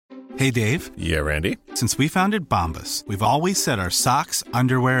Hey, Dave. Yeah, Randy? Since we founded Bombas, we've always said our socks,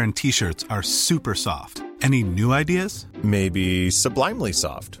 underwear, and T-shirts are super soft. Any new ideas? Maybe sublimely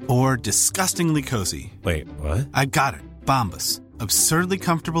soft. Or disgustingly cozy. Wait, what? I got it. Bombas. Absurdly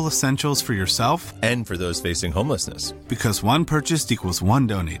comfortable essentials for yourself and for those facing homelessness. Because one purchased equals one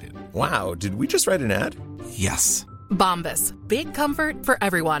donated. Wow, did we just write an ad? Yes. Bombas. Big comfort for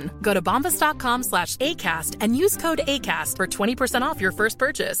everyone. Go to bombas.com/ACAST and use code ACAST for 20% off your first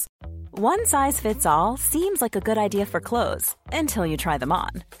purchase. One size fits all seems like a good idea for clothes until you try them on.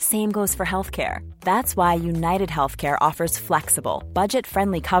 Same goes for healthcare. That's why United Healthcare offers flexible,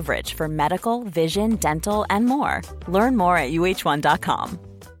 budget-friendly coverage for medical, vision, dental, and more. Learn more at uh1.com.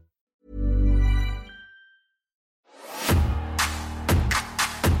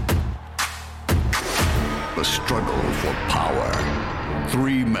 The struggle for power.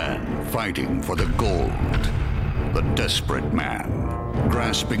 Three men fighting for the gold. The desperate man,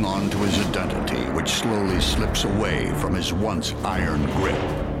 grasping onto his identity, which slowly slips away from his once iron grip.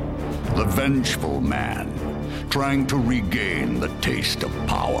 The vengeful man, trying to regain the taste of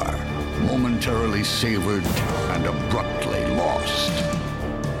power, momentarily savored and abruptly lost.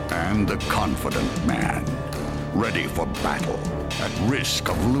 And the confident man, ready for battle, at risk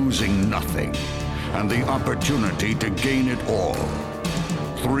of losing nothing, and the opportunity to gain it all.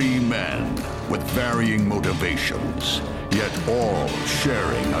 Three men with varying motivations, yet all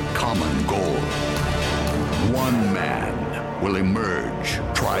sharing a common goal. One man will emerge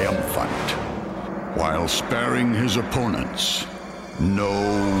triumphant, while sparing his opponents no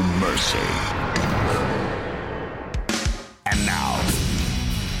mercy. And now,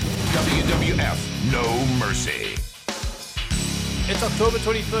 WWF No Mercy. It's October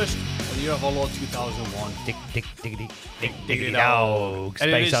 21st, and the year of our Lord 2001. Diggity dog.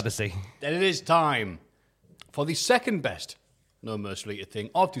 Space Odyssey. And it is time for the second best No Mercy related thing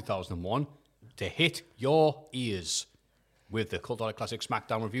of 2001 to hit your ears with the Cult Classic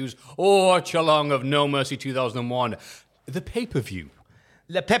SmackDown reviews or watch along of No Mercy 2001, the pay-per-view.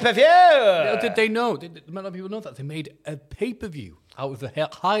 The pay-per-view! Did they know? Did a lot of people know that? They made a pay-per-view out of the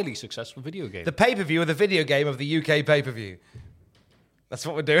highly successful video game. The pay-per-view of the video game of the UK pay-per-view. That's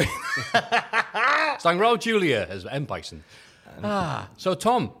what we're doing. Starring Raul Julia as M. Bison. So,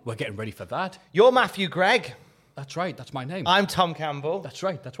 Tom, we're getting ready for that. You're Matthew Gregg. That's right, that's my name. I'm Tom Campbell. That's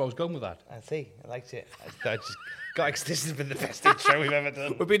right, that's why I was going with that. I see, I liked it. I just got this has been the best intro we've ever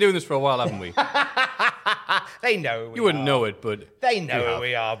done. We've been doing this for a while, haven't we? They know who we You wouldn't know it, but... They know who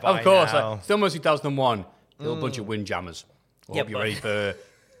we are by Of course, now. Still Mercy 2001, little bunch of windjammers. Hope Yep. you're ready for...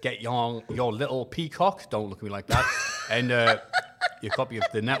 Get your little peacock, don't look at me like that, and your copy of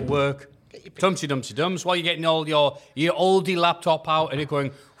the network, Tumsy-Dumsy-Dums, while you're getting all your oldie laptop out, and you're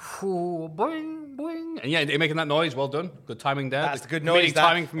going, boing, boing, and yeah, you're making that noise, well done, good timing there. That's the good noise. Comedic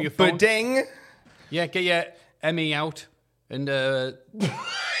timing from your phone. Ding. Yeah, get your ME out, and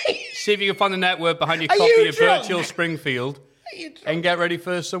see if you can find the network behind your copy of Virtual Springfield, and get ready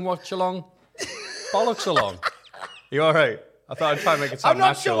for some watch-along, bollocks-along. You all right? I thought I'd try and make it sound I'm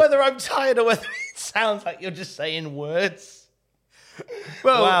not natural. sure whether I'm tired or whether it sounds like you're just saying words.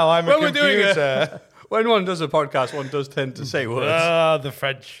 Well, wow, I'm a when computer. When one does a podcast, one does tend to say words. Ah, the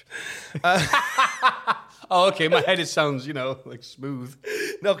French. Oh, okay, my head, it sounds, like smooth.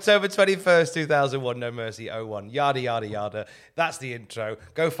 October 21st, 2001, No Mercy 01. Yada, yada, yada. That's the intro.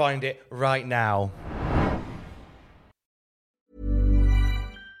 Go find it right now.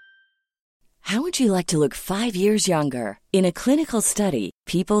 How would you like to look 5 years younger? In a clinical study,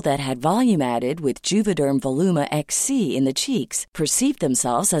 people that had volume added with Juvederm Voluma XC in the cheeks perceived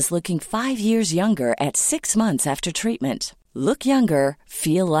themselves as looking 5 years younger at 6 months after treatment. Look younger,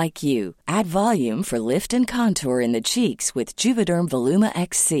 feel like you. Add volume for lift and contour in the cheeks with Juvederm Voluma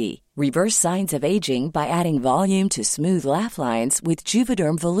XC. Reverse signs of aging by adding volume to smooth laugh lines with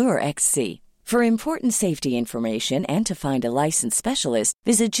Juvederm Volure XC. For important safety information and to find a licensed specialist,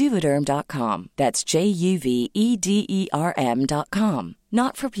 visit Juvederm.com. That's JUVEDERM.com.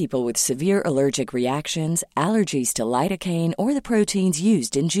 Not for people with severe allergic reactions, allergies to lidocaine, or the proteins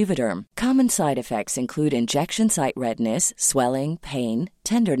used in Juvederm. Common side effects include injection site redness, swelling, pain,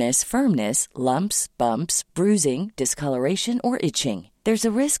 tenderness, firmness, lumps, bumps, bruising, discoloration, or itching. There's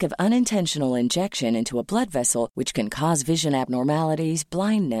a risk of unintentional injection into a blood vessel, which can cause vision abnormalities,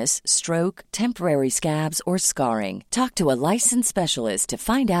 blindness, stroke, temporary scabs, or scarring. Talk to a licensed specialist to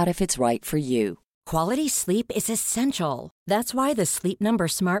find out if it's right for you. Quality sleep is essential. That's why the Sleep Number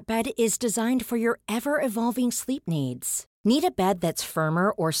Smart Bed is designed for your ever-evolving sleep needs. Need a bed that's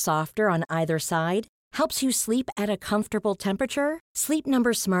firmer or softer on either side? Helps you sleep at a comfortable temperature? Sleep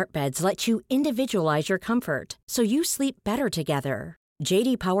Number Smart Beds let you individualize your comfort, so you sleep better together.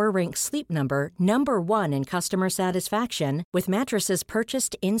 JD Power ranks Sleep Number number 1 in customer satisfaction with mattresses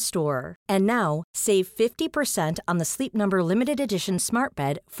purchased in-store. And now, save 50% on the Sleep Number Limited Edition Smart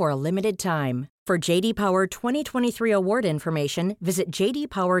Bed for a limited time. For JD Power 2023 award information, visit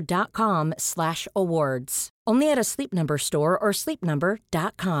jdpower.com/awards. Only at a Sleep Number store or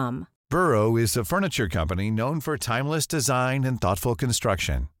sleepnumber.com. Burrow is a furniture company known for timeless design and thoughtful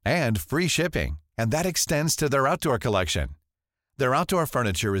construction, and free shipping, and that extends to their outdoor collection. Their outdoor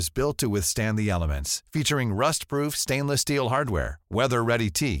furniture is built to withstand the elements, featuring rust-proof stainless steel hardware, weather-ready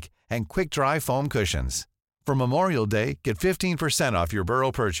teak, and quick-dry foam cushions. For Memorial Day, get 15% off your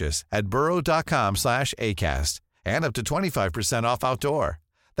Burrow purchase at burrow.com/acast, and up to 25% off outdoor.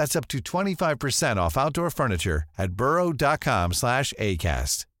 That's up to 25% off outdoor furniture at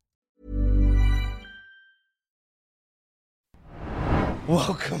burrow.com/acast.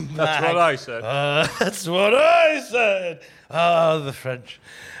 Welcome back. That's what I said. That's what I said. Oh, the French.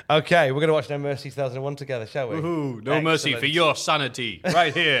 Okay, we're going to watch No Mercy 2001 together, shall we? Woohoo, no mercy for your sanity.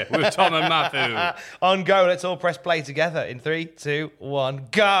 Right here with Tom and Matthew. On go, let's all press play together in 3, 2, 1,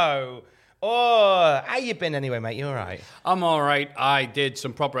 go. Oh, how you been anyway, mate? You all right? I'm all right. I did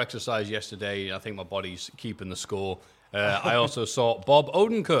some proper exercise yesterday. I think my body's keeping the score. I also saw Bob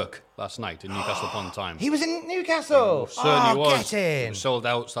Odenkirk last night in Newcastle upon Tyne. He was in Newcastle. Certainly was. Get in. It was sold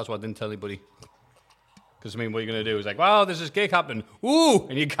out, so that's why I didn't tell anybody. Because, I mean, what are you going to do? It's like, wow, there's this gig happening. Ooh,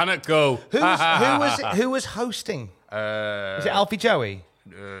 and you cannot go. Who was hosting? Is it Alfie Joey?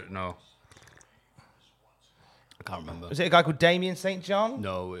 No. I can't remember. Was it a guy called Damien St. John?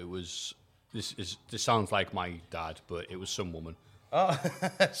 No, it was... This sounds like my dad, but it was some woman. Oh,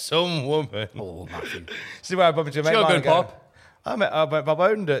 some woman. Oh, Matthew. See where I bumped into a mate. She got good pop. I met Bob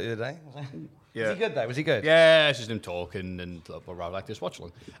Oden the other day. Yeah. Was he good, though? Was he good? Yeah, it's just him talking and around like this watch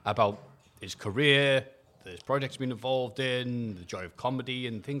along about his career, the projects he's been involved in, the joy of comedy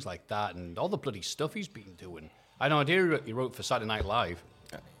and things like that, and all the bloody stuff he's been doing. I had no idea he wrote for Saturday Night Live.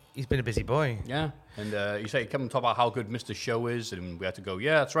 He's been a busy boy. Yeah, and he said he came and talk about how good Mr. Show is, and we had to go,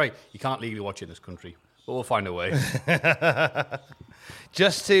 yeah, that's right, you can't legally watch it in this country, but we'll find a way.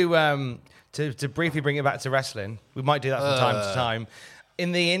 Just to briefly bring it back to wrestling, we might do that from time to time.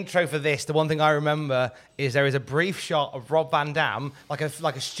 In the intro for this, the one thing I remember is there is a brief shot of Rob Van Dam, like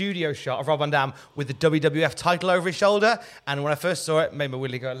a studio shot of Rob Van Dam with the WWF title over his shoulder, and when I first saw it, it made my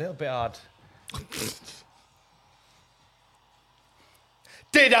willy go a little bit hard.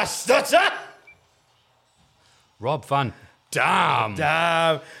 Did I stutter? Rob Van Dam.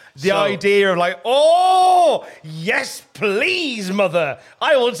 The idea of like, oh, yes, please, mother.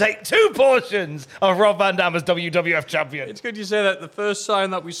 I will take 2 portions of Rob Van Dam as WWF champion. It's good you say that. The first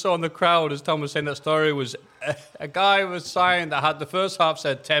sign that we saw in the crowd as Tom was saying that story was a guy with a sign that had the first half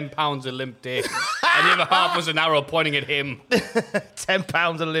said 10 pounds of limp dick and the other half was an arrow pointing at him. 10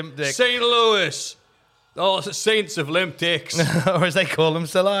 pounds of limp dick. St. Louis. Oh, saints of limp dicks. Or as they call them,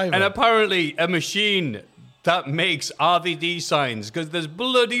 saliva. And apparently a machine that makes RVD signs, because there's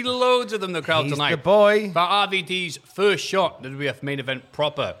bloody loads of them in the crowd tonight. He's the boy. For RVD's first shot, the WWF main event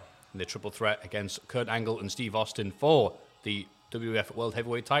proper, in the triple threat against Kurt Angle and Steve Austin for the WWF World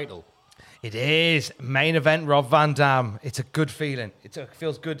Heavyweight title. It is. Main event, Rob Van Dam. It's a good feeling. It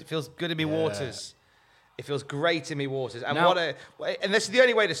feels good. It feels good in me waters. It feels great in me waters. And now, and this is the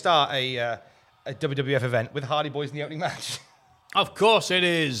only way to start a WWF event with Hardy Boys in the opening match. Of course it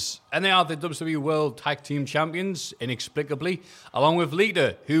is. And they are the WWE World Tag Team Champions, inexplicably, along with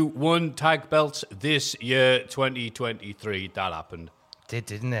Lita, who won tag belts this year, 2023. That happened.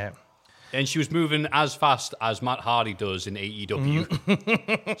 Didn't it? And she was moving as fast as Matt Hardy does in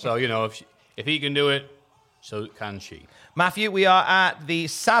AEW. So, you know, if he can do it, so can she. Matthew, we are at the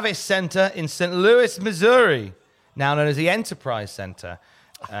Savvis Center in St. Louis, Missouri, now known as the Enterprise Center.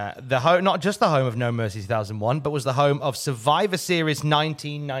 Not just the home of No Mercy 2001, but was the home of Survivor Series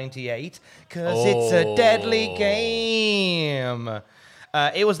 1998, because it's a deadly game.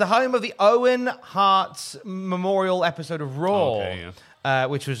 It was the home of the Owen Hart Memorial episode of Raw,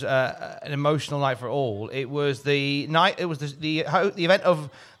 which was an emotional night for all. It was the night. It was the event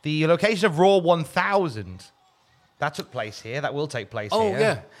of the location of Raw 1000. That took place here. That will take place here. Oh,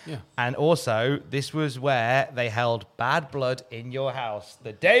 yeah. And also, this was where they held Bad Blood in Your House.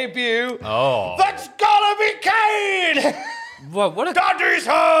 The debut. Oh. That's gotta be Kane! What a... Daddy's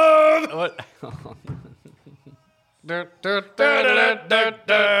home! What?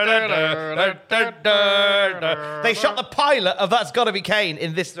 They shot the pilot of That's Gotta Be Kane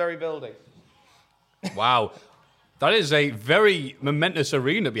in this very building. Wow. That is a very momentous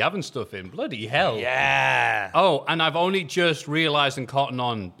arena to be having stuff in. Bloody hell. Yeah. Oh, and I've only just realised and cotton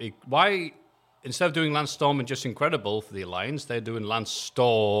on why instead of doing Lance Storm and Just Incredible for the Alliance, they're doing Lance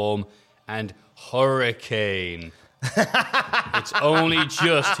Storm and Hurricane. It's only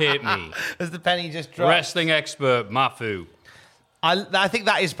just hit me. As the penny just dropped. Wrestling expert, Mafu. I think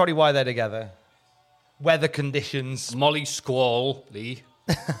that is probably why they're together. Weather conditions. Molly Squall, Lee.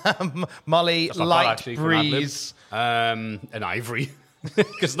 Molly Light Breeze. And Ivory.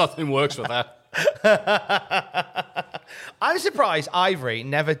 Because nothing works with that. I'm surprised Ivory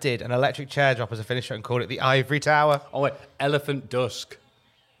never did an electric chair drop as a finisher and called it the Ivory Tower. Oh, wait. Elephant Dusk.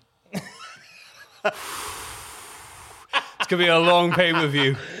 It's going to be a long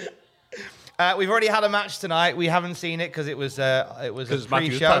pay-per-view. We've already had a match tonight. We haven't seen it because it was a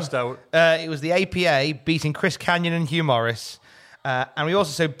pre-show. Passed out. It was the APA beating Chris Kanyon and Hugh Morris. And we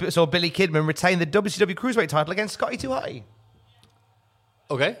also saw Billy Kidman retain the WCW Cruiserweight title against Scotty 2 Hotty.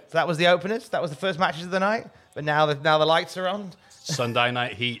 Okay. So that was the openers. That was the first matches of the night. But now the lights are on. Sunday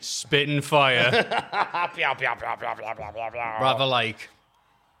Night Heat, spitting fire. Rather like.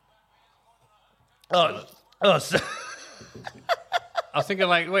 So I was thinking,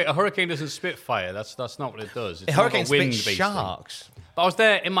 like, wait, a hurricane doesn't spit fire. That's not what it does. It's a hurricane not a spits wind-based sharks. thing. But I was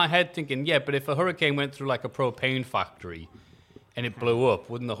there in my head thinking, yeah, but if a hurricane went through like a propane factory and it blew up,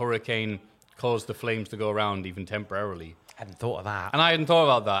 wouldn't the hurricane cause the flames to go around even temporarily? I hadn't thought of that. And I hadn't thought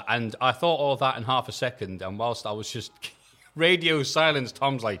about that. And I thought all that in half a second. And whilst I was just radio silence,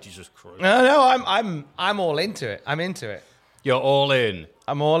 Tom's like, Jesus Christ. No, I'm all into it. I'm into it. You're all in.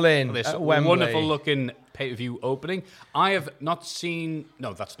 I'm all in. This at Wembley. wonderful looking pay-per-view opening. I have not seen...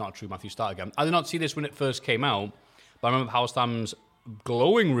 No, that's not true, Matthew. Start again. I did not see this when it first came out, but I remember Powerstam's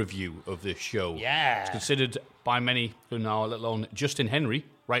glowing review of this show. Yeah. It's considered by many, who now, let alone Justin Henry,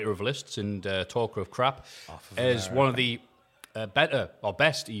 writer of lists and talker of crap, as one of the better, or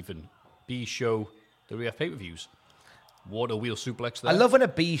best even, B-show WWF pay-per-views. Water wheel suplex there. I love when a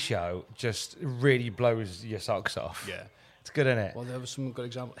B show just really blows your socks off. Yeah. It's good, isn't it? Well, there was some good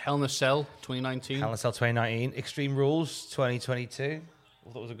examples. Hell in a Cell, 2019. Hell in a Cell 2019. Extreme Rules 2022.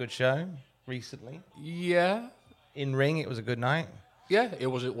 I thought it was a good show recently. Yeah. In Ring, it was a good night. Yeah, it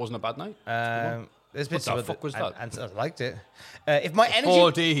wasn't a bad night. There's been What the fuck was that? And I liked it. If my energy,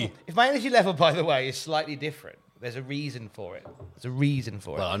 4D. If my energy level, by the way, is slightly different, there's a reason for it.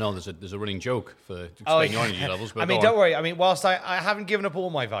 Well, I know there's a running joke for explaining your energy levels. But I mean, don't worry. I mean, whilst I haven't given up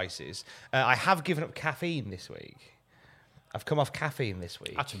all my vices, I have given up caffeine this week. I've come off caffeine this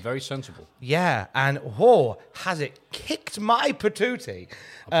week. That's very sensible. Yeah, and has it kicked my patootie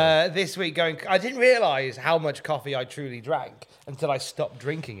this week going... I didn't realise how much coffee I truly drank until I stopped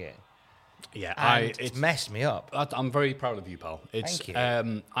drinking it. Yeah, and it's messed me up. I'm very proud of you, pal. Thank you.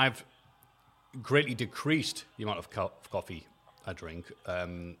 I've greatly decreased the amount of coffee I drink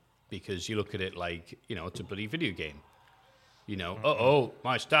because you look at it like, it's a bloody video game.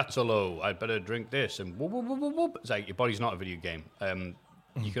 My stats are low. I'd better drink this. And whoop, whoop, whoop, whoop. It's like your body's not a video game.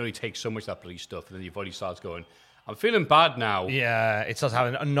 You can only take so much of that bloody stuff, and then your body starts going, I'm feeling bad now. Yeah, it starts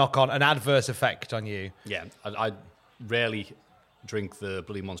having a knock-on, an adverse effect on you. Yeah, I rarely drink the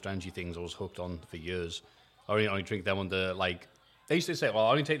bloody Monster Energy things I was hooked on for years. I only drink them under, like... They used to say, well,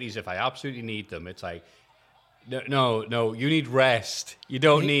 I only take these if I absolutely need them. It's like... No, you need rest. You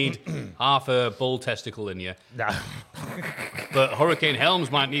don't need half a bull testicle in you. No. But Hurricane Helms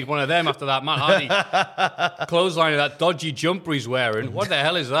might need one of them after that Matt Hardy clothesline of that dodgy jumper he's wearing. What the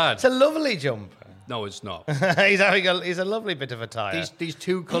hell is that? It's a lovely jumper. No, it's not. He's a lovely bit of attire. These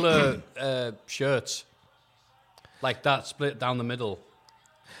two colour shirts, like that, split down the middle.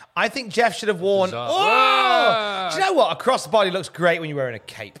 I think Jeff should have worn... Oh! Do you know what? Across the body looks great when you're wearing a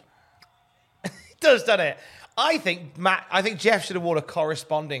cape. It does, doesn't it? I think Jeff should have worn a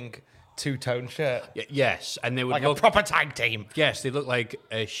corresponding two-tone shirt. Yes, and they would like look... a proper tag team. Yes, they look like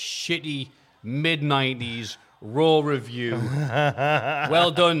a shitty mid-90s Raw review.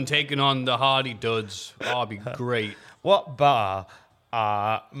 Well done, taking on the Hardy Duds. Oh, that'd be great. What bar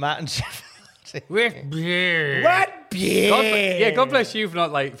are Matt and Jeff... With beer. What beer? God bless you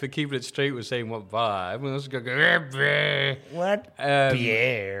for keeping it straight with saying what bar. Everyone else is going to go, beer. What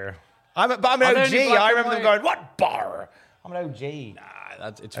beer? I'm an OG. I remember them going, what bar? I'm an OG.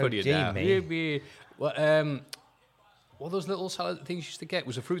 Nah, it's funny now. Me. What those little salad things you used to get? It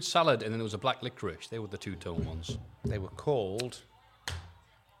was a fruit salad and then there was a black licorice. They were the two-tone ones. They were called...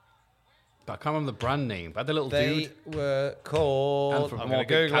 But I can't remember the brand name. But I had the little They dude. were called...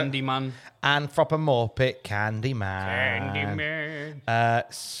 Candyman. Anthropomorphic Candyman.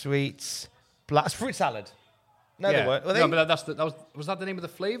 Sweets... fruit salad. No, they weren't. Were they? No, but was that the name of the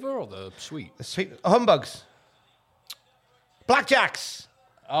flavour or the sweet? The sweet... Humbugs. Blackjacks.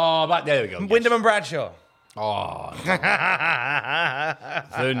 Oh, there we go. Wyndham and Bradshaw. Oh,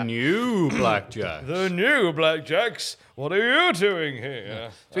 the new Blackjacks. The new Blackjacks. What are you doing here?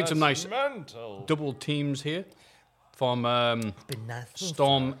 Doing some nice double teams here from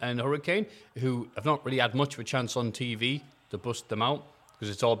Storm and Hurricane, who have not really had much of a chance on TV to bust them out, because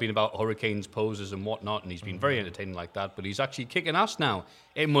it's all been about Hurricane's poses and whatnot, and he's been very entertaining like that, but he's actually kicking ass now.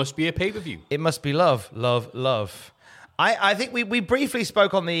 It must be a pay-per-view. It must be love, love, love. I think we briefly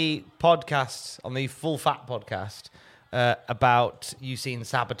spoke on the podcast, on the Full Fat podcast, about you seeing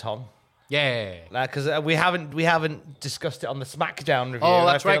Sabaton. Yeah, because we haven't discussed it on the SmackDown review. Oh,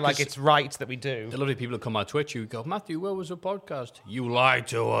 that's I feel right, like it's right that we do. A lot of people who come on Twitch who go, Matthew, where was the podcast? You lied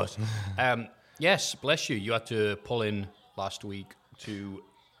to us. Yes, bless you. You had to pull in last week to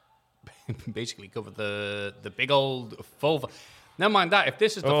basically cover the big old full. Never mind that. If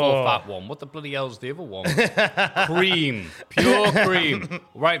this is the full fat one, what the bloody hell's the other one? Cream, pure cream,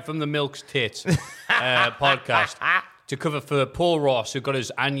 right from the milk's tits podcast to cover for Paul Ross, who got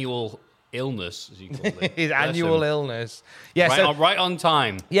his annual illness, as he called it. His annual illness. Yeah, right on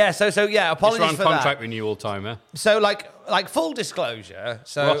time. Yeah, so yeah, apologies it's for around contract that. renewal time, eh? So like full disclosure.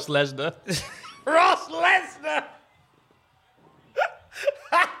 So Ross Lesnar. Ross Lesnar.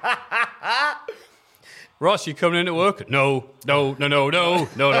 Ross, you coming into work? No.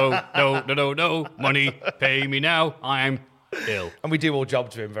 Money, pay me now. I'm ill. And we do all job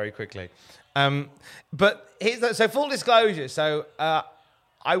to him very quickly. But so full disclosure. So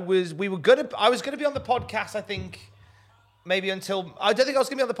I was gonna be on the podcast. I think maybe until I don't think I was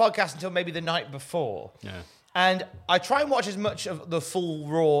gonna be on the podcast until maybe the night before. Yeah. And I try and watch as much of the full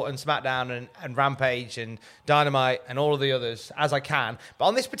Raw and SmackDown and Rampage and Dynamite and all of the others as I can. But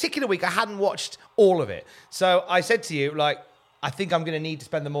on this particular week, I hadn't watched all of it. So I said to you, I think I'm going to need to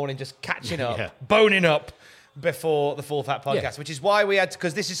spend the morning just catching up, boning up before the Full Fat podcast, which is why we had to,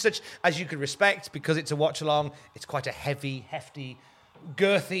 because this is such, as you could respect, because it's a watch along, it's quite a heavy, hefty,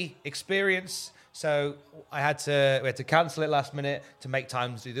 girthy experience. So we had to cancel it last minute to make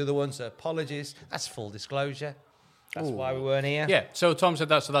time to do the other one. So apologies. That's full disclosure. That's why we weren't here. Yeah. So Tom said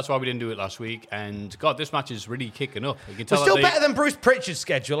that. So that's why we didn't do it last week. And God, this match is really kicking up. You can tell We're still better than Bruce Pritchard's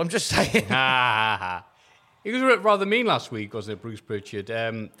schedule. I'm just saying. He was rather mean last week, wasn't it, Bruce Pritchard?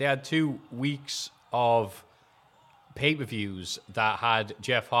 They had 2 weeks of pay-per-views that had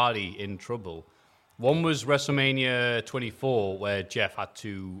Jeff Hardy in trouble. One was WrestleMania 24, where Jeff had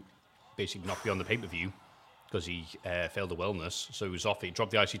to basically not be on the pay-per-view because he failed the wellness. So he was off. He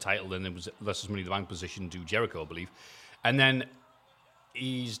dropped the IC title, and it was versus Money in the Bank position to Jericho, I believe. And then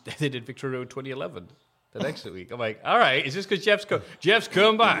they did Victory Road 2011 the next week. I'm like, all right, is this because Jeff's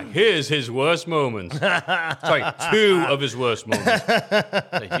come back? Here's his worst moments. Sorry, 2 of his worst moments.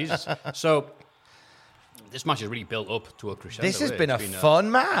 Like, Jesus. So this match has really built up to a crescendo. This has been a fun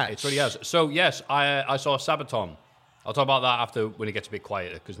match. It really has. So yes, I saw Sabaton. I'll talk about that after when it gets a bit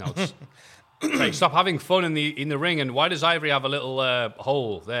quieter, because now it's like, stop having fun in the ring. And why does Ivory have a little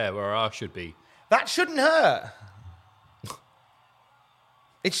hole there where our should be? That shouldn't hurt.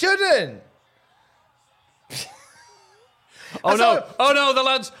 It shouldn't. Oh no!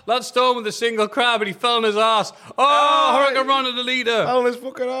 The lad Storm with a single crab, and he fell on his ass. Hurricane Ron of the leader. Oh, his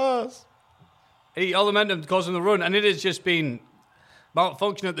fucking ass. All the momentum causing the run, and it has just been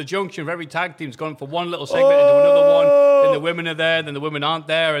malfunction at the junction of every tag team's gone from one little segment into another one. Then the women are there, then the women aren't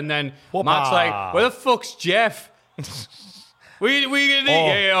there, and then Matt's like, "Where the fuck's Jeff?" we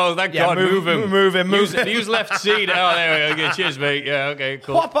thank God, move him. Use left seat. Oh, there we go. Okay, cheers, mate. Yeah, okay,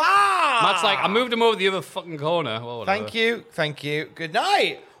 cool. Matt's like, I moved him over the other fucking corner. Well, thank you. Good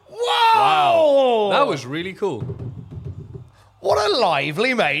night. Whoa! Wow, that was really cool. What a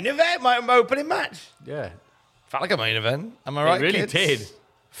lively main event, my opening match. Yeah. Felt like a main event. Am I right, It really kids? did.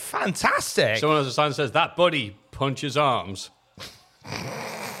 Fantastic. Someone has a sign that says, that buddy punches arms.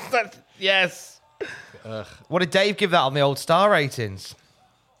 Yes. What did Dave give that on the old star ratings?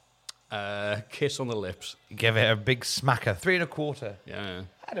 Kiss on the lips. Give it a big smacker. 3.25. Yeah.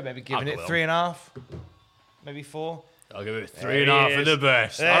 I'd have maybe given it 3.5. Maybe 4. I'll give it 3.5 for the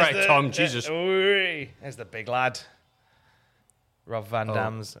best. All right, Tom, Jesus. There's the big lad. Rob Van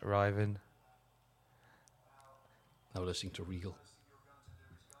Dam's arriving. Now listening to Regal,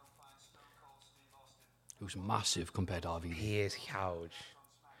 who's massive compared to RVD. He is huge.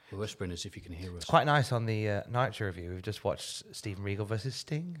 We're whispering as if you can hear us. It's quite nice on the Nitro review. We've just watched Steven Regal versus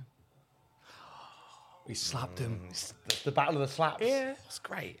Sting. We slapped him. The Battle of the Slaps. Yeah. It's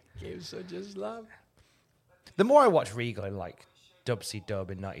great. Gave such a slap. The more I watch Regal in like Dub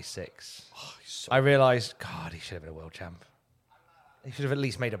in 96, I realised, God, he should have been a world champ. He should have at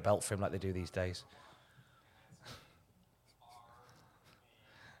least made a belt for him like they do these days.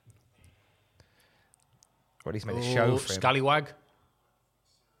 Or at least made a show for him. Scallywag.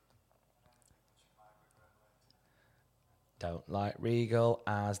 Don't like Regal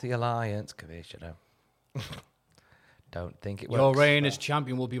as the Alliance Commissioner. Don't think it works. Your reign as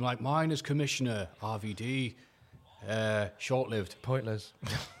champion will be like mine as commissioner. RVD. Short-lived. Pointless.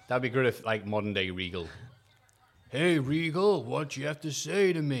 That'd be good if, like, modern-day Regal. Hey, Regal, what do you have to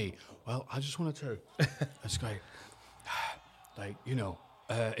say to me? Well, I just want to tell you. That's great. Like, you know,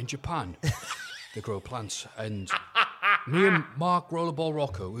 in Japan, they grow plants. And me and Mark Rollerball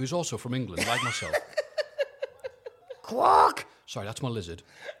Rocco, who's also from England, like myself. Quark! Sorry, that's my lizard.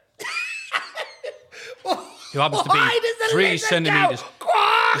 Who happens to be 3 centimetres.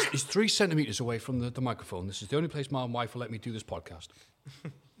 He's 3 centimetres away from the microphone. This is the only place my wife will let me do this podcast.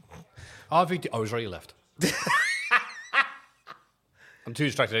 RVD. Oh, he's already left. I'm too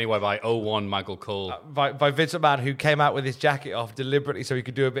distracted anyway by 01 Michael Cole. By Vince McMahon, who came out with his jacket off deliberately so he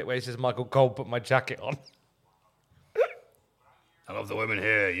could do a bit where he says, Michael Cole, put my jacket on. I love the women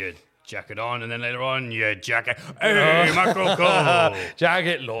here. You jacket on, and then later on, you jacket. Hey, Michael Cole.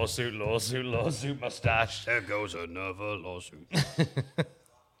 Jacket, lawsuit, mustache. There goes another lawsuit.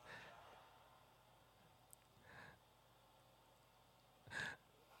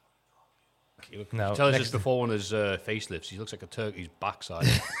 No, tell us this before one of his facelifts. He looks like a turkey's backside.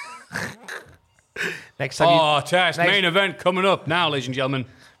 Next time Tess, main event coming up now, ladies and gentlemen.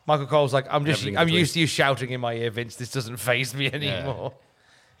 Michael Cole's like, I'm used to you shouting in my ear, Vince. This doesn't faze me anymore.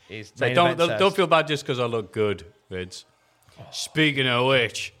 So don't feel bad just because I look good, Vince. Speaking of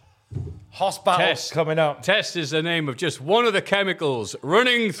which, hospital's coming up. Test is the name of just one of the chemicals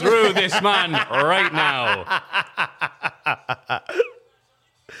running through this man right now.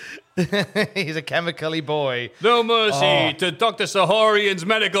 He's a chemically boy. No mercy to Dr. Sahorian's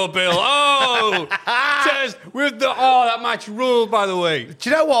medical bill. Oh, Test with that match ruled, by the way. Do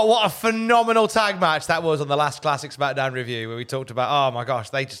you know what? What a phenomenal tag match that was on the last Classic SmackDown review where we talked about, oh my gosh,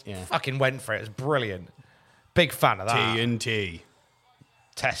 they just fucking went for it. It was brilliant. Big fan of that. TNT.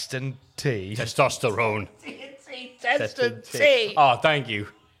 Test and T. Testosterone. TNT, Test and T. Oh, thank you.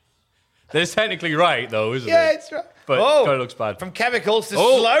 That's technically right, though, isn't it? Yeah, it's right. But it kind of looks bad. From chemicals to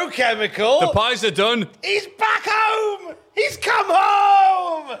slow chemical. The pies are done. He's back home. He's come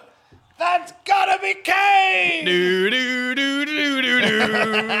home. That's gotta be Kane.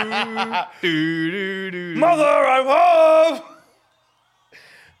 Mother, I'm home.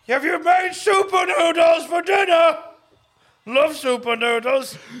 Have you made super noodles for dinner? Love super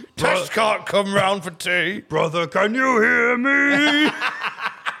noodles. Test can't come round for tea. Brother, can you hear me?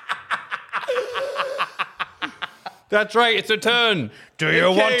 That's right, it's a turn. Do you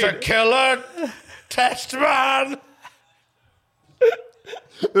want to kill her, Test Man?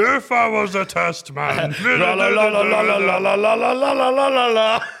 If I was a test man. La la la la la la la la la la la la la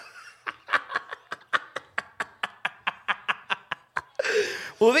la.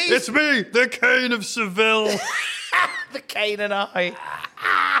 Well, it's me, the Kane of Seville. The Kane and I.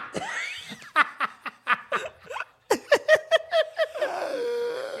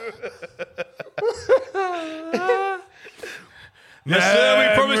 Yes, sir, we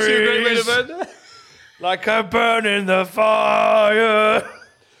promise you a great main event. Like a burn in the fire.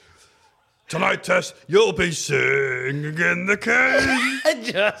 Tonight, Tess, you'll be singing in the cane.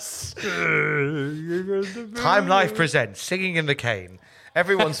 Just. Time Life presents Singing in the Cane.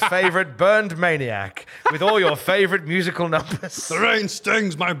 Everyone's favourite burned maniac with all your favourite musical numbers. The rain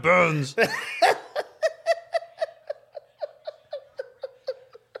stings my burns.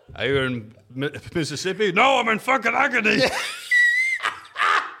 Are you in Mississippi? No, I'm in fucking agony.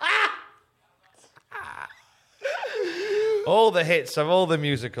 All the hits of all the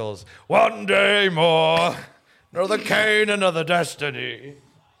musicals. One day more. Another Kane, another destiny.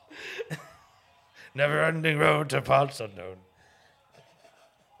 Never-ending road to parts unknown.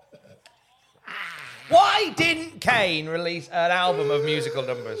 Why didn't Kane release an album of musical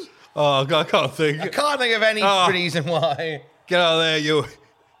numbers? Oh, God, I can't think. I can't think of any reason why. Get out of there, you.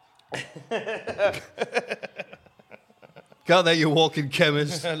 Get out there, you walking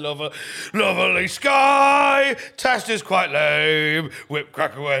chemist. Lovely sky. Test is quite lame. Whip,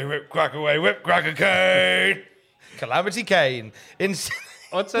 crack away, whip, crack away, whip, crack a Kane. Calamity Kane.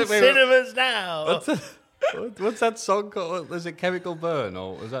 What's that? Cinemas now. What's that song called? Is it Chemical Burn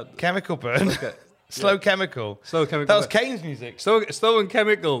or was that Chemical Burn? Slow Chemical. Slow Chemical. That was Kane's music. Slow and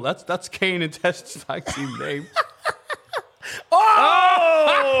Chemical. That's Kane and Test's tag team name.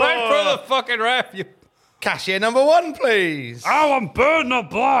 Right for the fucking ref. You. Cashier number 1, please. Oh, I'm burned,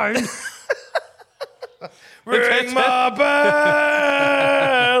 not blind. Ring my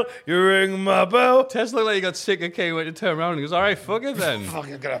bell. You ring my bell. Tess looked like he got sick of Kane, went to turn around and goes, all right, fuck it then.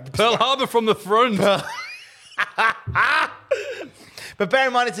 Fucking gonna Pearl Harbor from the front. But bear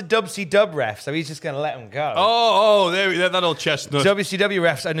in mind, it's a WCW ref, so he's just going to let him go. There, that old chestnut. WCW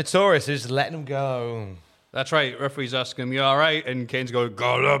refs are notorious for just letting him go. That's right. Referee's asking him, you all right? And Kane's going,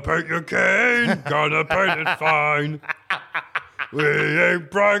 gonna paint your Kane. Gonna paint it fine. We ain't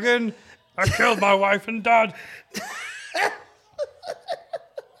bragging. I killed my wife and dad.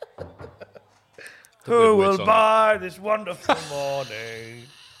 Who will buy this wonderful morning?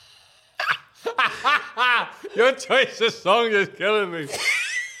 Your choice of song is killing me.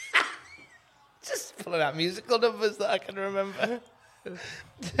 Just pulling out musical numbers that I can remember.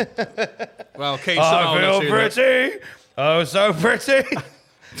 Well, Kane, I feel pretty. Oh, so pretty.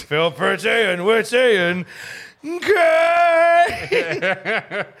 Feel pretty and witty and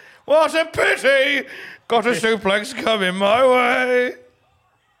gay. What a pity. Got a suplex coming my way.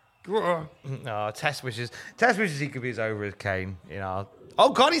 No, Tess wishes he could be as over as Kane. You know. Oh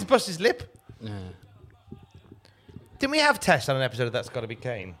God, he's bust his lip. Yeah. Didn't we have Tess on an episode of That's Gotta Be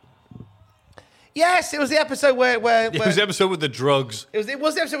Kane? Yes, it was the episode where it was the episode with the drugs. It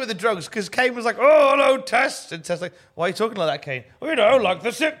was the episode with the drugs because Kane was like, "Oh, hello, Tess," and Tess like, "Why are you talking like that, Kane?" Well, you know, like the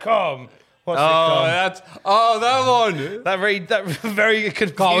sitcom. What sitcom? That one. That very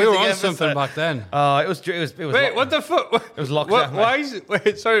confusing. God, we were on episode. something back then. It was. Wait, what the fuck? It was locked down. Why is it?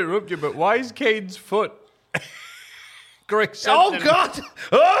 Wait, sorry to interrupt you, but why is Kane's foot? Oh God!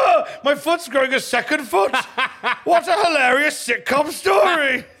 Oh, my foot's growing a second foot. What a hilarious sitcom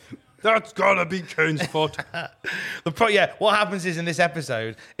story! That's gotta be Kane's foot. What happens is in this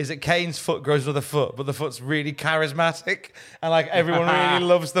episode is that Kane's foot grows another foot, but the foot's really charismatic, and like everyone really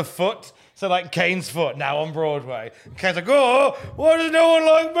loves the foot. So like Kane's foot now on Broadway. Kane's like, oh, why does no one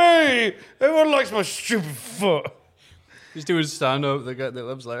like me? Everyone likes my stupid foot. He's doing stand-up. The guy that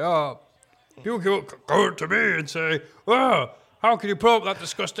lives like, oh, people go to me and say, oh, how can you pull up that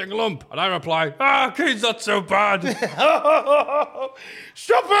disgusting lump? And I reply, Kane's not so bad.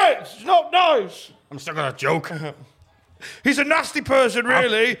 Stop it! It's not nice. I'm stuck on a joke. He's a nasty person,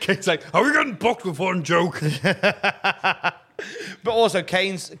 really. Kane's like, are we getting booked with one joke? But also,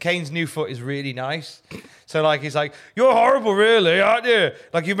 Kane's new foot is really nice. So, like, he's like, you're horrible, really, aren't you?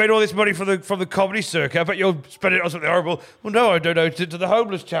 Like, you've made all this money from the comedy circuit. I bet you'll spend it on something horrible. Well, no, I donate it to the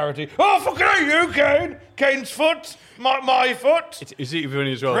homeless charity. Oh, fucking hate you, Kane. Kane's foot. My foot. Is it even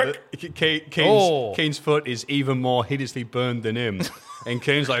funny as well? Kane's foot is even more hideously burned than him. And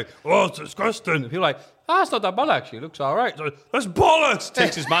Kane's like, oh, it's disgusting. And people are like, it's not that bad, actually. It looks all right. So, that's bollocks.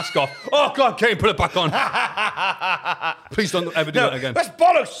 Takes his mask off. Oh, God, Kane, put it back on. Please don't ever do that again. That's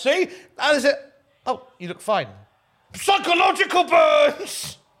bollocks, see? How is it? Oh, you look fine. Psychological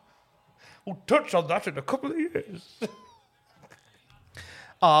burns! We'll touch on that in a couple of years.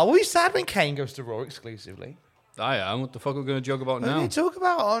 Were you sad when Kane goes to Raw exclusively? I am. What the fuck are we going to joke about now? What are you talk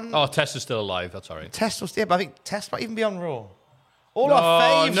about on... Oh, Tess is still alive. That's all right. Tess was... Yeah, but I think Tess might even be on Raw. All our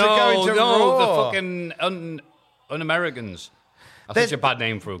faves are going to Raw. No, the fucking un-Americans. That's such a bad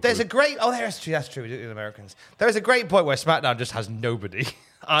name for a group. There's a great... Oh, that's true. We do it with Americans. There's a great point where SmackDown just has nobody.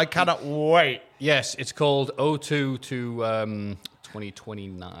 I cannot wait. Yes, it's called 02 to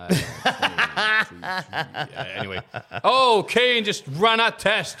 2029. Anyway. Oh, Kane just ran at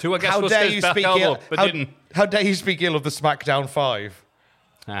Test, who I guess was his back elbow, but didn't. How dare you speak ill of the SmackDown 5?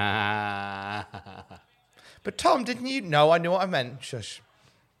 But Tom, didn't you? No, I knew what I meant. Shush.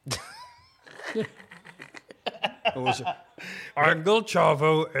 Angle,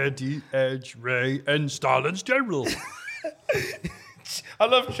 Chavo, Eddie, Edge, Ray, and Stalin's General. I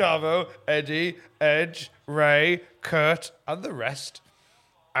love Chavo, Eddie, Edge, Ray, Kurt, and the rest.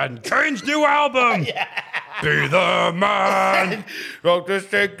 And Kane's new album, Be the Man. Rock the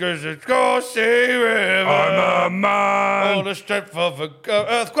stickers and Scorsese River. I'm a man. All the strength of an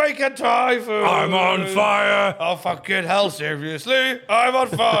earthquake and typhoon. I'm on fire. Oh, fucking hell, seriously, I'm on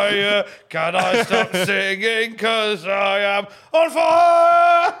fire. Can I stop singing? 'Cause I am on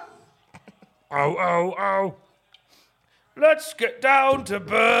fire. Oh, oh, oh. Let's get down to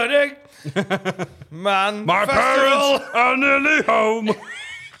burning. Man, my parents are nearly home.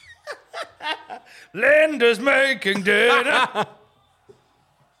 Linda's making dinner.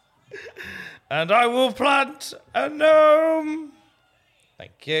 And I will plant a gnome.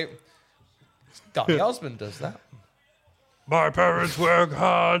 Thank you. Donny Osmond does that. My parents work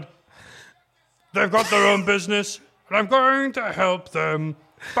hard. They've got their own business, and I'm going to help them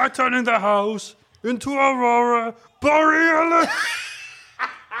by turning the house into Aurora Borealis.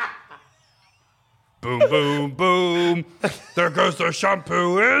 Boom, boom, boom. There goes the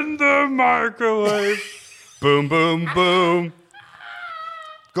shampoo in the microwave. Boom, boom, boom.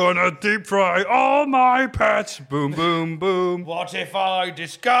 Gonna deep fry all my pets. Boom, boom, boom. What if I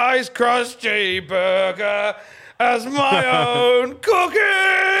disguise Krusty Burger as my own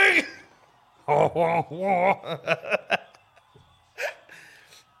cooking?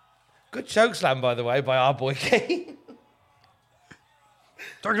 Good choke slam, by the way, by our boy Kane.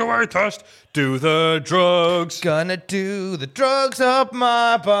 Take it away, Test. Do the drugs. Gonna do the drugs up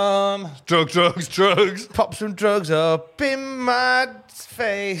my bum. Drugs. Pop some drugs up in my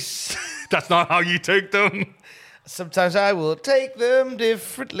face. That's not how you take them. Sometimes I will take them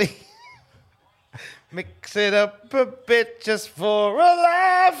differently. Mix it up a bit just for a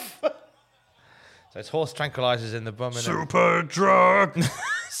laugh. So it's horse tranquilizers in the bum. Super drug.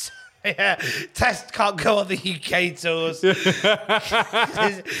 Yeah, Test can't go on the UK tours.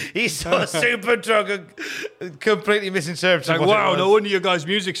 He saw super drug and completely misinterpreted. Like, wow, no wonder your guys'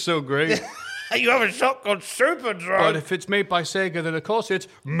 music's so great. You have a shot called Super Drug. But if it's made by Sega, then of course it's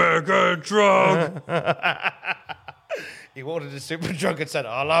Mega Drug. He ordered a Super Drug and said,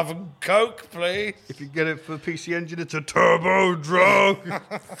 I'll have a Coke, please. If you get it for PC Engine, it's a Turbo Drug.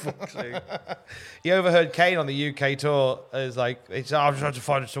 Fuck's sake. He overheard Kane on the UK tour. It's like, he said, I'm trying to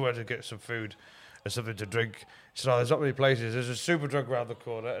find somewhere to get some food or something to drink. He said, there's not many places. There's a Super Drug around the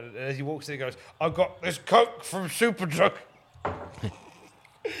corner. And as he walks in, he goes, I've got this Coke from Super Drug.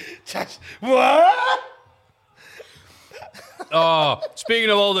 What? Oh, speaking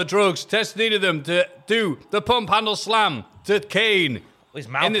of all the drugs, Test needed them to do the pump handle slam to Kane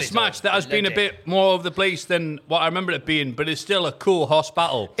in this match that has been a bit more over the place than what I remember it being, but it's still a cool horse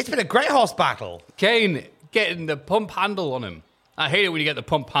battle. It's been a great horse battle. Kane getting the pump handle on him. I hate it when you get the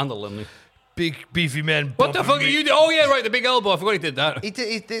pump handle on me. Big beefy man. What the fuck are you doing? Oh, yeah, right, the big elbow. I forgot he did that. He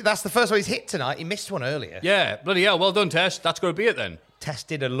did, that's the first one he's hit tonight. He missed one earlier. Yeah, bloody hell. Well done, Test. That's got to be it then. Test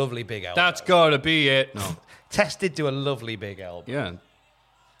did a lovely big elbow. That's got to be it. No. Test did do a lovely big elbow. Yeah.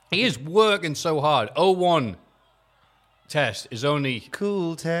 He is working so hard. 0-1 Test is only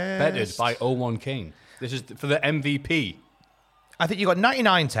cool Test bettered by 0-1 Kane. This is for the MVP. I think you got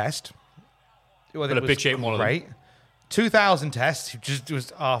 99 Test. Well, got a bitch ain't one of them. Great. 2000 Test, just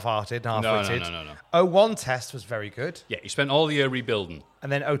was half-hearted, half-witted. No. 01 Test was very good. Yeah, he spent all the year rebuilding.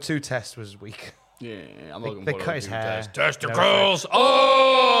 And then 02 Test was weak. Yeah, I'm looking they for cut his hair. Testicles.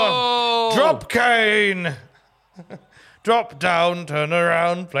 Oh! Drop Kane. Drop down, turn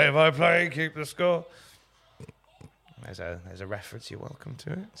around, play by play, keep the score. There's a reference. You're welcome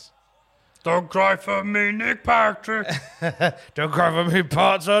to it. Don't cry for me, Nick Patrick. Don't cry for me,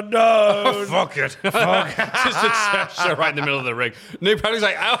 parts unknown. Oh, fuck it. Just a gesture right in the middle of the ring. Nick Patrick's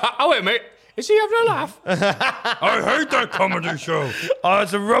like, oh wait, mate. Is he having a laugh? I hate that comedy show. Oh,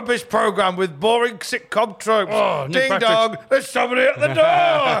 it's a rubbish program with boring sitcom tropes. Oh, Ding dong, there's somebody at the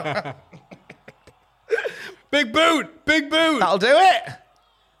door. Big boot. That'll do it.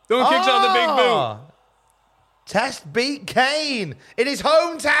 Don't kicks out the big boot. Test beat Kane in his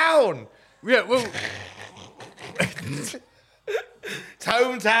hometown. Yeah, well. It's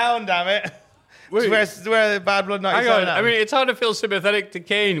hometown, damn it. It's where the Bad Blood 97 Hang on. I mean, it's hard to feel sympathetic to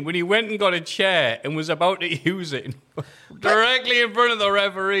Kane when he went and got a chair and was about to use it directly in front of the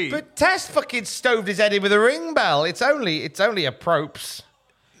referee. But Test fucking stoved his head in with a ring bell. It's only a props.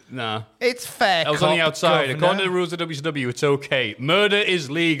 Nah. It's fair. That was on the outside. Governor. According to the rules of WCW, it's okay. Murder is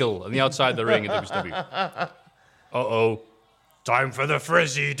legal on the outside of the ring at WCW. Uh-oh. Time for the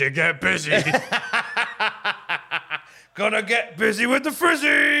frizzy to get busy. Gonna get busy with the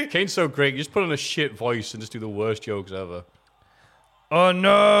frizzy. Kane's so great. You just put on a shit voice and just do the worst jokes ever. Oh,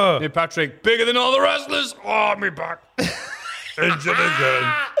 no. Hey, Patrick, bigger than all the wrestlers. Oh, me back. Injured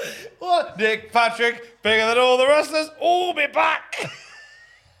again. What? Nick Patrick, bigger than all the wrestlers. Oh, me back.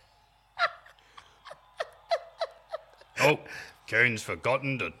 Oh, Kane's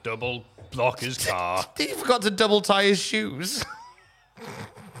forgotten to double block his car. He forgot to double tie his shoes.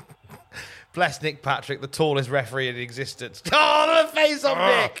 Bless Nick Patrick, the tallest referee in existence. Oh, the face of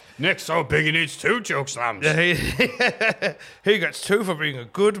Nick. Nick's so big he needs 2 choke slams. He gets 2 for being a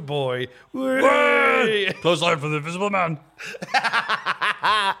good boy. Close line for the Invisible Man.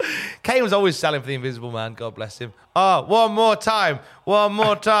 Kane was always selling for the Invisible Man. God bless him. Oh, one more time. One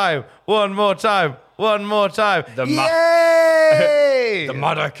more time. One more time. One more time. Yay! The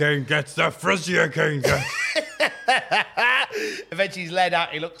madder Kane gets, the frizzier Kane gets. Eventually he's led out.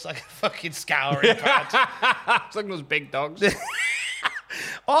 He looks like a fucking scouring pad. It's like those big dogs.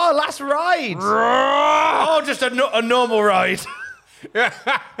 Oh, last ride. Oh, just a normal ride.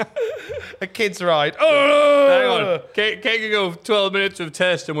 A kid's ride. Oh, hang on. Kane can go 12 minutes of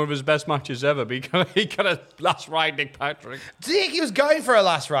Test and one of his best matches ever, but he got a last ride, Nick Patrick. Do you think he was going for a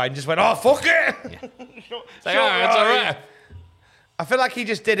last ride and just went, oh, fuck it? Yeah. It's all right. I feel like he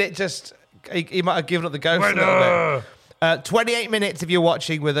just did it. He might have given up the ghost a little bit. 28 minutes if you're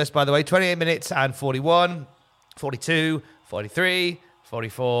watching with us, by the way. 28 minutes and 41, 42, 43,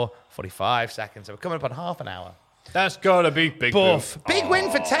 44, 45 seconds. So we're coming up on half an hour. That's got to be big Buff. Big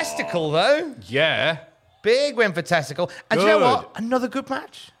win for Testicle, though. Yeah. Big win for Testicle. And Good. you know what? Another good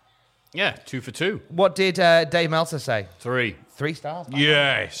match. Yeah, 2 for 2. What did Dave Meltzer say? 3. 3 stars?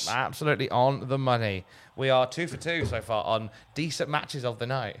 Yes. Absolutely on the money. We are 2 for 2 so far on decent matches of the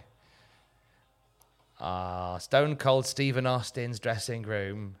night. Stone Cold Stephen Austin's dressing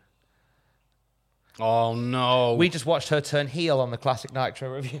room. Oh, no. We just watched her turn heel on the Classic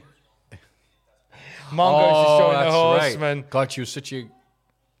Nitro review. Mongo's destroying the Horseman. Right. God, she was such a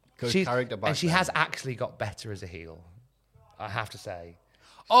good character back And she then. has actually got better as a heel, I have to say.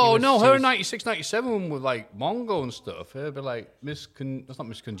 Oh, no, her 96, 97 with, like, Mongo and stuff. Her be like, that's not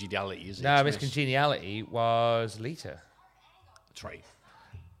Miss Congeniality, is it? No, It's Miss Congeniality was Lita. That's right.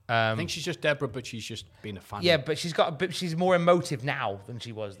 I think she's just Deborah, but she's just being a fan. Yeah, but she's more emotive now than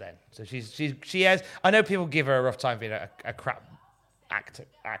she was then. So she has. I know people give her a rough time being a crap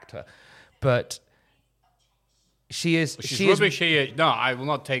actor, but she is. She's rubbish here. No, I will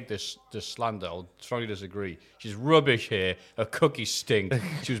not take this slander. I'll strongly disagree. She's rubbish here. Her cookies stink.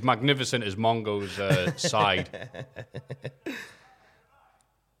 She was magnificent as Mongo's side.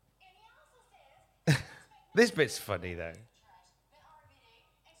 This bit's funny though.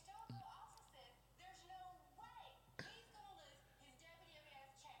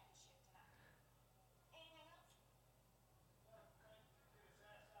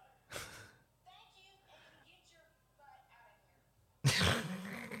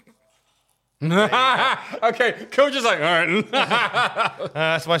 Okay, Coach is like, all right.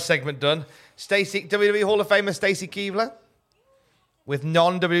 That's my segment done. WWE Hall of Famer Stacy Keibler with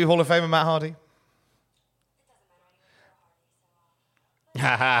non-WWE Hall of Famer Matt Hardy.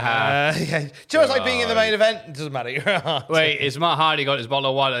 Yeah. Do you know it's like being in the main event? It doesn't matter. Wait, is Matt Hardy got his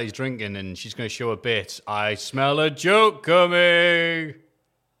bottle of water that he's drinking and she's going to show a bit? I smell a joke coming.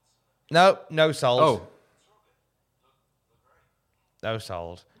 No sold. Oh. No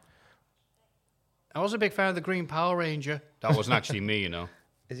sold. I was a big fan of the Green Power Ranger. That wasn't actually me, you know.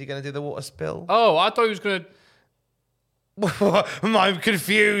 Is he going to do the water spill? Oh, I thought he was going to... I'm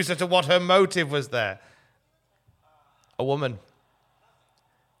confused as to what her motive was there. A woman.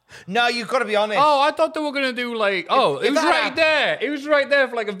 No, you've got to be honest. Oh, I thought they were going to do like... Oh, it was right there. It was right there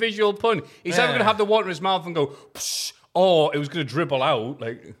for like a visual pun. He's either going to have the water in his mouth and go... Psh, or it was going to dribble out.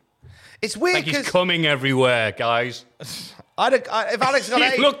 Like, it's weird like he's coming everywhere, guys. If Alex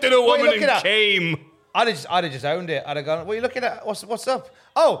got he looked at a woman and came. I'd have just owned it. I'd have gone, what are you looking at? What's up?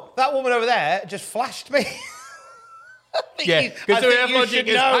 Oh, that woman over there just flashed me. Yeah, because the logic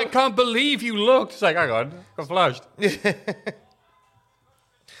is, I can't believe you looked. It's like, hang on, got flashed.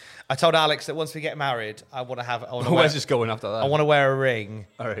 I told Alex that once we get married, I want to have... Where's this going after that? I want to wear a ring.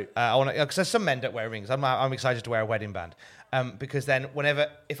 All right. Because some men don't wear rings. I'm excited to wear a wedding band. Because then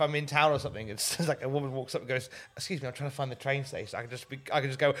if I'm in town or something, it's like a woman walks up and goes, excuse me, I'm trying to find the train station. I can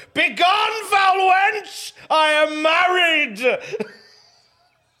just go, begone, foul wench! I am married!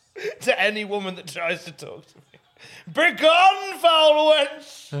 To any woman that tries to talk to me. Begone, foul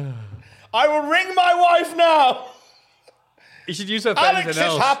wench! I will ring my wife now! You should use that for Alex, anything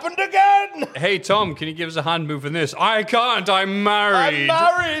else. it's happened again! Hey, Tom, can you give us a hand move in this? I can't, I'm married.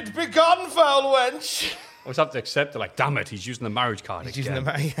 I'm married! Begone, foul wench! I always have to accept it, like, damn it, he's using the marriage card He's again. using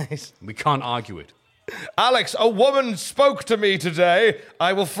the marriage. We can't argue it. Alex, a woman spoke to me today.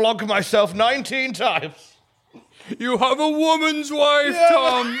 I will flog myself 19 times. You have a woman's wife,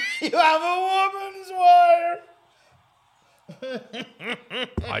 Tom. You have a woman's wife.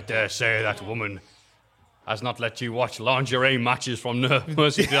 I dare say that woman has not let you watch lingerie matches from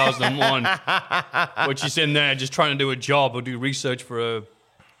Mercy 2001. But she's in there just trying to do a job or do research for a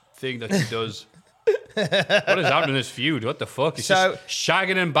thing that she does. What is happening in this feud? What the fuck? It's just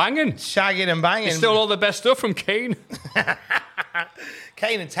shagging and banging. Shagging and banging. It's still all the best stuff from Kane.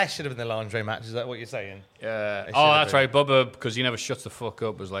 Kane and Tess should have been the lingerie match. Is that what you're saying? Yeah. Oh, that's right. Bubba, because he never shuts the fuck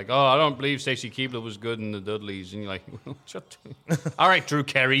up, was like, oh, I don't believe Stacey Keibler was good in the Dudleys. And you're like, shut All right, Drew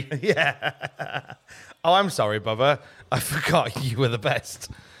Carey. Yeah. Oh, I'm sorry, Bubba. I forgot you were the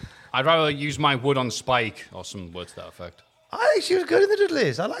best. I'd rather use my wood on Spike or some words to that effect. I think she was good in the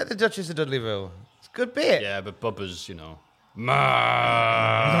Dudleys. I like the Duchess of Dudleyville. It's a good bit. Yeah, but Bubba's,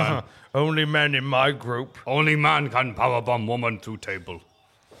 man. Only men in my group. Only man can powerbomb woman through table.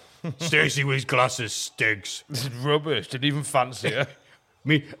 Stacey with glasses stinks. This is rubbish. Didn't even fancy her.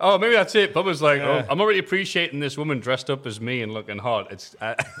 Me. Oh, maybe that's it. Bubba's like, oh, I'm already appreciating this woman dressed up as me and looking hot. It's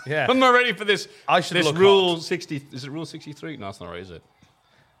Yeah. I'm not ready for this. I should this look rule hot. 60. Is it rule 63? No, that's not right, is it?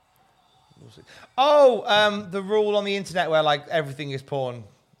 Oh, the rule on the internet where like everything is porn.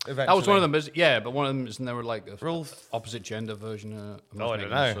 Eventually. That was one of them. Yeah, but one of them isn't there like a Rule opposite gender version? Oh, I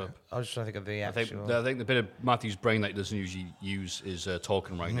don't know. I was trying to think of the actual. I think the bit of Matthew's brain that he doesn't usually use is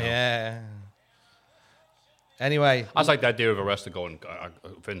talking right now. Yeah. Anyway, I was like the idea of a wrestler going,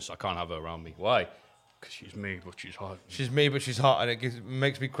 Vince, I can't have her around me. Why? Because she's me, but she's hot. She's me, but she's hot, and it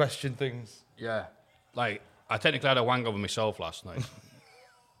makes me question things. Yeah. Like, I technically had a wang over myself last night.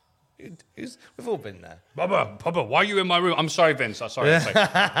 We've all been there. Bubba, why are you in my room? I'm sorry, Vince. I'm sorry. This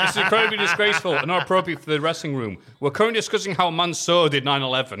is incredibly disgraceful and not appropriate for the wrestling room. We're currently discussing how Mansoor did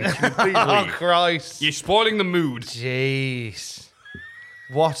 9/11. Oh, Christ. You're spoiling the mood. Jeez.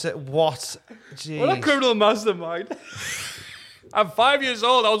 What? Jeez. What a criminal mastermind. I'm 5 years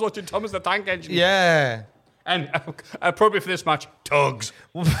old. I was watching Thomas the Tank Engine. Yeah. And appropriate for this match, tugs.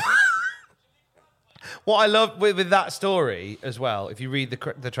 What I love with that story as well, if you read the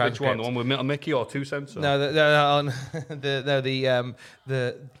transcript. Which one? The one with Little Mickey or 2 cents? Or? No,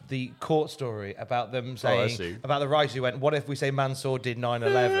 the court story about them saying about the writer who went, "What if we say Mansoor did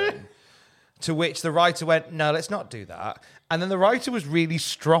 9/11?" To which the writer went, "No, let's not do that." And then the writer was really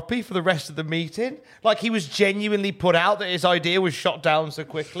stroppy for the rest of the meeting. Like he was genuinely put out that his idea was shot down so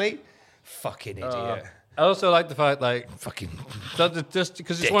quickly. Fucking idiot. I also like the fact, like, fucking just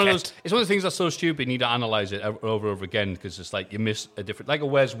because it's one of those, it's one of the things that's so stupid. You need to analyze it over and over again because it's like you miss a different, like a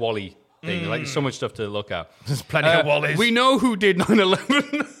Where's Wally thing. Like there's so much stuff to look at. There's plenty of Wallies. We know who did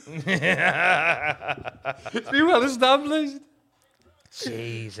 9/11. It's been well established.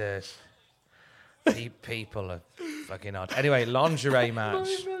 Jesus. People are fucking odd. Anyway, lingerie match.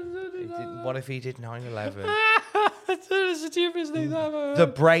 What if he did 9/11? That's the stupidest thing ever. The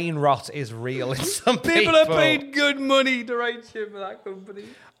brain rot is real in some people. People are paid good money to write shit for that company.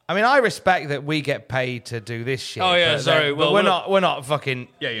 I mean, I respect that we get paid to do this shit. Oh yeah, but sorry. Well, we're not fucking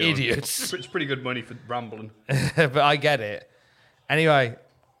idiots. It's pretty good money for rambling. But I get it. Anyway,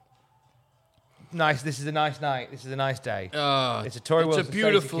 nice. This is a nice night. This is a nice day. It's a Tory Wilson, a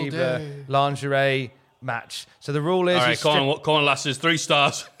beautiful Stacey Keebler day. Lingerie match. So the rule is, All right, come on, lasses, 3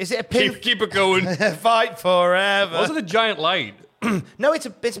 stars. Is it a pin? Keep it going. Fight forever. Was it a giant light? No, it's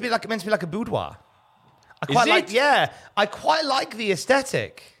meant to be like a boudoir. Is it? I quite like the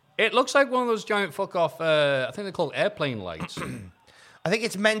aesthetic. It looks like one of those giant fuck off. I think they're called airplane lights. I think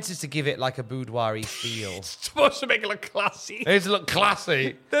it's meant to give it like a boudoir-y feel. It's supposed to make it look classy. It's look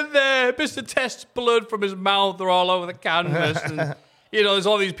classy. Then there, Mr. Test's blood from his mouth. They're all over the canvas, and there's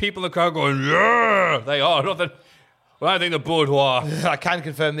all these people in the crowd going, "Yeah, they are." Nothing. Well, I think the boudoir. I can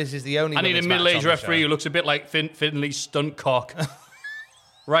confirm this is the only. I need a middle-aged referee who looks a bit like Finley's stunt cock,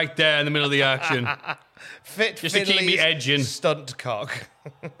 right there in the middle of the action. Just to keep me edging. Stunt cock.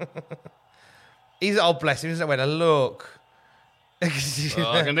 Bless him, he doesn't know where to look. I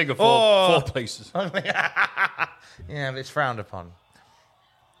can think of four places. Yeah, but it's frowned upon.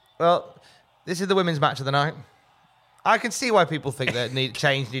 Well, this is the women's match of the night. I can see why people think that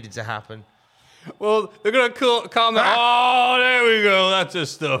change needed to happen. Well, they're going to calm down. Oh, there we go. That's his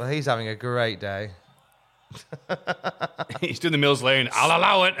stuff. Well, he's having a great day. He's doing the Mills Lane. I'll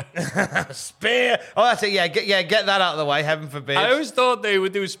allow it. Spear. Oh, that's it. Yeah, get that out of the way. Heaven forbid. I always thought they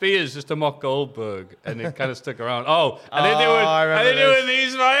would do spears just to mock Goldberg, and it kind of stuck around. They're doing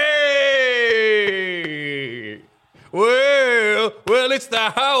these. Hey! Well, it's the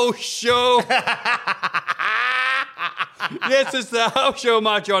house show. Yes, it's the house show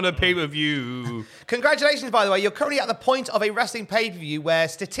match on a pay-per-view. Congratulations, by the way. You're currently at the point of a wrestling pay-per-view where,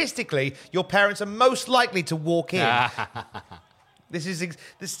 statistically, your parents are most likely to walk in. This is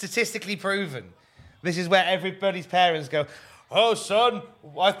statistically proven. This is where everybody's parents go, "Oh, son,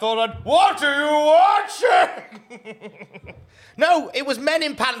 I thought what are you watching?" No, it was Men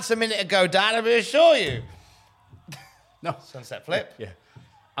in Pants a minute ago, Dad, I assure you. No. Sunset Flip. Yeah.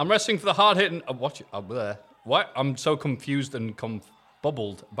 I'm wrestling for the hard-hitting... Watch it. What? I'm so confused and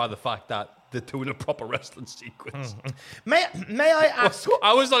bubbled by the fact that they're doing a proper wrestling sequence. May I ask?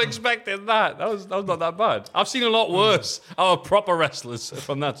 I was not expecting that. That was not that bad. I've seen a lot worse. Our proper wrestlers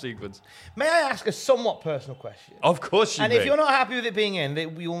from that sequence. May I ask a somewhat personal question? Of course you may. And if you're not happy with it being in,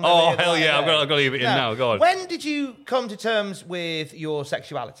 we will never Oh, hear hell that yeah. again. I've got to leave it in now. Go on. When did you come to terms with your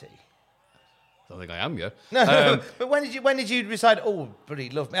sexuality? I don't think I am yet. No, but when did you decide, oh, buddy,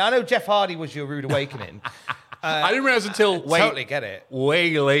 love me? I know Jeff Hardy was your rude awakening. I didn't realize until totally get it.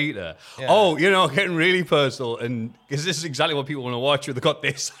 Way later. Yeah. Oh, getting really personal, and because this is exactly what people want to watch. They got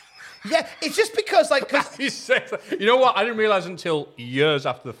this. Yeah, it's just because, like, you know what? I didn't realize until years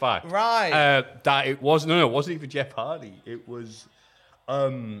after the fact, right? That it wasn't. No, it wasn't even Jeff Hardy. It was,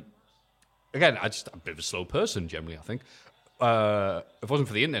 again, I'm a bit of a slow person generally. I think if it wasn't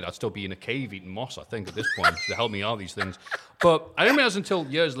for the internet, I'd still be in a cave eating moss. I think at this point to help me out these things. But I didn't realize until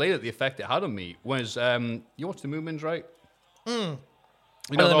years later the effect it had on me was. You watch the Moomins, right? Mm.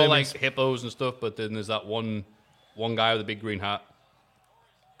 You know, they're all like hippos and stuff, but then there's that one guy with a big green hat.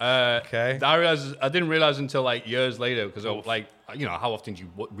 Okay. I didn't realize until like years later because like you know how often do you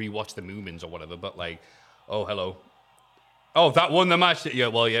rewatch the Moomins or whatever, but like oh hello, oh that won the match. Yeah,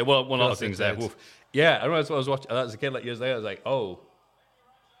 well a lot of things there. Oof. Yeah, I remember I was watching as a kid like years later. I was like oh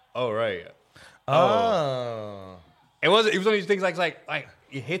right. Oh. It was one of these things like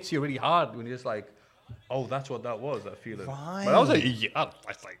it hits you really hard when you're just like oh that's what that was that feeling. Right. But I was like I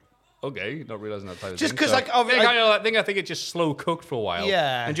was like. Okay, not realizing that type of just thing. because, So, like, I think it just slow cooked for a while.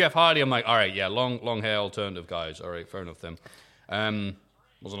 Yeah. And Jeff Hardy, I'm like, all right, yeah, long hair alternative guys. All right, fair enough. Them,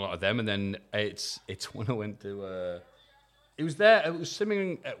 wasn't a lot of them. And then it's when I went to, it was there. It was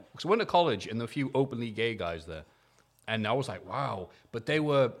swimming because I went to college and there were a few openly gay guys there, and I was like, wow. But they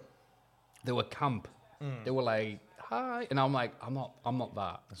were camp. They were like, hi, and I'm like, I'm not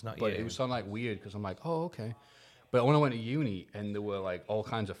that. That's not but you. It was sounding like weird because I'm like, oh okay. But when I went to uni and there were like all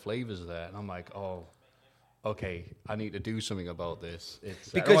kinds of flavors there, and I'm like, oh, okay, I need to do something about this. It's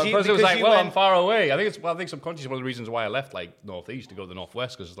because it was like, well, I'm far away. I think subconsciously one of the reasons why I left like Northeast to go to the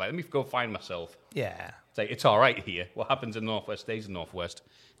Northwest because it's like let me go find myself. Yeah, it's like it's all right here. What happens in the Northwest stays in the Northwest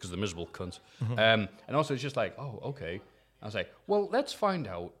because they're miserable cunts. And also it's just like, oh, okay. I was like, well, let's find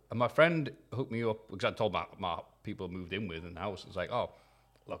out. And my friend hooked me up because I told my people I moved in with in the house. It's like, oh.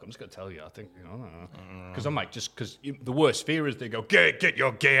 Look, I'm just going to tell you, I think, you know, because I'm like, just because the worst fear is they go, get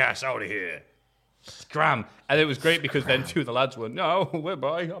your gay ass out of here. Scram. And it was great because then two of the lads went, no, we're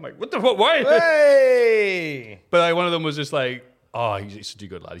by. I'm like, what the fuck, why? Hey! But like, one of them was just like, oh, he's such a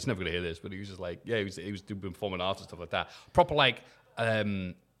good lad. He's never going to hear this. But he was just like, yeah, he was doing performing arts and stuff like that. Proper like,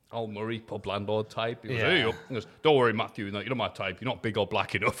 Al Murray, pub landlord type. He goes, don't worry, Matthew, you're not my type. You're not big or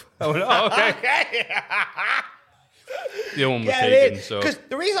black enough. I went, oh, okay. The other one was taken, so... Because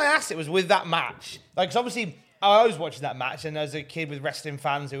the reason I asked it was with that match. Like, 'cause obviously, I was watching that match, and as a kid with wrestling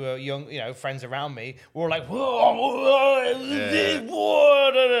fans who were young, you know, friends around me, were like, whoa,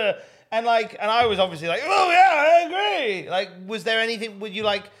 and I was obviously like, oh, yeah, I agree. Like, was there anything, would you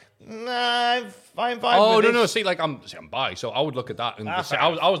like, nah, I'm fine with this. No, see, like, I'm bi, so I would look at that, and I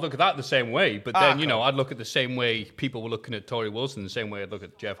was looking at that the same way, but then, you know, I'd look at the same way people were looking at Tori Wilson, the same way I'd look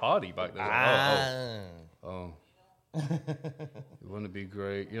at Jeff Hardy back then. Wouldn't it be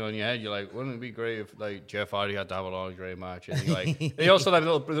great? You know, in your head, you're like, wouldn't it be great if like Jeff Hardy had to have a lingerie match? And you're like, you also have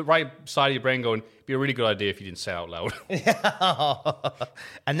the right side of your brain going, it'd be a really good idea if you didn't say it out loud.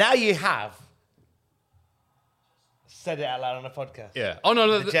 And now you have said it out loud on a podcast. Yeah. Oh no,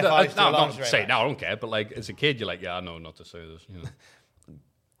 no, not say it now. I don't care. But like as a kid, you're like, yeah, I know not to say this. You know.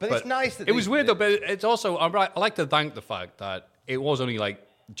 But it's nice that it was weird though. But it's also I like to thank the fact that it was only like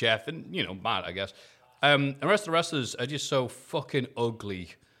Jeff and you know Matt, I guess. The rest of the wrestlers are just so fucking ugly.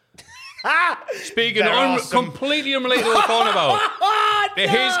 Speaking completely unrelated to what we're talking about.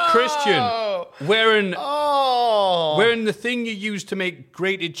 Here's Christian wearing the thing you use to make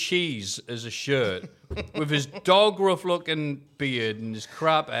grated cheese as a shirt with his dog rough looking beard and his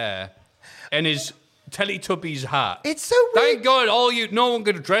crap hair and his Teletubbies hat. It's so weird. Thank God no one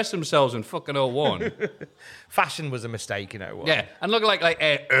could dress themselves in fucking 01. Fashion was a mistake in 01. Yeah, and look like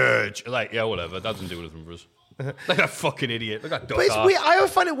Urge. Like, yeah, whatever. That doesn't do anything for us. Like a fucking idiot. Look at that. But it's weird. I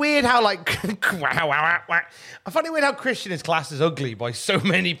always find it weird how I find it weird how Christian is classed as ugly by so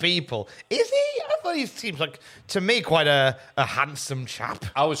many people. Is he? I thought he seems like to me quite a handsome chap.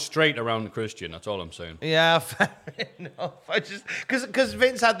 I was straight around Christian. That's all I'm saying. Yeah, fair enough. I just because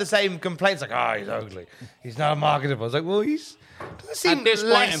Vince had the same complaints like, oh, he's ugly. He's not marketable. I was like, well, he's doesn't seem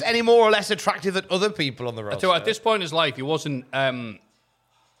any more or less attractive than other people on the roster. At this point in his life, he wasn't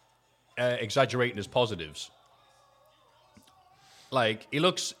exaggerating his positives. Like he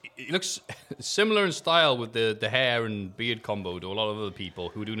looks similar in style with the hair and beard combo to a lot of other people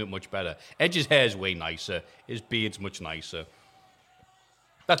who are doing it much better. Edge's hair is way nicer. His beard's much nicer.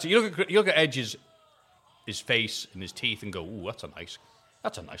 That's it. You look at Edge's his face and his teeth and go, ooh, that's a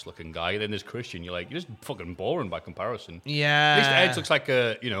nice looking guy. And then there's Christian. You're just fucking boring by comparison. Yeah. At least Edge looks like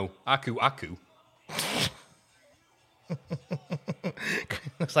a Aku.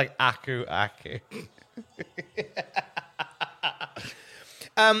 Looks like Aku.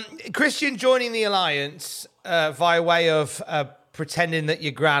 Christian joining the alliance via way of pretending that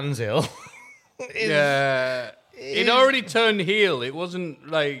your grand's ill. It already turned heel. It wasn't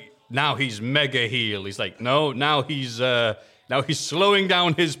like now he's mega heel. He's like, no, now he's slowing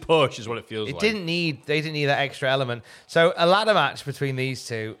down his push, is what it feels like. They didn't need that extra element. So a ladder match between these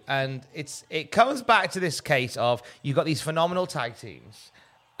two, and it comes back to this case of you've got these phenomenal tag teams,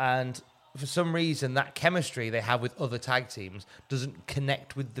 and for some reason that chemistry they have with other tag teams doesn't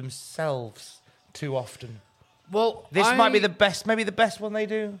connect with themselves too often. Well, this might be the best, maybe the best one they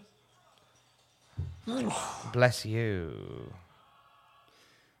do. Bless you.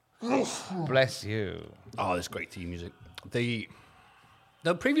 Bless you. Oh, this great theme music. The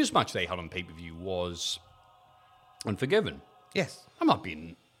previous match they had on pay-per-view was Unforgiven. Yes. I'm not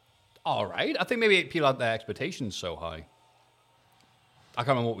being all right. I think maybe people had their expectations so high. I can't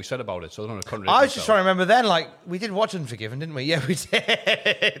remember what we said about it, so I don't want to contradict I was just trying to remember then, like, we did watch Unforgiven, didn't we? Yeah, we did.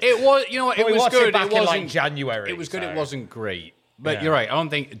 It was, you know what, it was good. It back in, like, January. It was good, so. It wasn't great. But you're right, I don't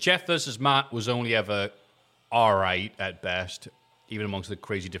think Jeff versus Matt was only ever all right at best, even amongst the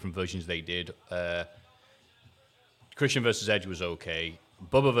crazy different versions they did. Christian versus Edge was okay.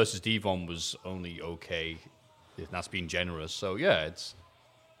 Bubba versus Devon was only okay. That's being generous. So, yeah, it's...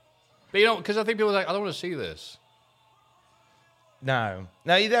 But, you know, because I think people are like, I don't want to see this. No,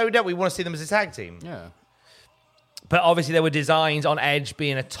 you don't. We want to see them as a tag team. Yeah. But obviously there were designs on Edge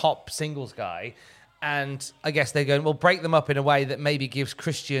being a top singles guy. And I guess they're going, we'll break them up in a way that maybe gives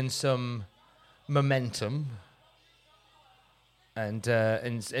Christian some momentum. And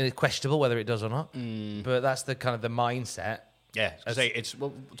it's questionable whether it does or not. But that's the kind of the mindset. Yeah, it's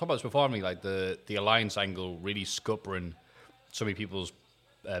well, we talked about this before, me, like the alliance angle really scuppering so many people's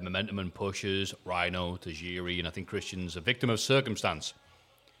momentum and pushes, Rhino, Tajiri, and I think Christian's a victim of circumstance.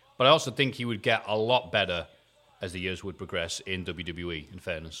 But I also think he would get a lot better as the years would progress in WWE, in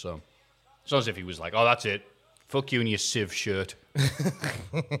fairness. So it's not as if he was like, oh, that's it. Fuck you and your Civ shirt.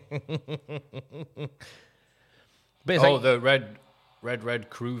 The red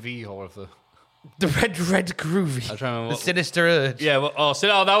Groovy, or the... The red Groovy. I'm trying to remember the Sinister Urge. Yeah, well,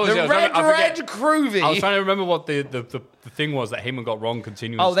 that was... The red Groovy. I was trying to remember what the thing was that Heyman got wrong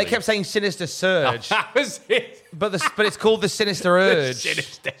continuously. Oh, they kept saying Sinister Surge. That was it. But it's called the Sinister Urge.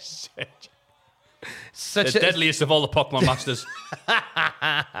 Sinister Surge. The deadliest of all the Pokemon masters.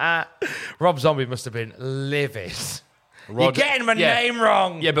 Rob Zombie must have been livid. You're getting my name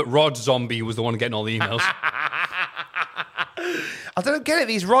wrong. Yeah, but Rod Zombie was the one getting all the emails. I don't get it.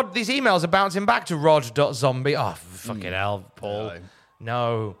 These emails are bouncing back to Rod.Zombie. Oh, fucking hell, Paul.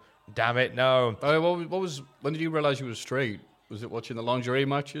 No. Damn it, no. When did you realize you were straight? Was it watching the lingerie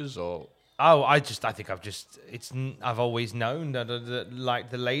matches or... Oh, I've always known that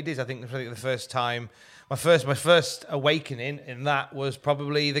like the ladies. I think the first time, my first awakening in that was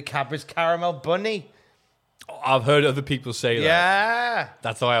probably the Cadbury's Caramel Bunny. I've heard other people say that. Yeah.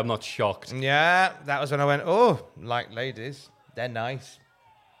 That's why I'm not shocked. Yeah, that was when I went, oh, like ladies, they're nice.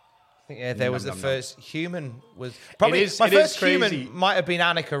 I think there was the first human was probably my first human might have been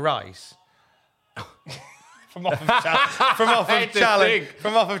Annika Rice. From off of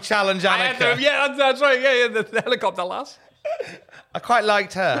Challenge Annika. That's right. Yeah, the helicopter lass. I quite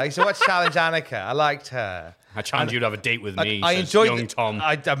liked her. I used to watch Challenge Annika. I liked her. I challenge you to have a date with me. I enjoyed young Tom.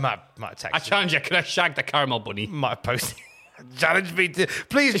 I might text. I challenge you. Can I shag the caramel bunny? Might post. Challenge me to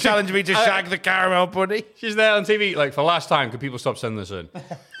shag the caramel bunny. She's there on TV. Like, for last time, could people stop sending this in?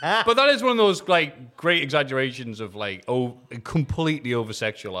 But that is one of those like great exaggerations of like completely over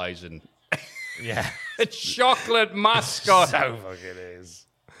sexualizing. Yeah, a chocolate mascot. So fucking is.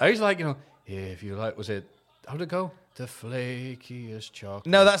 I was like, if you like, was it? How'd it go? The flakiest chocolate.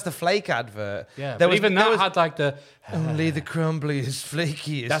 No, that's the Flake advert. Yeah, that had like the... Only the crumbliest,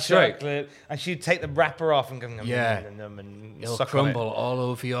 flakiest that's chocolate. Right. And she'd take the wrapper off and go... And it'll crumble all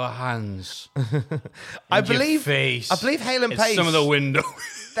over your hands. I believe Halen Pace... some of the window.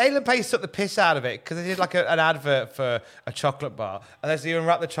 Halen Pace took the piss out of it because they did like an advert for a chocolate bar. And as you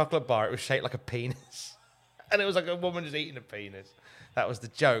unwrap the chocolate bar, it was shaped like a penis. And it was like a woman just eating a penis. That was the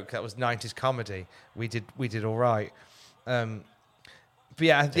joke. That was 90s comedy. We did all right. But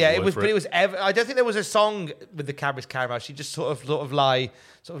it was. But it was. I don't think there was a song with the Cadbury's Caramel. She just sort of lie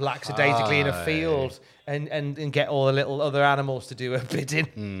lackadaisically in a field and get all the little other animals to do her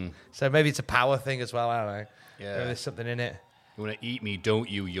bidding. So maybe it's a power thing as well. I don't know. Yeah, maybe there's something in it. You want to eat me, don't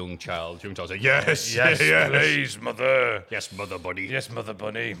you, young child? Young child's like, yes, please, mother. Yes, mother bunny. Yes, mother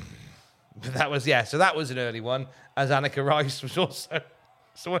bunny. But that was So that was an early one. As Annika Rice was also,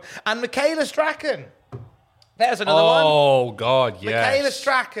 and Michaela Strachan. There's another one. Oh God, yes. Michaela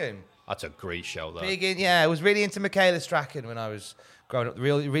Strachan. That's a great show, though. I was really into Michaela Strachan when I was growing up.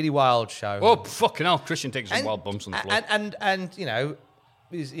 Really, really wild show. Oh fucking hell! Christian takes some wild bumps on the floor. And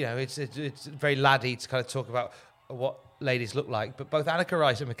it's very laddie to kind of talk about what ladies look like, but both Annika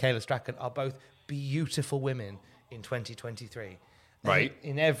Rice and Michaela Strachan are both beautiful women in 2023. Right.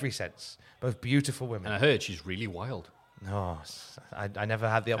 In every sense. Both beautiful women. And I heard she's really wild. No, I never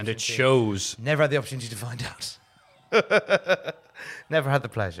had the opportunity. And it shows. Never had the opportunity to find out. Never had the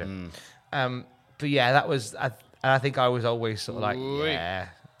pleasure. But yeah, that was... I think I was always sort of like, yeah.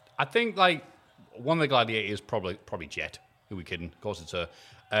 I think, like, one of the gladiators probably Jet. Who we kidding? Of course it's her.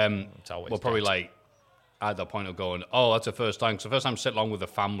 It's always Well, probably, Jet. like, at that point of going, oh, that's the first time. Because the first time I sit along with a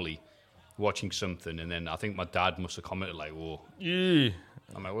family watching something, and then I think my dad must have commented, like, whoa. Yeah.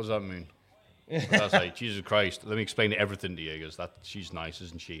 I'm like, what does that mean? I was like, Jesus Christ, let me explain everything to you, because she's nice,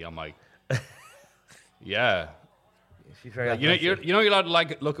 isn't she? I'm like, yeah. She's very like, you're allowed to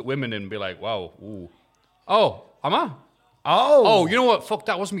like look at women and be like, wow, ooh. Oh, am I? Oh, you know what? Fuck,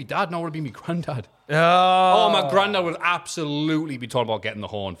 that wasn't me dad. No, it would be me granddad. Oh, my granddad would absolutely be talking about getting the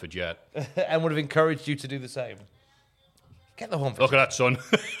horn for Jet. And would have encouraged you to do the same. Get the horn for Look at that, son.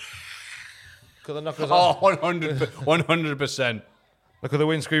 Got the knuckles Oh, on. 100%. Look at the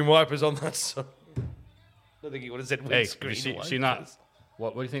windscreen wipers on that, son. I don't think he would have said Hey, windscreen you wipers. seen that?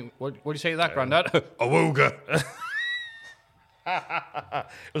 What do you think? What do you say to that, granddad? Awooga. It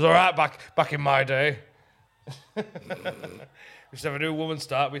was all right back in my day. We used to have a new woman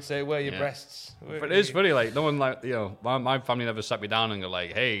start, we'd say, where are your breasts? But it is funny, like, no one, like, you know, my family never sat me down and go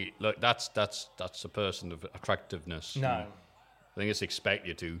like, hey, look, that's a person of attractiveness. No. I think it's expect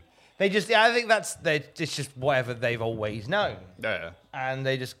you to. They just, I think it's just whatever they've always known. Yeah. And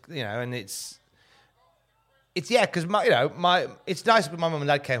they just, and it's because it's nice when my mum and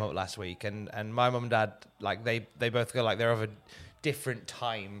dad came up last week, and my mum and dad, like, they both go like they're of a different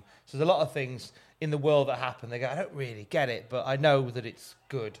time. So there's a lot of things in the world that happen. They go, I don't really get it, but I know that it's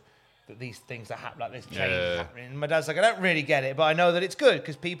good that these things that happen, like this change happening. And my dad's like, I don't really get it, but I know that it's good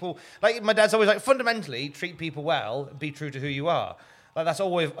because people, like, my dad's always like, fundamentally treat people well and be true to who you are. Like, that's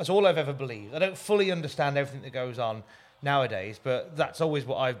all I've ever believed. I don't fully understand everything that goes on nowadays, but that's always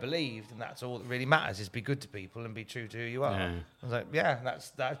what I've believed, and that's all that really matters, is be good to people and be true to who you are. Yeah. I was like, yeah,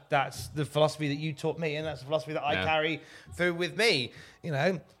 that's the philosophy that you taught me, and that's the philosophy that I carry through with me,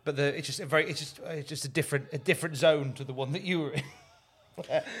 but it's just a different zone to the one that you were in.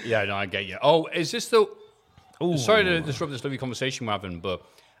 Yeah, no, I get you. Oh, is this the... Ooh. Sorry to disrupt this lovely conversation we're having, but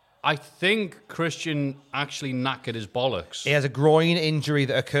I think Christian actually knackered his bollocks. He has a groin injury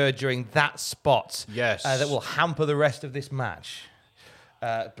that occurred during that spot. Yes. That will hamper the rest of this match.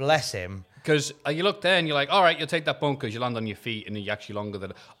 Bless him. Because you look there and you're like, all right, you'll take that bump because you land on your feet and you're actually longer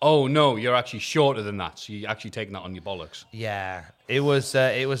than... Oh, no, you're actually shorter than that. So you're actually taking that on your bollocks. Yeah. It was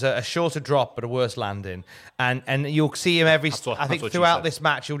a shorter drop, but a worse landing. And you'll see him I think throughout this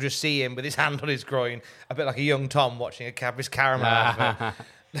match, you'll just see him with his hand on his groin, a bit like a young Tom watching a Cadbury's Caramel.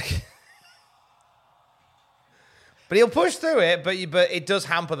 But he'll push through it, but it does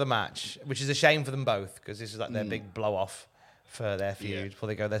hamper the match, which is a shame for them both, because this is like their big blow-off for their feud before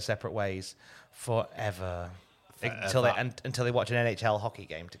they go their separate ways forever. Until they watch an NHL hockey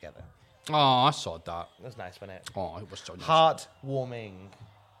game together. Oh, I saw that. That was nice, wasn't it? Oh, it was so nice. Heartwarming.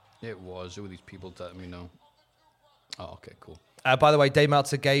 It was. Who were these people telling me no? Oh, okay, cool. By the way, Dave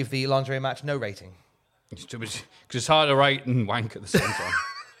Meltzer gave the lingerie match no rating. Because it's hard to write and wank at the same time.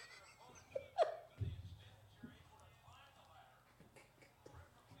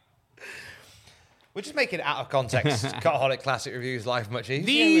 We're just making out of context Cutaholic Classic Reviews life much easier.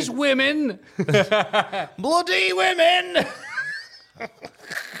 These women! Bloody women!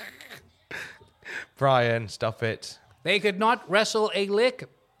 Brian, stop it. They could not wrestle a lick,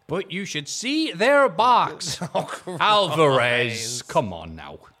 but you should see their box. Alvarez, come on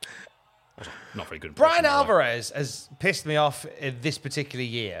now. Not very good. Brian Alvarez has pissed me off in this particular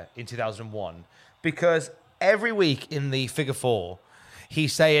year, in 2001, because every week in the Figure 4,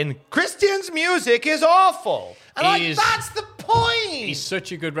 he's saying, Christian's music is awful. And that's the point. He's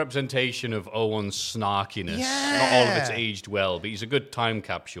such a good representation of Owen's snarkiness. Yeah. Not all of it's aged well, but he's a good time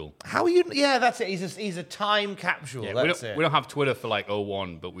capsule. How are you? Yeah, that's it. He's a time capsule. Yeah, that's we don't have Twitter for like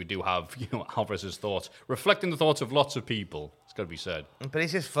 01, but we do have, Alvarez's thoughts, reflecting the thoughts of lots of people. It's got to be said. But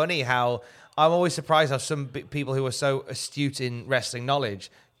it's just funny how I'm always surprised how some people who are so astute in wrestling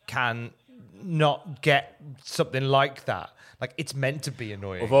knowledge can not get something like that. Like, it's meant to be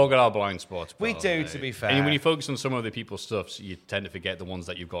annoying. We've all got our blind spots. We do, to be fair. And when you focus on some other people's stuff, you tend to forget the ones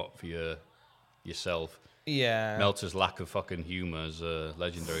that you've got for yourself. Yeah. Meltzer's lack of fucking humour is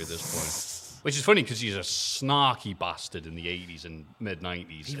legendary at this point. Which is funny because he's a snarky bastard in the 80s and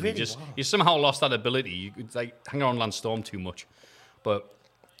mid-90s. He really was. He somehow lost that ability. You could hang around Lance Storm too much. But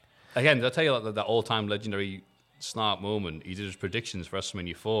again, did I tell you that all-time legendary smart moment. He did his predictions for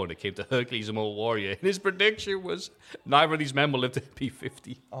WrestleMania 4, and it came to Hercules and Old Warrior. And his prediction was neither of these men will live to be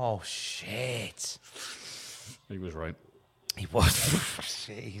 50. Oh, shit. He was right. He was.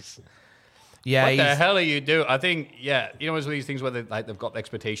 Jeez. Yeah. What the hell are you doing? I think, it's one of these things where they've got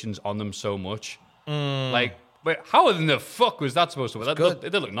expectations on them so much. Wait, how in the fuck was that supposed to work?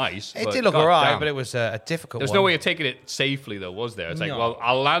 It did look nice. It did look alright, but it was a difficult There's one. no way of taking it safely, though, was there? It's like, well,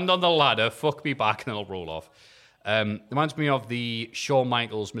 I'll land on the ladder, fuck me back, and then I'll roll off. Reminds me of the Shawn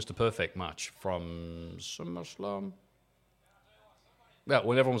Michaels Mr. Perfect match from SummerSlam. Yeah,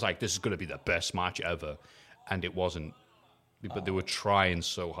 when everyone was like, this is going to be the best match ever, and it wasn't. But they were trying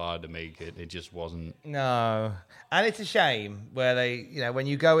so hard to make it. It just wasn't. No. And it's a shame where they, when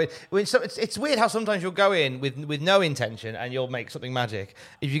you go in. It's weird how sometimes you'll go in with no intention and you'll make something magic.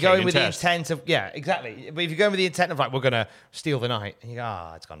 If you go in with the intent of. Yeah, exactly. But if you go in with the intent of, like, we're going to steal the night, and you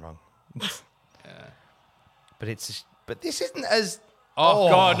go, it's gone wrong. But this isn't as. Oh,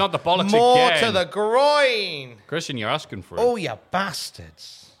 God, not the bollocks more again. More to the groin. Christian, you're asking for it. Oh, you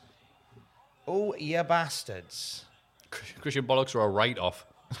bastards. Oh, you bastards. Christian bollocks are a write-off.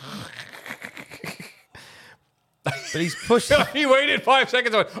 But he's pushing. He waited 5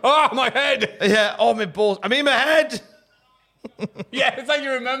 seconds. My head. Yeah, my balls. I mean, my head. Yeah, it's like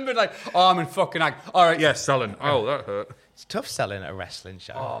you remembered, like, I'm in fucking act. All right, yeah, selling. Oh, that hurt. It's tough selling at a wrestling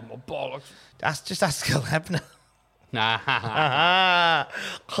show. Oh, my bollocks. Just ask Gil Hebner. Nah.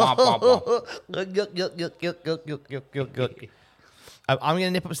 I'm going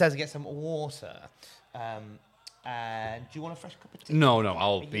to nip upstairs and get some water. And do you want a fresh cup of tea? No,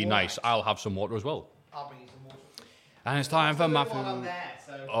 I'll be nice. Right? I'll have some water as well. I'll bring you some water. And it's time for Matthew.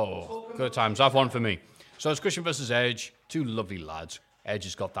 Good times. Have one for me. So it's Christian versus Edge. Two lovely lads. Edge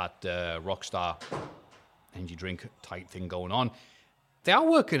has got that Rockstar energy drink type thing going on. They are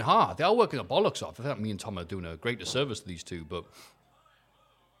working hard. They are working the bollocks off. I think me and Tom are doing a great disservice to these two, but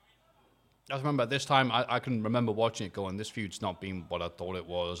I remember this time, I can remember watching it going, this feud's not been what I thought it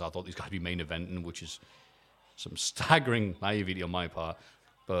was. I thought these guys would be main eventing, which is some staggering naivety on my part.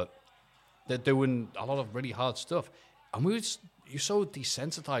 But they're doing a lot of really hard stuff. And you're so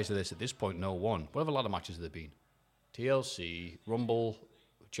desensitized to this at this point, no one. What other ladder matches have there been? TLC, Rumble,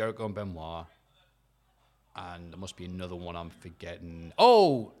 Jericho and Benoit. And there must be another one I'm forgetting.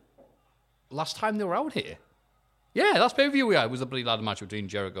 Oh, last time they were out here. Yeah, last pay-per-view we had was the bloody ladder match between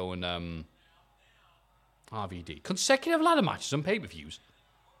Jericho and RVD. Consecutive ladder matches on pay-per-views.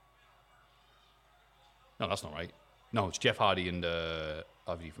 No, that's not right. No, it's Jeff Hardy and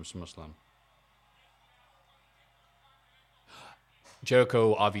RVD from SummerSlam.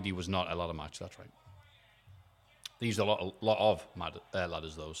 Jericho, RVD was not a ladder match, that's right. They used a lot of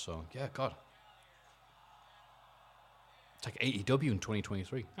ladders, though, so yeah, God. It's like AEW in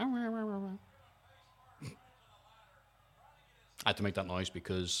 2023. I had to make that noise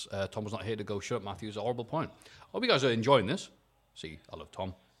because Tom was not here to go shut Matthew's a horrible point. Hope you guys are enjoying this. See, I love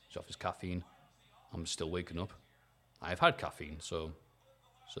Tom. He's off his caffeine. I'm still waking up. I've had caffeine, so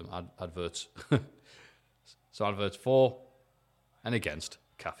some adverts. Some adverts for and against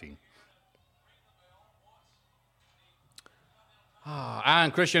caffeine.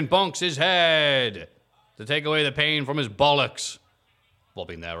 And Christian bonks his head to take away the pain from his bollocks.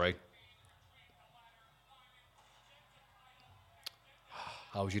 Bobbing there, right?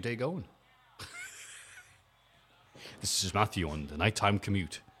 How's your day going? This is Matthew on the nighttime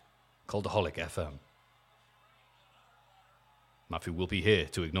commute. Cultaholic FM. Matthew will be here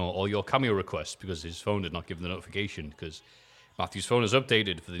to ignore all your cameo requests because his phone did not give him the notification because Matthew's phone is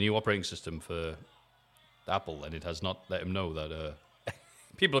updated for the new operating system for Apple and it has not let him know that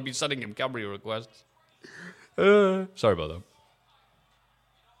people have been sending him cameo requests. Sorry about that.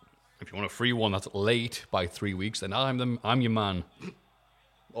 If you want a free one that's late by 3 weeks, then I'm your man.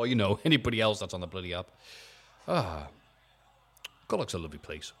 Or, anybody else that's on the bloody app. Cultaholics a lovely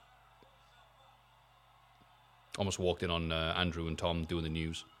place. Almost walked in on Andrew and Tom doing the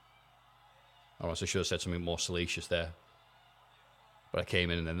news. Or else I should have said something more salacious there. But I came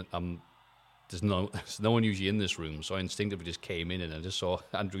in and then there's no one usually in this room, so I instinctively just came in and I just saw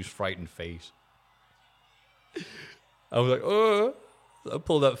Andrew's frightened face. I was like, oh, I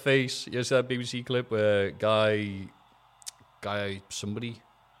pulled that face. You see that BBC clip where somebody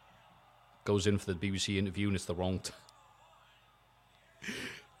goes in for the BBC interview and it's the wrong time.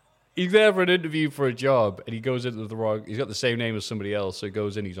 He's there for an interview for a job and he goes into the wrong. He's got the same name as somebody else, so he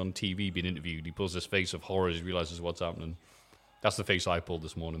goes in. He's on TV being interviewed. He pulls this face of horror as he realizes what's happening. That's the face I pulled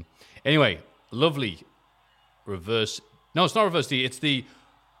this morning. Anyway, lovely reverse. No, it's not reverse D. It's the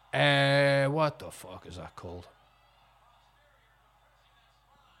what the fuck is that called?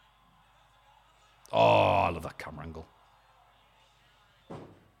 Oh, I love that camera angle.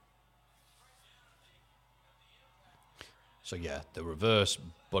 So yeah, the reverse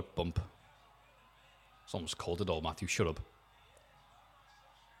butt bump. It's almost called it all, Matthew. Shut up.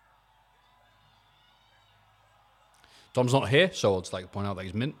 Dom's not here, so I'll just like to point out that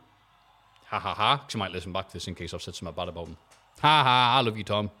he's mint. Ha ha ha. Because he might listen back to this in case I've said something bad about him. Ha ha, I love you,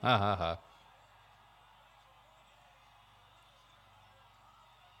 Tom. Ha ha ha.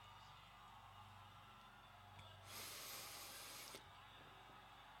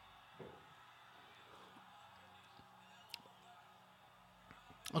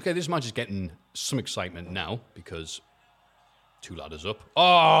 Okay, this match is getting some excitement now because 2 ladders up.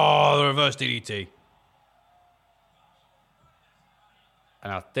 Oh, the reverse DDT.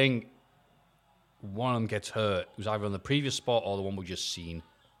 And I think one of them gets hurt. It was either on the previous spot or the one we just seen.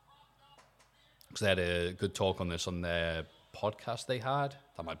 Because they had a good talk on this on their podcast they had.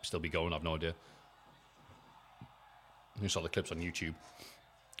 That might still be going, I've no idea. You saw the clips on YouTube.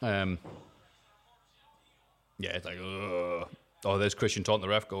 Yeah, it's like, ugh. Oh, there's Christian taunting the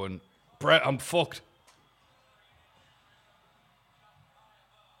ref going, Brett, I'm fucked.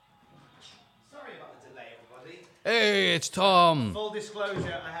 Sorry about the delay, everybody. Hey, it's Tom. Full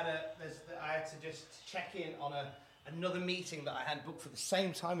disclosure, I had to just check in on another meeting that I had booked for the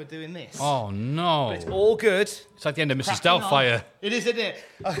same time of doing this. Oh, no. But it's all good. It's like the end of Mrs. Cracking Doubtfire. on. It is, isn't it?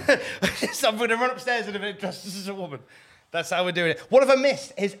 So I'm going to run upstairs in a minute dressed as a woman. That's how we're doing it. What have I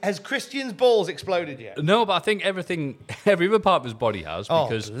missed? Has Christian's balls exploded yet? No, but I think every other part of his body has.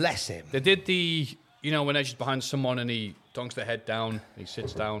 Because bless him. They did when Edge is behind someone and he dunks their head down, he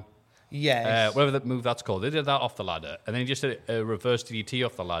sits down. Yes. Whatever that move that's called. They did that off the ladder. And then he just did a reverse DDT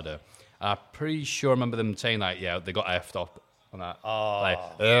off the ladder. I'm pretty sure I remember them saying that, yeah, they got effed up on that. Oh. Like,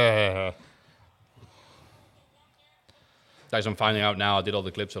 guys, I'm finding out now, I did all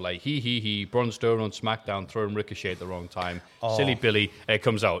the clips of like, he, Braun Strowman on SmackDown, throwing Ricochet at the wrong time. Oh. Silly Billy, it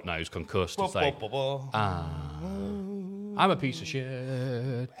comes out now, he's concussed. It's like, I'm a piece of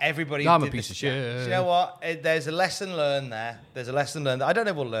shit. Everybody I'm did a piece this. of shit. You know what? There's a lesson learned there. There's a lesson learned. I don't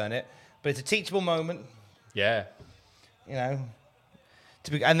know if we'll learn it, but it's a teachable moment. Yeah. You know.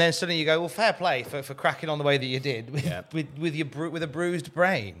 And then suddenly you go, well, fair play for cracking on the way that you did with a bruised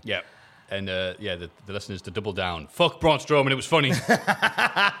brain. Yeah. And, the lesson is to double down. Fuck Braun Strowman, it was funny.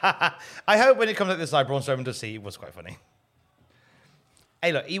 I hope when it comes up this side, Braun Strowman does see it was quite funny.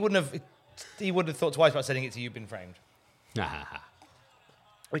 Hey, look, he wouldn't have thought twice about sending it to You've Been Framed.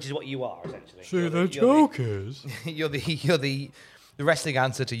 Which is what you are, essentially. See, the joke is... You're the wrestling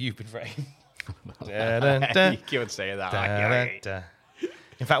answer to You've Been Framed. You can't say that.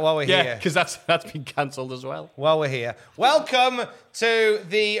 In fact, while we're here... Yeah, because that's been cancelled as well. While we're here, welcome to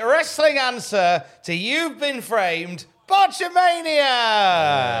the wrestling answer to You've Been Framed,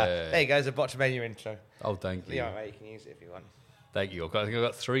 Botchamania! There you go, there's a Botchamania intro. Oh, thank you. Yeah, you can use it if you want. Thank you. I think I've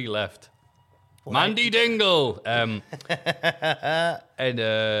got 3 left. What? Mandy Dingle! And,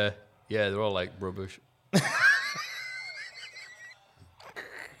 they're all like rubbish.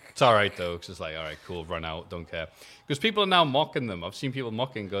 It's all right, though, because it's like, all right, cool, run out, don't care. Because people are now mocking them. I've seen people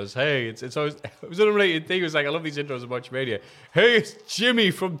mocking, goes, hey, it's always, it was an unrelated thing. It was like, I love these intros of Botchamania. Hey, it's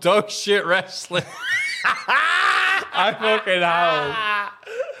Jimmy from Dog Shit Wrestling. I fucking howl.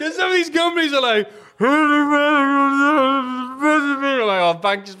 Because some of these companies are like, oh,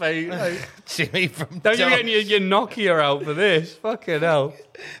 thanks, mate. Like, Jimmy from Don't you getting your Nokia out for this? Fucking hell.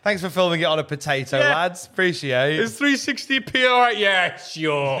 Thanks for filming it on a potato, lads. Appreciate it. Is 360p all right? Yeah,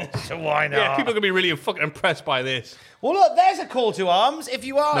 sure. So why not? Yeah, people are going to be really fucking impressed by this. Well, look, there's a call to arms. If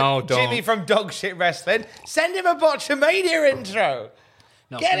you are Jimmy from Dog Shit Wrestling, send him a Botchamania intro.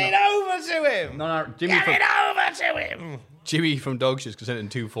 No, Get it over to him. No, Jimmy Get it over to him. Jimmy from Dog Shit can send it in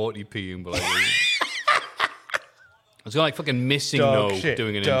 240p and be like... It's like fucking missing dog no shit,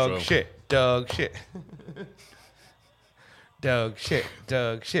 doing an dog intro. Shit, dog shit. Dog shit,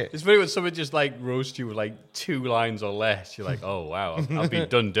 dog shit. It's funny when someone just like roasts you with like 2 lines or less. You're like, oh wow, I've been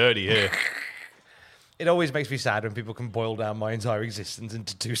done dirty here. It always makes me sad when people can boil down my entire existence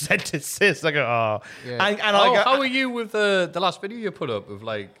into 2 sentences. I go, oh. Yeah. And I go, how are you with the last video you put up of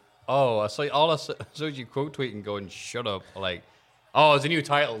like, I saw you quote tweeting going, shut up. Like, oh, it's a new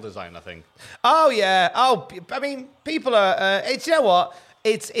title design, I think. Oh, yeah. Oh, I mean, people are... you know what?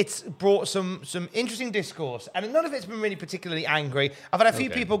 it's brought some interesting discourse, and none of it's been really particularly angry. I've had a few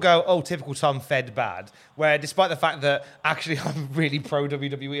people go, "Oh, typical Tom fed bad," where despite the fact that actually I'm really pro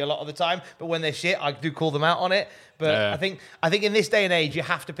WWE a lot of the time, but when they're shit, I do call them out on it. But I think in this day and age, you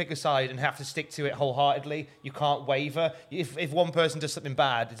have to pick a side and have to stick to it wholeheartedly. You can't waver. If one person does something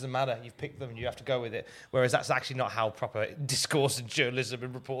bad, it doesn't matter. You've picked them and you have to go with it. Whereas that's actually not how proper discourse and journalism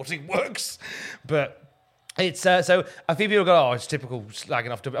and reporting works. But it's so a few people go, "Oh, it's typical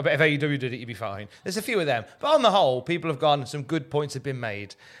slagging off." But if AEW did it, you'd be fine. There's a few of them, but on the whole, people have gone. Some good points have been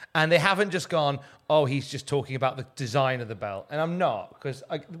made, and they haven't just gone, "Oh, he's just talking about the design of the belt." And I'm not, because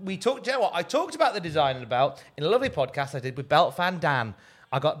we talked. You know what? I talked about the design of the belt in a lovely podcast I did with Belt Fan Dan.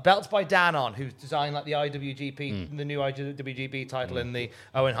 I got Belts by Dan on, who's designed like the IWGP, the new IWGP title and the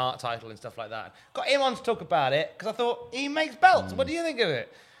Owen Hart title and stuff like that. Got him on to talk about it because I thought he makes belts. What do you think of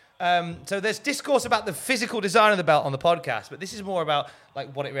it? So there's discourse about the physical design of the belt on the podcast, but this is more about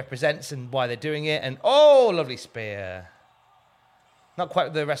like what it represents and why they're doing it. And lovely spear. Not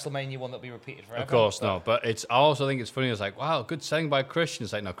quite the WrestleMania one that'll be repeated forever. Of course, no. But I also think it's funny. It's like, wow, good selling by Christian.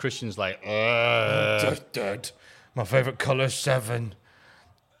 It's like, no, Christian's like, dead. My favorite color 7.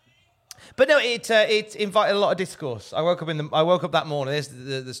 But no, it invited a lot of discourse. I woke up that morning. There's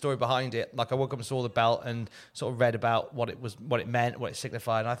the story behind it. Like I woke up and saw the belt and sort of read about what it meant, what it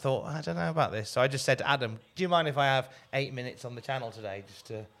signified. And I thought, I don't know about this. So I just said to Adam, "Do you mind if I have 8 minutes on the channel today just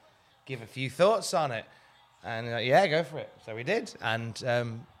to give a few thoughts on it?" And yeah, go for it. So we did, and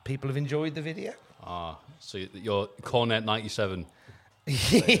people have enjoyed the video. So you're Cornette 97.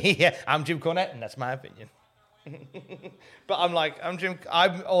 Yeah, I'm Jim Cornette, and that's my opinion. But I'm Jim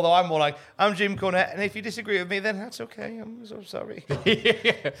Cornette, and if you disagree with me, then that's okay. I'm so sorry.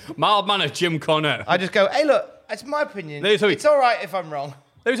 Mild-mannered Jim Cornette. I just go, "Hey, look, it's my opinion. It's all right if I'm wrong."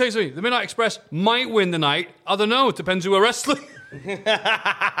 Let me tell you something. The Midnight Express might win the night. I don't know. It depends who we're wrestling.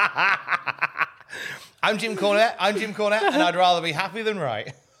 I'm Jim Cornette, and I'd rather be happy than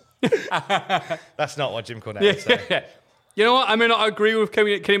right. That's not what Jim Cornette would say. Yeah. You know what? I may not agree with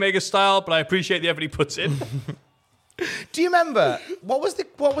Kenny Omega's style, but I appreciate the effort he puts in. Do you remember what was it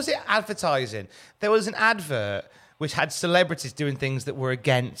advertising? There was an advert which had celebrities doing things that were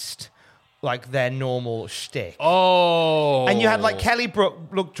against like their normal shtick. Oh, and you had like Kelly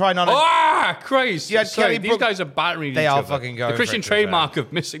Brook trying on. Crazy! These guys are battering. They each are other. fucking going. The Christian trademark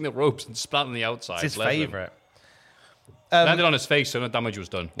of missing the ropes and splatting the outside. It's his favourite. Landed on his face, so no damage was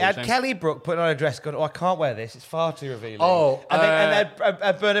done. Had Kelly Brook putting on a dress going, "Oh, I can't wear this. It's far too revealing." And then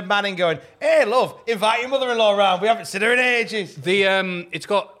Bernard Manning going, "Hey, love, invite your mother-in-law around. We haven't seen her in ages." It's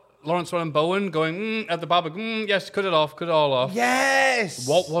got Lawrence Warren Bowen going at the barber. Yes, cut it all off. Yes.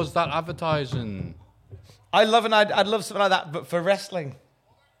 What was that advertising? I'd love something like that, but for wrestling.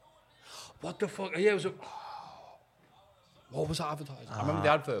 What the fuck? Yeah, it was. What was that advertising? I remember the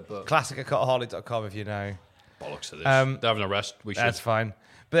advert, but classic@hotaholic.com if you know. Bollocks to this. They're having a rest. We should. That's fine.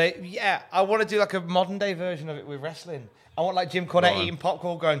 But yeah, I want to do like a modern day version of it with wrestling. I want like Jim Cornette eating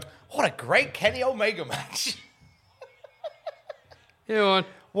popcorn going, "What a great Kenny Omega match." You know what?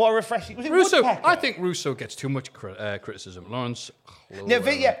 What a refreshing. Was it Russo. Woodpecker? I think Russo gets too much criticism. Lawrence.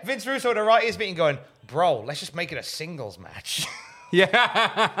 Vince Russo at a writers meeting going, "Bro, let's just make it a singles match."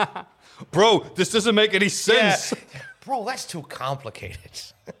 Yeah. Bro, this doesn't make any sense. Yeah. Bro, that's too complicated.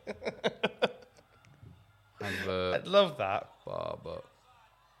 I'd love that. Barber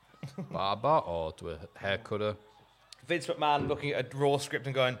or to a hair cutter. Vince McMahon looking at a Raw script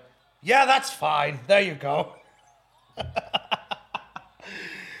and going, "Yeah, that's fine. There you go."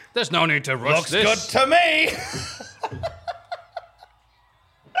 There's no need to rush this. Looks good to me.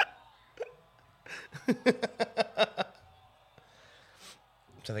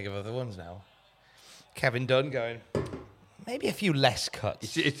 To think of other ones now. Kevin Dunn going, maybe a few less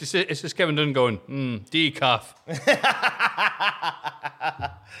cuts. It's just Kevin Dunn going, decaf.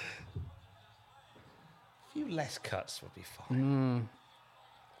 A few less cuts would be fine.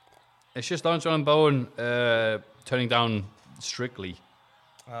 It's just Lawrence Warren Bowen turning down Strictly.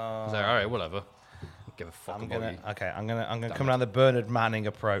 He's like, all right, whatever. Give a fuck about you. I'm gonna come around the Bernard Manning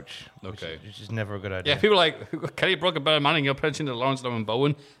approach. Okay. Which is never a good idea. Yeah, people are like Kelly Brook and Bernard Manning. You're approaching to Lawrence Warren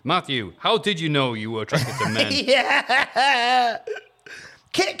Bowen. Matthew, how did you know you were attracted to men? Yeah.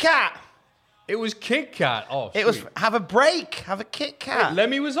 Kit Kat. It was Kit Kat. Oh, it was have a break. Have a Kit Kat. Wait,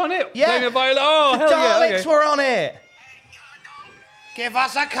 Lemmy was on it. Yeah. Playing a violin. Oh, hell Daleks yeah. Okay. were on it. Give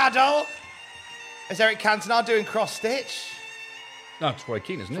us a cuddle. Is Eric Cantona doing cross stitch? No, it's Roy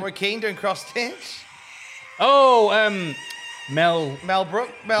Keane, isn't it? Roy Keane doing cross stitch. Oh, Mel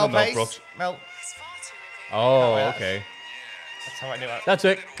Brooks. Oh, okay. That's how I knew it. That's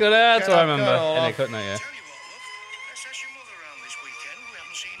it. Good. That's what I remember. And they couldn't, yeah.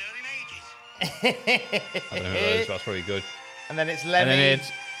 I don't know who that is, but that's probably good. And then it's Lemmy. And then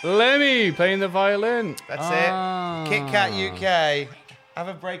it's Lemmy playing the violin. That's it. Kit Kat UK. Have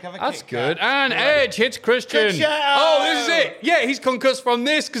a break, have a That's Kit good. Kat. And Edge hits Christian. Good shout. Oh, this is it. Yeah, he's concussed from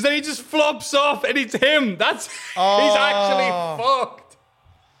this because then he just flops off and it's him. That's he's actually fucked.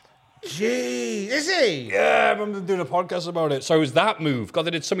 Gee, is he? Yeah, I remember doing a podcast about it. So it was that move. God,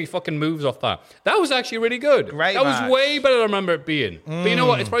 they did so many fucking moves off that. That was actually really good. Great That match. was way better than I remember it being. But you know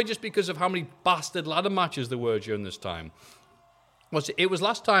what? It's probably just because of how many bastard ladder matches there were during this time. It was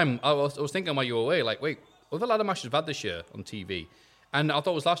last time, I was thinking while you were away, like, wait, other ladder matches we've had this year on TV. And I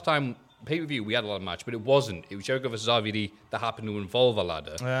thought it was last time, pay-per-view, we had a ladder match, but it wasn't. It was Jericho versus RVD that happened to involve a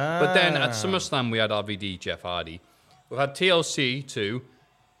ladder. But then at SummerSlam, we had RVD, Jeff Hardy. We've had TLC too,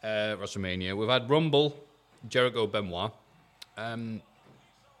 WrestleMania. We've had Rumble, Jericho, Benoit. And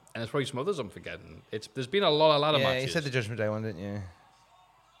there's probably some others I'm forgetting. There's been a lot of ladder matches. Yeah, you said the Judgment Day one, didn't you?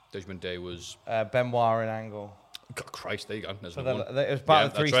 Judgment Day was... Benoit and Angle. God Christ, there you go. There's So one. it was part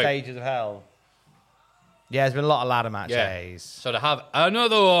of the 3 stages of hell. Yeah, there's been a lot of ladder matches. Yeah. So to have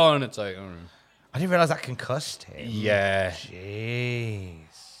another one, it's like... I didn't realise that concussed him. Yeah. Jeez.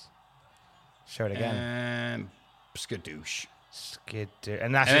 Show it again. Skadoosh. Skidoo.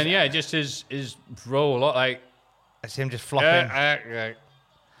 And then, yeah, just his role, a lot like... That's him just flopping.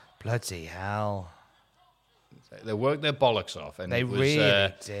 Bloody hell. They worked their bollocks off. And they it was,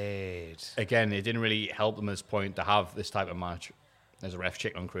 really did. Again, it didn't really help them at this point to have this type of match. There's a ref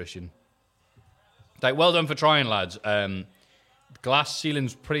check on Christian. Like, well done for trying, lads. Glass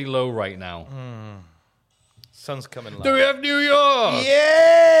ceiling's pretty low right now. Sun's coming low. WWF New York!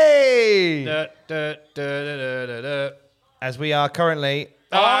 Yay! Da, da, da, da, da. As we are currently...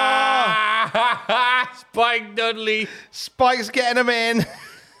 Spike Dudley. Spike's getting him in.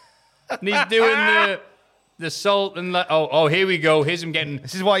 And he's doing the salt and... Oh, here we go. Here's him getting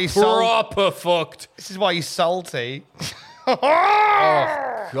this is why he's proper fucked. This is why he's salty.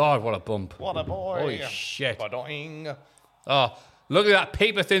 Oh, God, what a bump. What a boy. Holy shit. Ba-doing. Oh, look at that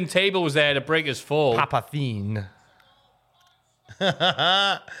paper-thin table was there to break his fall. Papa-thin.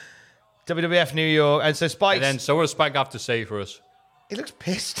 WWF New York. And so Spike's... And then, so what does Spike have to say for us? He looks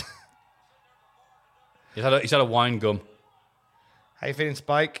pissed. He's had a wine gum. How you feeling,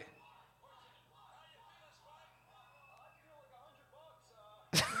 Spike?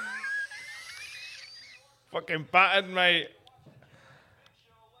 Fucking battered, mate.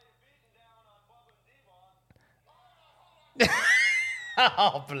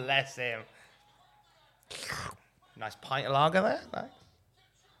 Oh, bless him. Nice pint of lager there. Nice.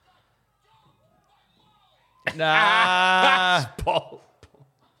 Nah. Paul.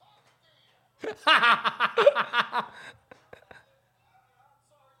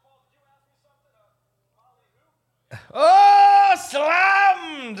 Oh,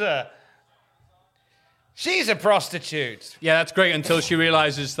 slammed! She's a prostitute. Yeah, that's great until she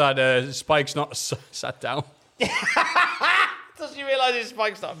realizes that Spike's not sat down. Until she realizes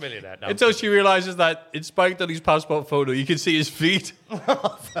Spike's not a millionaire. No. Until she realizes that it's Spike Dudley's passport photo. You can see his feet. Right.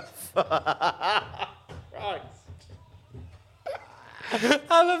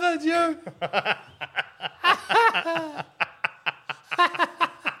 I love that joke.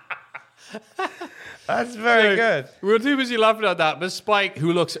 That's very good. We were too busy laughing at that, but Spike,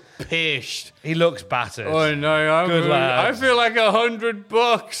 who looks pissed. He looks battered. Oh no, Good lad. I feel like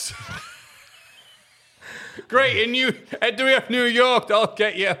 $100. Great, at WWF New York, I'll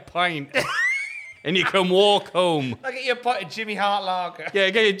get you a pint. And you can walk home. I'll get you a pint of Jimmy Hart lager. Yeah,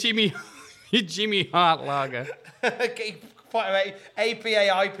 get your Jimmy Hart lager. Get you a pint of APA,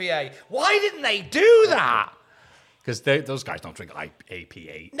 IPA. Why didn't they do that? Because those guys don't drink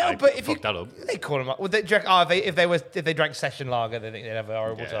APA. No, but if fuck that up. They call them up. Well, they drank, if they drank session lager, they think they'd have a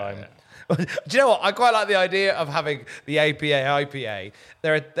horrible time. Yeah. Do you know what? I quite like the idea of having the APA, IPA.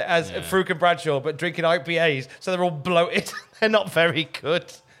 They're as Fruke and Bradshaw, but drinking IPAs, so they're all bloated. They're not very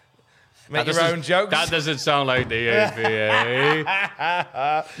good. Make your own jokes. That doesn't sound like the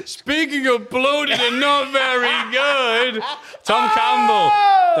APA. Speaking of bloated and not very good, Tom Campbell,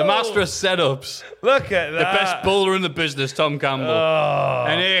 the master of setups. Look at that. The best bowler in the business, Tom Campbell. Oh.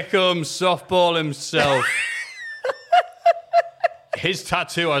 And here comes softball himself. His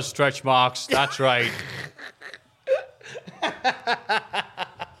tattoo has stretch marks. That's right.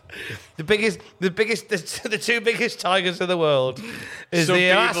 The two biggest tigers in the world is the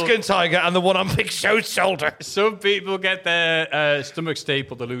Alaskan tiger and the one on Big Show's shoulder. Some people get their stomach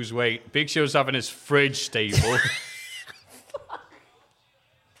stapled to lose weight. Big Show's having his fridge stapled.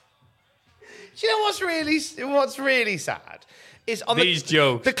 Do you know what's really sad? Is on these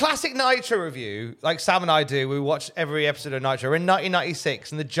jokes. The classic Nitro review, like Sam and I do, we watch every episode of Nitro. We're in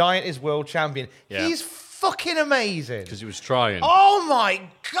 1996, and the Giant is world champion. Yeah. He's fucking amazing. Because he was trying. Oh my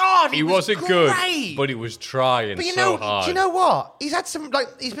God, he wasn't great. Good, but he was trying but so hard. Do you know what? He's had some,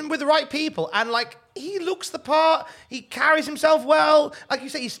 he's been with the right people, and he looks the part. He carries himself well. Like you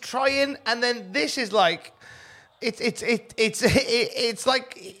say, he's trying, and then this is like. It's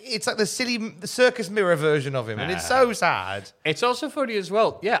like the circus mirror version of him, and it's so sad. It's also funny as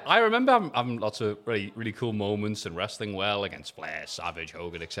well. Yeah, I remember having lots of really, really cool moments and wrestling well against Flair, Savage,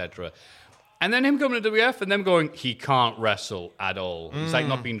 Hogan, etc. And then him coming to WWF and them going, he can't wrestle at all. It's like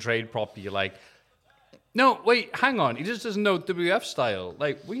not being trained properly. You're like, no, wait, hang on. He just doesn't know WWF style.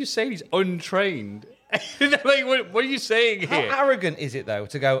 Like, what are you saying? He's untrained. Like, what are you saying here? How arrogant is it, though,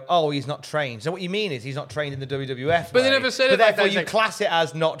 to go, oh, he's not trained? So what you mean is he's not trained in the WWF But they never said it but like therefore that. you class it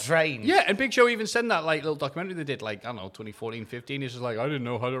as not trained. Yeah, and Big Show even said that, like, little documentary they did, like, I don't know, 2014, 15. He's just like, I didn't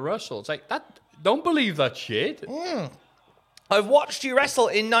know how to wrestle. It's like, don't believe that shit. I've watched you wrestle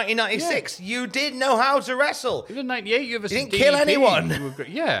in 1996. Yeah. You did know how to wrestle. Even in 98, you didn't kill anyone.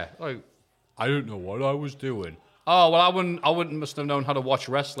 Yeah, like, I don't know what I was doing. Oh, well, I wouldn't must have known how to watch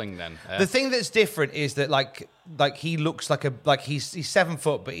wrestling then. The thing that's different is that like he looks like he's 7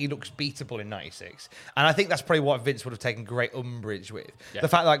 foot, but he looks beatable in '96, and I think that's probably what Vince would have taken great umbrage with. Yeah. The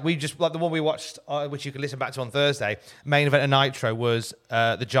fact the one we watched, which you can listen back to on Thursday, main event of Nitro was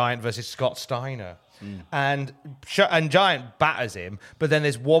the Giant versus Scott Steiner. And Giant batters him, but then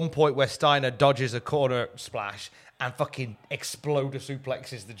there's one point where Steiner dodges a corner splash and fucking exploder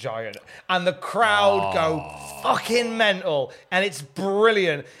suplexes the Giant. And the crowd go fucking mental. And it's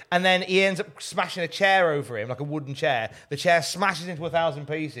brilliant. And then he ends up smashing a chair over him, like a wooden chair. The chair smashes into 1,000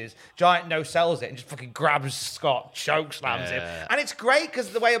 pieces. Giant no-sells it and just fucking grabs Scott, choke slams him. And it's great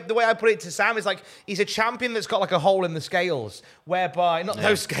because the way I put it to Sam is like, he's a champion that's got like a hole in the scales, whereby, not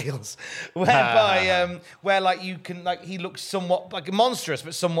those scales, whereby, where like you can, like he looks somewhat, like monstrous,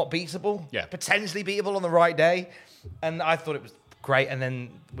 but somewhat beatable. Yeah. Potentially beatable on the right day. And I thought it was great, and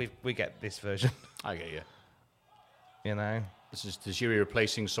then we get this version. I get you. You know? This is Tajiri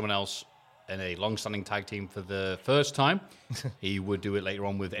replacing someone else in a long-standing tag team for the first time. He would do it later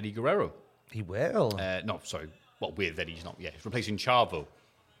on with Eddie Guerrero. He will? No, sorry. Well, with Eddie, he's not. Yeah, he's replacing Chavo.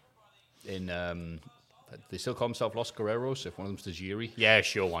 In, they still call themselves Los Guerreros, if one of them's Tajiri. Yeah,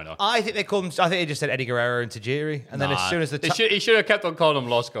 sure, why not? I think they just said Eddie Guerrero and Tajiri, and then as soon as he should have kept on calling them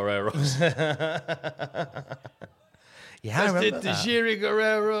Los Guerreros. Yeah, I remember that. Tajiri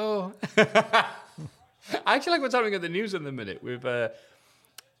Guerrero. I actually like what's happening in the news in the minute.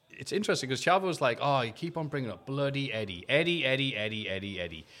 It's interesting because Chavo's like, oh, you keep on bringing up bloody Eddie.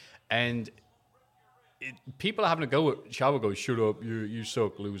 And people are having a go at Chavo goes, shut up, you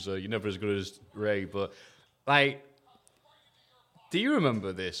suck, loser. You're never as good as Ray. But, like, do you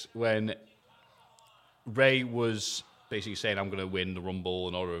remember this when Ray was basically saying, I'm going to win the Rumble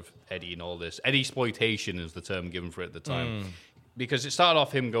in honor of Eddie and all this? Eddie-sploitation is the term given for it at the time. Because it started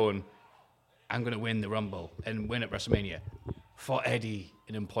off him going, I'm going to win the Rumble and win at WrestleMania for Eddie,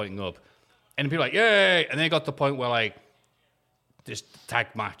 and him pointing up. And people are like, yay! And then it got to the point where, like, this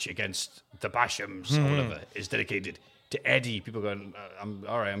tag match against the Bashams or whatever is dedicated to Eddie. People going, I'm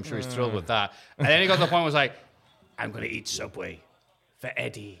all right, I'm sure he's thrilled with that. And then it got to the point where it was like, I'm going to eat Subway for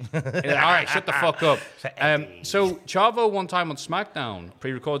Eddie. Like, all right, shut the fuck up. So Chavo one time on SmackDown,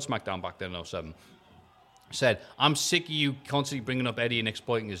 pre-recorded SmackDown back then in 07, said, I'm sick of you constantly bringing up Eddie and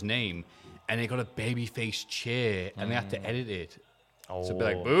exploiting his name. And they got a babyface chair and they had to edit it. So be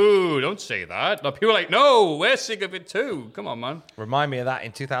like, boo, don't say that. Now people are like, no, we're sick of it too. Come on, man. Remind me of that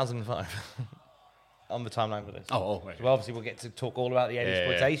in 2005 on the timeline for this. Right. So obviously we'll get to talk all about the Eddie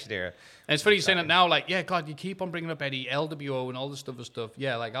exploitation era. And it's funny you saying that now, like, yeah, God, you keep on bringing up Eddie, LWO and all this stuff.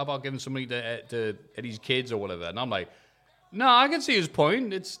 Yeah, like, how about giving somebody to Eddie's kids or whatever? And I'm like, no, I can see his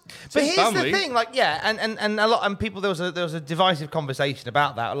point. It's but his here's family. the thing, like, yeah, and a lot, and people, there was a divisive conversation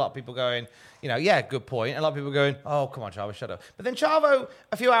about that. A lot of people going, you know, yeah, good point. And a lot of people going, oh, come on, Chavo, shut up. But then Chavo,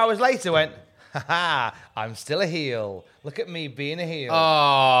 a few hours later, went, ha, I'm still a heel. Look at me being a heel.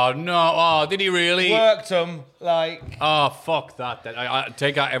 Oh, no. Oh, did he really? Worked him, like... Oh, fuck that. I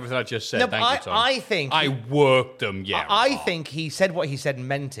take out everything I just said. No, Thank you, Tom. I think... I worked him, yeah. I think he said what he said and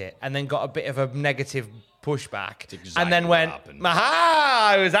meant it, and then got a bit of a negative pushback. Exactly and then went,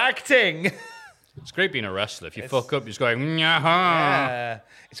 aha, I was acting. It's great being a wrestler. If you fuck up, you're just going, yeah.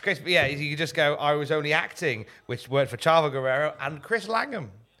 It's great. Yeah, you just go, I was only acting, which worked for Chavo Guerrero and Chris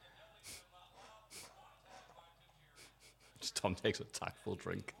Langham. Tom takes a tactful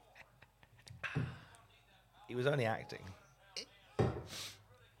drink. He was only acting.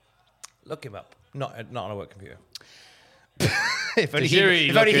 Look him up. Not on a work computer. if only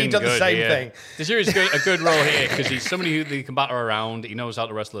Tajiri he'd done the same thing. Tajiri's a good role here because he's somebody who they can batter around. He knows how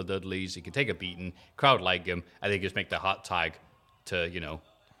to wrestle the Dudleys. He can take a beating. Crowd like him. And they just make the hot tag to,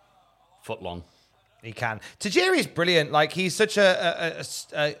 foot long. He can. Tajiri's brilliant. Like, he's such a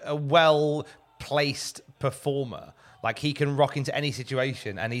well-placed performer. Like, he can rock into any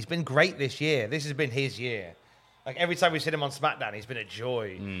situation. And he's been great this year. This has been his year. Like, every time we've seen him on SmackDown, he's been a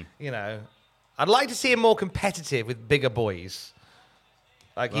joy. I'd like to see him more competitive with bigger boys.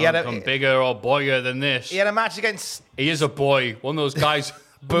 Like, he had bigger or boyer than this. He had a match against... He is a boy. One of those guys...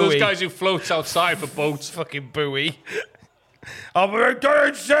 one of those guys who floats outside for boats. Fucking buoy. I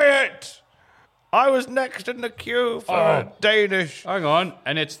didn't say it! I was next in the queue for Danish. Hang on.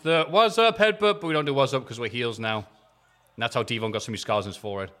 And it's the what's up headbutt, but we don't do what's up because we're heels now. And that's how Devon got so many scars on his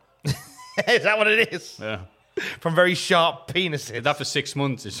forehead. Is that what it is? Yeah. From very sharp penises. Did that for 6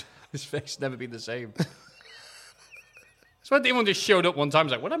 months. His face never been the same. That's why Devon just showed up one time.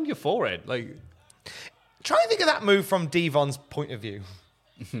 He's like, what happened to your forehead? Like, try and think of that move from Devon's point of view.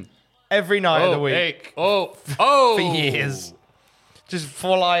 Every night of the week. Hey. For years. Just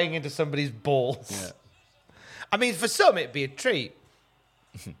flying into somebody's balls. Yeah. I mean, for some, it'd be a treat.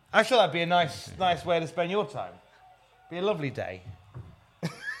 I feel that'd be a nice way to spend your time. Be a lovely day.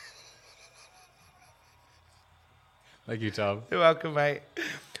 Thank you, Tom. You're welcome, mate.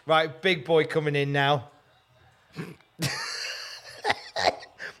 Right, big boy coming in now.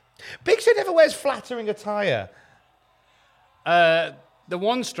 Big Show never wears flattering attire. The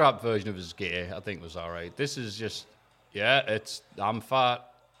one strap version of his gear, I think, was all right. This is just, I'm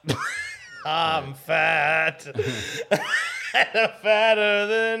fat. I'm fat. Fatter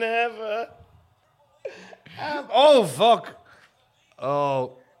than ever. Oh, fuck.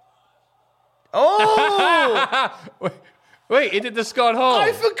 Oh. Wait, he did the Scott Hall.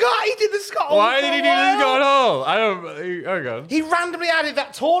 I forgot he did the Scott Hall. Why did he do the Scott Hall? I don't. Okay. He randomly added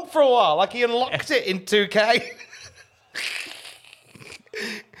that taunt for a while, like he unlocked it in 2K.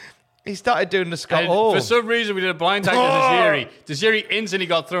 He started doing the Scott Hall. For some reason, we did a blind tag to Tajiri. Tajiri instantly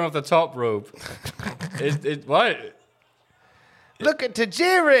got thrown off the top rope. What? Look at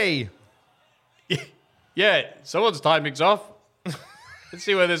Tajiri. Yeah, someone's timing's off. Let's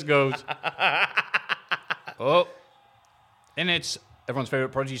see where this goes. And it's everyone's favorite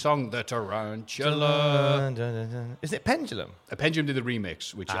Prodigy song, The Tarantula. Is it Pendulum? Pendulum did the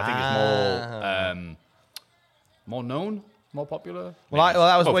remix, which I think is more known, more popular. Well,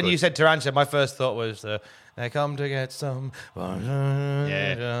 that was when you said Tarantula. My first thought was, they come to get some. Yeah.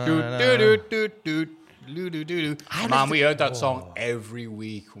 Man, we heard that song every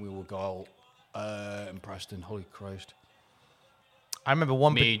week when we would go in Preston. Holy Christ. I remember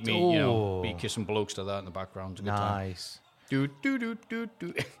one me kissing blokes to that in the background. Nice. I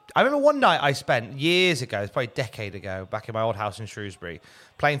remember one night I spent years ago, it's probably a decade ago, back in my old house in Shrewsbury,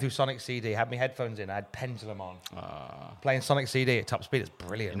 playing through Sonic CD, had my headphones in, I had Pendulum on. Playing Sonic CD at top speed, it's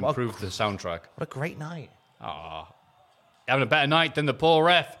brilliant. Improved the soundtrack. What a great night. Having a better night than the poor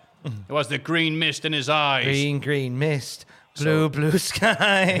ref. It was the green mist in his eyes. Green mist, blue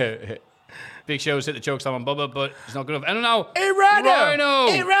sky. Big Show's hit the chokeslam on Bubba, but it's not good enough. And now, Rhino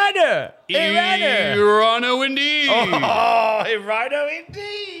indeed. Oh, Rhino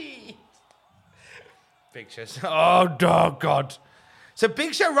indeed. Big Show. Oh, God. So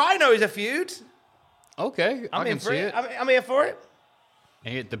Big Show Rhino is a feud. Okay, I can see it. I'm here for it.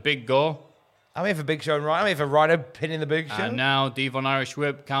 And hit the big go. I'm here for Big Show and Rhino. I'm here for Rhino pinning the Big Show. And now Devon Irish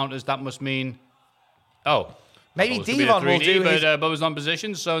Whip counters. That must mean... Maybe Devon will do but Bubba's not in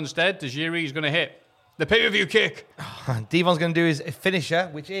position, so instead, Tajiri is going to hit the pay-per-view kick. Devon's going to do his finisher,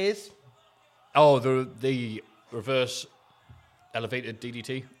 which is... the reverse elevated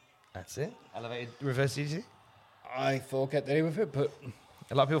DDT. That's it. Elevated reverse DDT. I forget the name of it, but...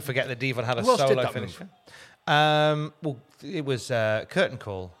 A lot of people forget that Devon had a solo finisher. It was Curtain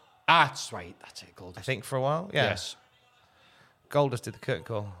Call. That's right. That's it, Goldust. I think for a while, yeah. Yes. Goldust did the Curtain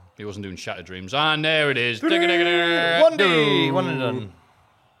Call. He wasn't doing Shattered Dreams. And there it is. 1D. One and done.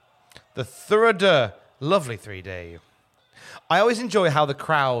 The third. Lovely 3D. I always enjoy how the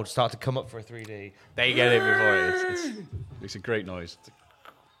crowd start to come up for a 3D. They get it before it's a great noise.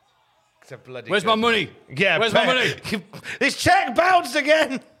 It's a bloody Where's my money? Yeah, where's my money? This check bounced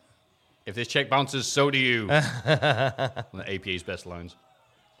again. If this check bounces, so do you. One of APA's best lines.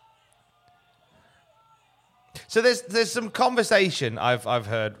 So there's some conversation I've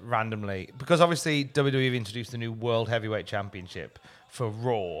heard randomly because obviously WWE introduced the new World Heavyweight Championship for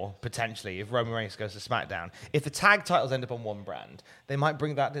Raw potentially if Roman Reigns goes to SmackDown. If the tag titles end up on one brand, they might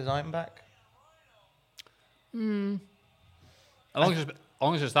bring that design back. As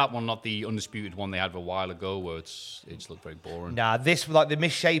long as it's that one, not the undisputed one they had a while ago, where it just looked very boring. Nah, this like the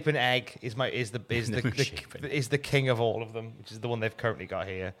misshapen egg is the king of all of them, which is the one they've currently got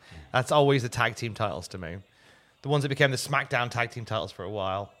here. That's always the tag team titles to me. The ones that became the SmackDown tag team titles for a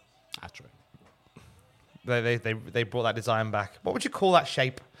while. That's right. They brought that design back. What would you call that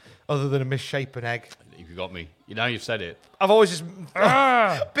shape other than a misshapen egg? You got me. Now you've said it. I've always just...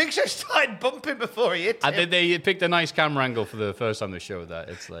 Big Show started bumping before he hit him. I think they picked a nice camera angle for the first time they showed that.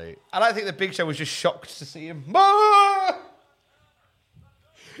 It's like... I don't think the Big Show was just shocked to see him.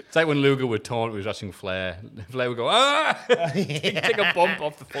 It's like when Luger would taunt, he was wrestling Flair. Flair would go, ah! He'd take a bump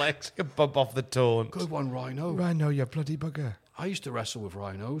off the flex. Take a bump off the taunt. Good one, Rhino. Rhino, you bloody bugger. I used to wrestle with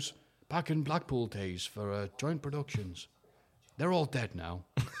rhinos back in Blackpool days for joint productions. They're all dead now.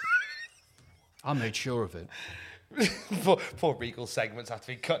 I made sure of it. Poor Regal segments have to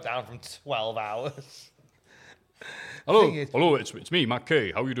be cut down from 12 hours. Hello, it's me, Matt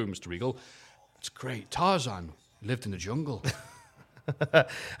Kay. How are you doing, Mr. Regal? It's great. Tarzan lived in the jungle.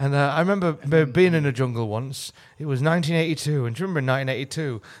 And I remember being in a jungle once. It was 1982, and do you remember in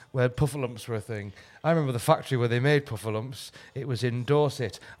 1982 where Puffalumps were a thing? I remember the factory where they made Puffalumps. It was in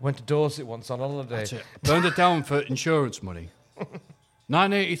Dorset. I went to Dorset once on holiday. That's it. Burned it down for insurance money.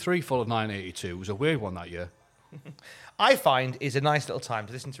 983 followed 982. It was a weird one that year. I find is a nice little time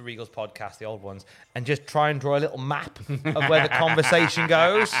to listen to Regal's podcast, the old ones, and just try and draw a little map of where the conversation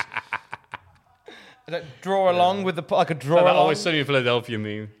goes. Draw along with the like a draw along. Always Sunny in Philadelphia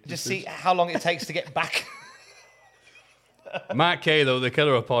meme. Just see how long it takes to get back. Matt Kay, though, the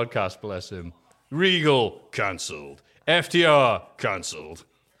killer of podcast, bless him. Regal cancelled. FTR cancelled.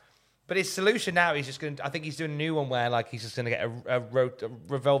 But his solution now, he's just going to... I think he's doing a new one where like he's just going to get a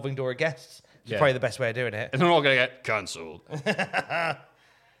revolving door of guests. It's probably the best way of doing it. And they're all going to get cancelled.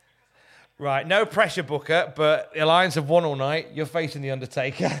 Right, no pressure, Booker, but the Alliance have won all night. You're facing The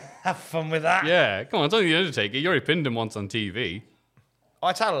Undertaker. Have fun with that. Yeah, come on, it's only The Undertaker. You already pinned him once on TV. Oh,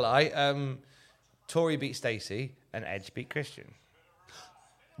 I tell a lie. Tori beat Stacey and Edge beat Christian.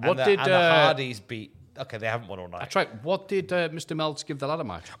 What and did the Hardys beat... Okay, they haven't won all night. That's right. What did Mr. Meltz give the ladder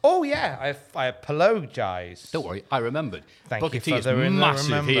match? Oh, yeah. I apologise. Don't worry, I remembered. Thank Booker you T for is the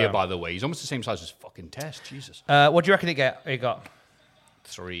massive here, by the way. He's almost the same size as fucking Test. Jesus. What do you reckon he got?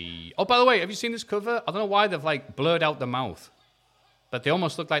 3. Oh, by the way, have you seen this cover? I don't know why they've like blurred out the mouth, but they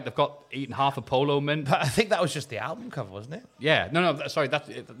almost look like they've got eaten half a Polo mint. But I think that was just the album cover, wasn't it? Yeah, no, sorry.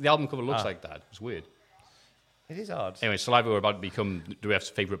 The album cover looks like that. It's weird. It is odd. Anyway, Saliva are about to become WWF's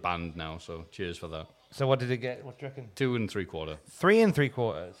favourite band now, so cheers for that. So what did it get? What do you reckon? 2 3/4. 3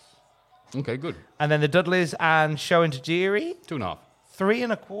 3/4. Okay, good. And then the Dudleys and Show and Tajiri? 2.5. 3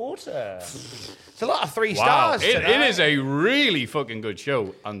 1/4. It's a lot of 3 Wow. stars. It is a really fucking good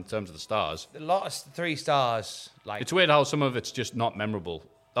show in terms of the stars. A lot of 3 stars. Like It's weird how some of it's just not memorable.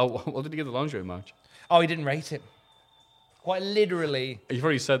 Oh, what did he give the lingerie match? Oh, he didn't rate it. Quite literally. You've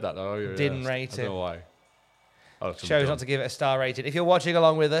already said that, though. Didn't rate I don't it. know why. Oh, Chose not to give it a star rating. If you're watching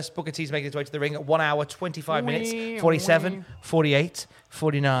along with us, Booker T's making his way to the ring at 1 hour, 25 minutes, 47, 48,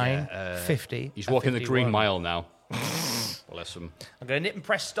 49, 50. He's walking 51. the green mile now. Bless him. I'm going to nip and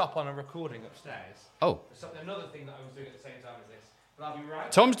press stop on a recording upstairs. Oh. Another thing that I was doing at the same time as this. But I'll be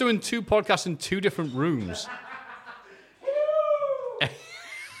right. Tom's doing 2 podcasts in 2 different rooms.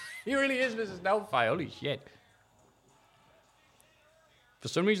 He really is Mrs. Doubtfire. Holy shit. For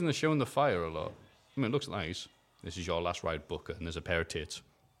some reason, they're showing the fire a lot. I mean, it looks nice. This is your last ride, Booker, and there's a pair of tits.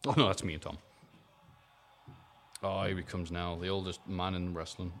 Oh, no, that's me and Tom. Oh, here he comes now, the oldest man in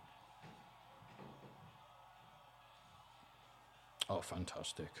wrestling. Oh,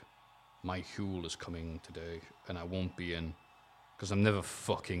 fantastic. My Huel is coming today, and I won't be in, because I'm never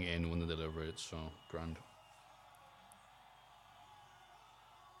fucking in when they deliver it, so grand.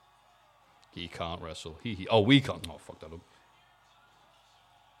 He can't wrestle. Oh, we can't. Oh, fuck that up.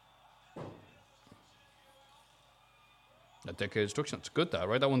 A decade instruction. That's good, that.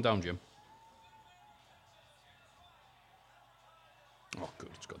 Write that one down, Jim. Oh,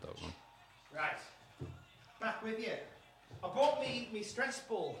 good. It's got that one. Right. Back with you. I brought me stress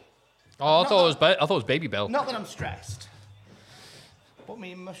ball. Oh, I thought it was Baby Bell. Not that I'm stressed. Bought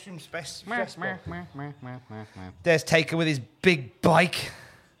me mushroom stress ball. There's Taker with his big bike.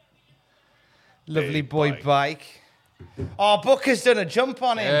 Lovely Big boy bike. Oh, Booker's done a jump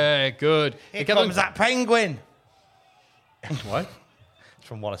on him. Yeah, good. Here comes that penguin. What? It's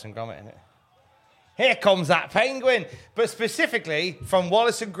from Wallace and Gromit, isn't it? Here comes that penguin. But specifically from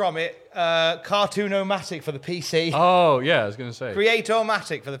Wallace and Gromit, Cartoon-O-Matic for the PC. Oh, yeah, I was going to say.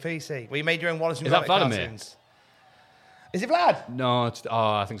 Create-O-Matic for the PC. Where you made your own Wallace and Is Gromit that Vladimir? cartoons. Is it Vlad? No,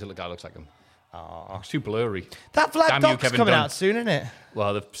 I think the guy looks like him. It's too blurry. That Vlad Damn you, doc's Kevin coming Dunn. out soon, isn't it?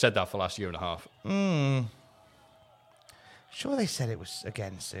 Well, they've said that for the last year and a half. Sure, they said it was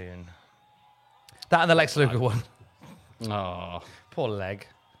again soon. That and the Lex Luger one. Oh, Poor leg.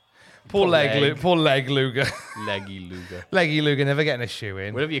 Poor leg Luger. leggy Luger. Leggy Luger never getting a shoe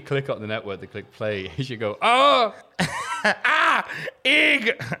in. Whenever you click on the network, they click play. You should go, oh,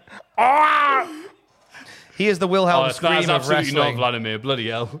 Ig! Ah! He is the Wilhelm scream that's of absolutely wrestling. not Vladimir. Bloody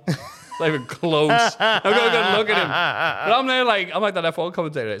hell. Not even close. I've got a good look at him. But I'm there I'm like that F1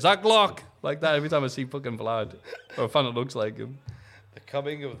 commentator. It's that Glock. Like that every time I see fucking Vlad. Or a fan that looks like him. The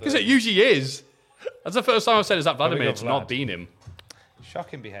coming of the... Because it usually is. That's the first time I've said, is that Vladimir? It's not been him.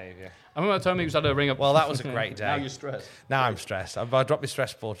 Shocking behaviour. I remember telling me he was at a ring up. Well, that was a great day. Now you're stressed. Now I'm stressed. I dropped my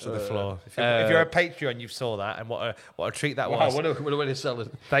stress ball to the floor. If you're a Patreon, you saw that, and what a treat that was. What a way to sell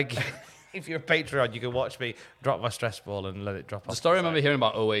it. Thank you. If you're a Patreon, you can watch me drop my stress ball and let it drop off. The story I remember hearing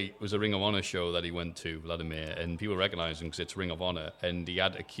about 08 was a Ring of Honor show that he went to, Vladimir, and people recognise him because it's Ring of Honor, and he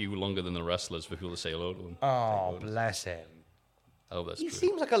had a queue longer than the wrestlers for people to say hello to him. Oh, bless him. I hope that's He true.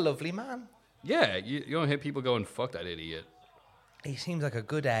 seems like a lovely man. Yeah, you don't hear people going, fuck that idiot. He seems like a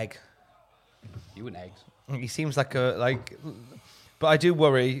good egg. You and eggs. He seems like but I do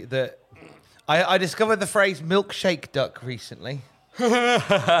worry that I discovered the phrase milkshake duck recently.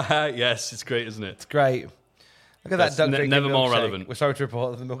 Yes, it's great, isn't it? It's great. Look at That's that duck drinking never more milkshake. relevant. We're sorry to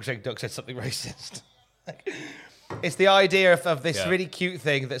report that the milkshake duck said something racist. It's the idea of this really cute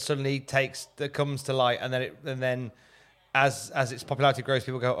thing that suddenly comes to light, and then as its popularity grows,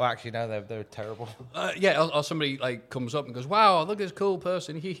 people go, oh, actually, no, they're terrible. Or somebody like comes up and goes, wow, look at this cool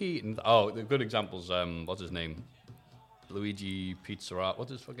person, hee. And the good examples, what's his name? Luigi Pizzarat,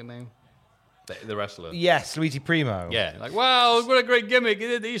 what's his fucking name? The wrestler. Yes, Luigi Primo. Yeah, like, wow, what a great gimmick.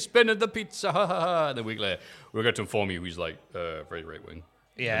 He's spinning the pizza. Ha, ha, ha. And then a week later, we're going to inform you he's like very right wing.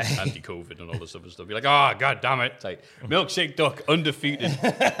 Yeah. Anti-COVID and all this other stuff. You're like, oh, god damn it. It's like, milkshake duck, undefeated.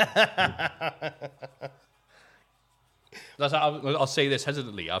 I'll say this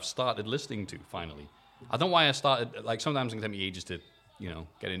hesitantly. I've started listening to, finally. I don't know why I started, like, sometimes it can take me ages to,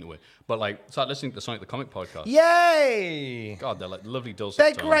 get into it. But, like, start listening to Sonic the Comic podcast. Yay! God, they're like lovely dulcet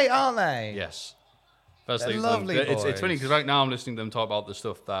They're tones. great, aren't they? Yes. Firstly, They're lovely it's boys. funny because right now I'm listening to them talk about the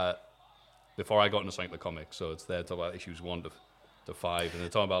stuff that before I got into Sonic the Comic. So it's there talking about issues 1 to 5, and they're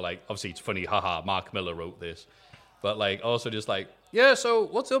talking about, like, obviously it's funny, haha, Mark Miller wrote this, but, like, also just like, yeah, so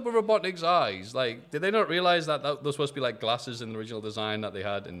what's up with Robotnik's eyes? Like, did they not realize that those supposed to be like glasses in the original design that they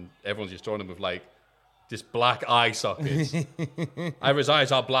had, and everyone's just throwing them with like this black eye sockets? Either his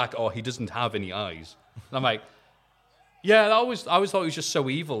eyes are black or he doesn't have any eyes. And I'm like, yeah, I always thought he was just so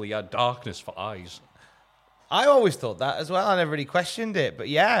evil. He had darkness for eyes. I always thought that as well. I never really questioned it, but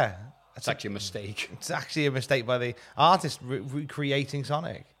yeah. It's actually a mistake. It's actually a mistake by the artist recreating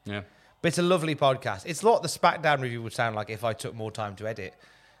Sonic. Yeah. But it's a lovely podcast. It's what the SmackDown review would sound like if I took more time to edit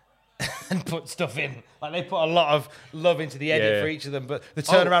and put stuff in. Like, they put a lot of love into the edit for each of them, but the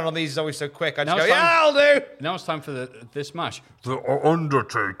turnaround on these is always so quick. I just go, yeah, I'll do. Now it's time for this match. The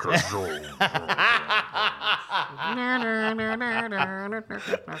Undertaker Zone.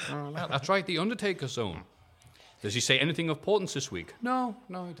 That's right, the Undertaker Zone. Does he say anything of importance this week? No,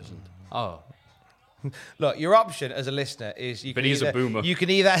 he doesn't. Oh. Look, your option as a listener is But he's a boomer. You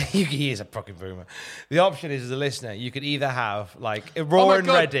can either he is a fucking boomer. The option is, as a listener, you could either have like raw and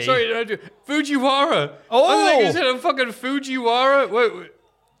ready. Sorry, Fujiwara. Oh! I think it's a fucking Fujiwara. Wait.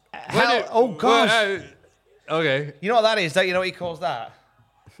 Oh gosh. Okay. You know what that is? Don't you know what he calls that?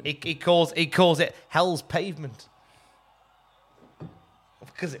 He calls it Hell's Pavement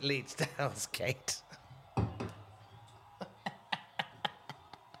because it leads to Hell's Gate.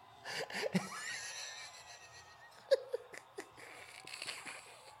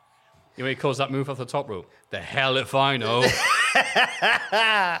 You know he calls that move off the top rope? The hell if I know.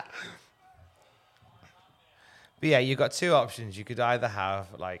 But yeah, you've got two options. You could either have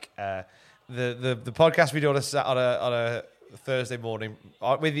like the podcast we do on a Thursday morning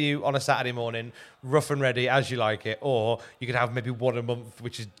with you on a Saturday morning, rough and ready as you like it, or you could have maybe one a month,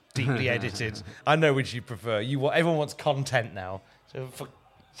 which is deeply edited. I know which you prefer. Everyone wants content now, so for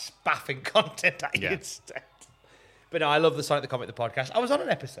spaffing content at you instead. But no, I love the Sonic the Comic, the podcast. I was on an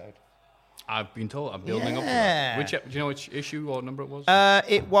episode. I've been told. I'm building up to that. Do you know which issue or number it was?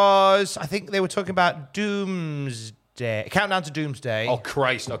 It was, I think they were talking about Doomsday. Countdown to Doomsday. Oh,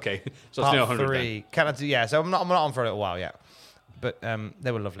 Christ. Okay. So it's Part now 100 3. Countdown to, yeah, so I'm not on for a little while yet. But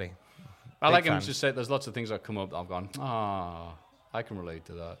they were lovely. I like him fans. to say there's lots of things that come up that I've gone, I can relate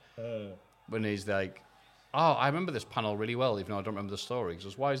to that. When he's like, I remember this panel really well, even though I don't remember the story. He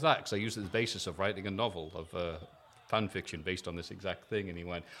goes, why is that? Because I used it as the basis of writing a novel of fan fiction based on this exact thing. And he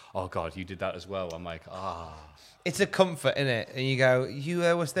went, oh, God, you did that as well. I'm like, ah. It's a comfort, isn't it? And you go,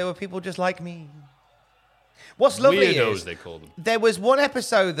 there were people just like me. What's lovely Weirdos, is they call them. There was one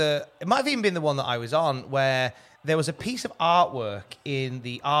episode that, it might have even been the one that I was on, where there was a piece of artwork in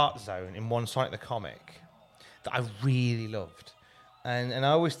the art zone in one Sonic the Comic that I really loved. And I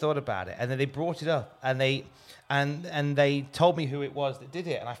always thought about it. And then they brought it up and they told me who it was that did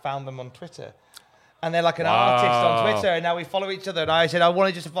it. And I found them on Twitter. And they're like an artist on Twitter. And now we follow each other. And I said, I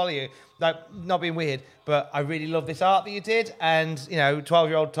wanted just to follow you. Like, not being weird, but I really love this art that you did. And,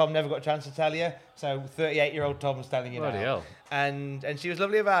 12-year-old Tom never got a chance to tell you. So 38-year-old Tom's telling you Bloody now. hell. And she was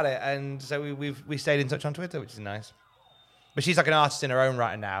lovely about it. And so we stayed in touch on Twitter, which is nice. But she's like an artist in her own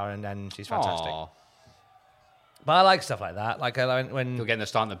right now. And she's fantastic. Aww. But I like stuff like that. Like when You're getting to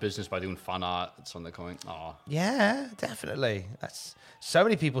start in the business by doing fan art. It's on the comic. Aw. Yeah, definitely. That's so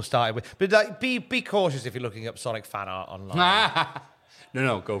many people started with. But like, be cautious if you're looking up Sonic fan art online.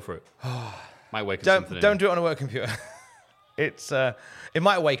 No, go for it. Might wake Don't do it on a work computer. It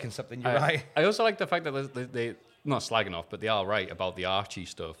might awaken something. You're right. I also like the fact that they not slagging off, but they are right about the Archie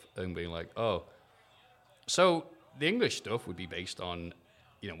stuff and being like, oh, so the English stuff would be based on,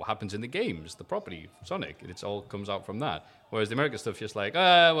 what happens in the games, the property, Sonic, and it all comes out from that. Whereas the American stuff's just like,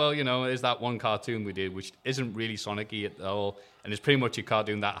 there's that one cartoon we did, which isn't really Sonic-y at all, and it's pretty much a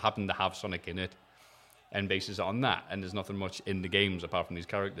cartoon that happened to have Sonic in it, and bases it on that, and there's nothing much in the games apart from these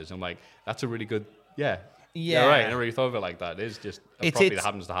characters. I'm like, that's a really good, yeah, right. I never really thought of it like that. It's just a property that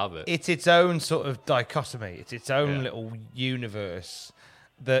happens to have it. It's its own sort of dichotomy. It's its own little universe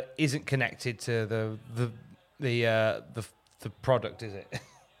that isn't connected to the product, is it?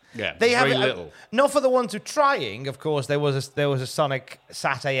 Yeah, they have very little. Not for the ones who are trying. Of course, there was a Sonic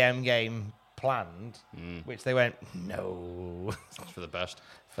Sat AM game planned, which they went no. It's for the best.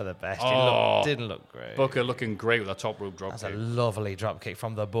 For the best. Oh, it didn't look great. Booker looking great with that top rope drop That's kick. a lovely drop kick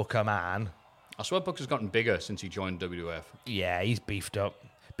from the Booker man. I swear Booker's gotten bigger since he joined WWF. Yeah, he's beefed up.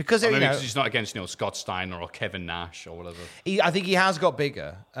 Because because he's not against Scott Steiner or Kevin Nash or whatever. I think he has got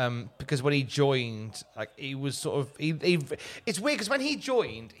bigger because when he joined, like he was sort of. It's weird because when he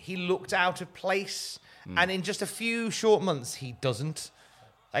joined, he looked out of place, and in just a few short months, he doesn't.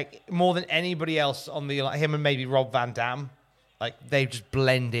 Like more than anybody else on the him and maybe Rob Van Dam, like they just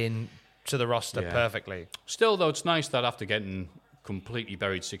blend in to the roster perfectly. Still, though, it's nice that after getting completely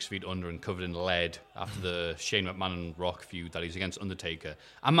buried 6 feet under and covered in lead after the Shane McMahon and Rock feud that he's against Undertaker,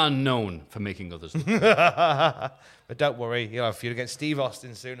 a man known for making others look good. But don't worry, if you get Steve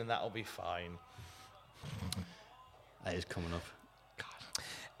Austin soon, and that'll be fine. That is coming up.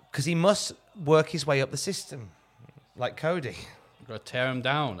 Because he must work his way up the system, like Cody. You've got to tear him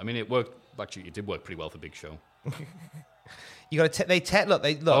down. I mean, it worked. Actually, it did work pretty well for Big Show. You got to look.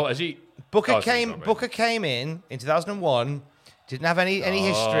 Oh, has he? Booker came in 2001. Didn't have any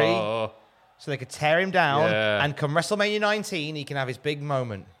history, so they could tear him down, and come WrestleMania 19, he can have his big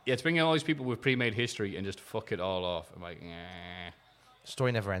moment. Yeah, it's bringing all these people with pre-made history and just fuck it all off. I'm like,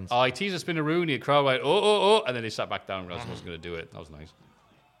 Story never ends. Oh, he teased a spinner Rooney, a crowd went, oh, and then he sat back down and realized he wasn't going to do it. That was nice.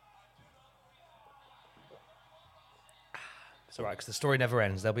 It's all right, because the story never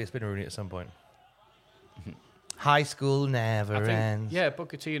ends. There'll be a spinner Rooney at some point. High school never ends. Yeah,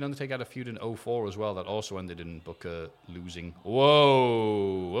 Booker T and Undertaker had a feud in 2004 as well that also ended in Booker losing.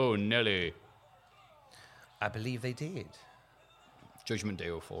 Whoa, Nelly. I believe they did. Judgment Day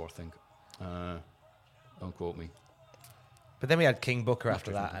 2004, I think. Don't quote me. But then we had King Booker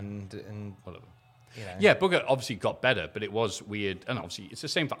after that, and whatever. Yeah, Booker obviously got better, but it was weird. And obviously, it's the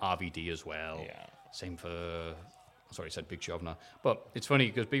same for RVD as well. Yeah. Same for... Sorry, I said Big Show now. But it's funny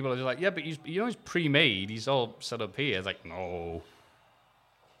because people are just like, yeah, but he's pre-made. He's all set up here. It's like, no.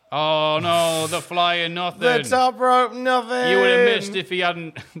 Oh, no, the flying nothing. The top rope nothing. You would have missed if he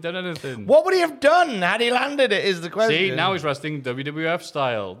hadn't done anything. What would he have done had he landed it is the question. See, now he's wrestling WWF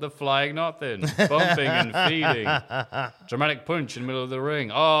style. The flying nothing. Bumping and feeding. Dramatic punch in the middle of the ring.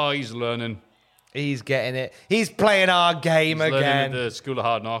 Oh, he's learning. He's getting it. He's playing our game he's again. Learning at the School of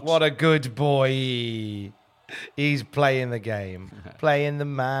Hard Knocks. What a good boy. He's playing the game. Playing the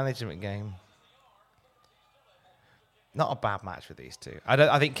management game. Not a bad match with these two.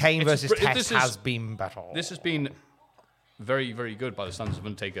 I think Kane versus Test has been better. This has been very, very good by the standards of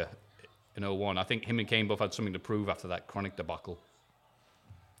Undertaker in 2001. I think him and Kane both had something to prove after that Chronic debacle.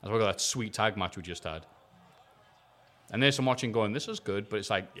 As well as that sweet tag match we just had. And there's some watching going, this is good, but it's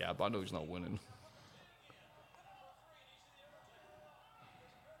like, yeah, but I know he's not winning.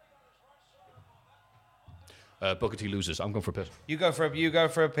 Booker T loses. I'm going for a piss. You go for a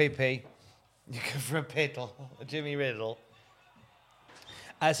PP. You go for a Jimmy Riddle.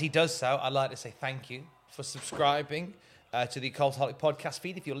 As he does so, I'd like to say thank you for subscribing to the Cultaholic podcast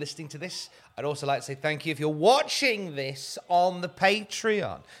feed. If you're listening to this, I'd also like to say thank you if you're watching this on the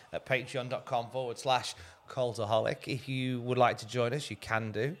Patreon at patreon.com/Cultaholic. If you would like to join us, you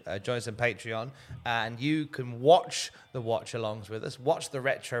can do. Join us on Patreon, and you can watch the watch-alongs with us, watch the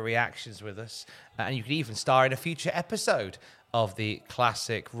retro reactions with us, and you can even star in a future episode of the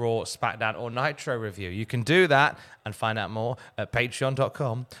classic Raw, SmackDown, or Nitro review. You can do that and find out more at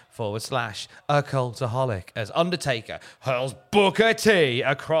patreon.com/Cultaholic as Undertaker hurls Booker T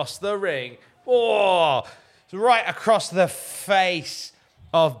across the ring. Oh, right across the face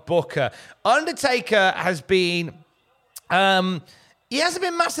of Booker. Undertaker has been... he hasn't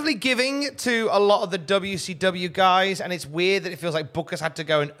been massively giving to a lot of the WCW guys, and it's weird that it feels like Booker's had to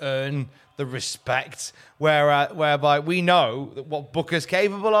go and earn the respect, whereby we know what Booker's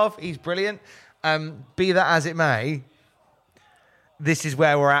capable of. He's brilliant. Be that as it may, this is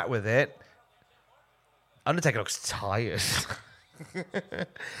where we're at with it. Undertaker looks tired.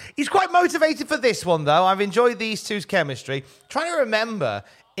 He's quite motivated for this one, though. I've enjoyed these two's chemistry. Trying to remember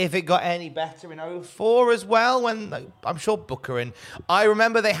if it got any better in 2004 as well, when I'm sure Booker and... I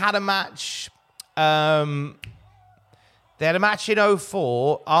remember they had a match... They had a match in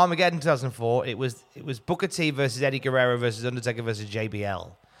 2004, Armageddon 2004. It was Booker T versus Eddie Guerrero versus Undertaker versus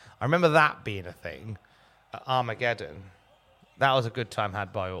JBL. I remember that being a thing at Armageddon. That was a good time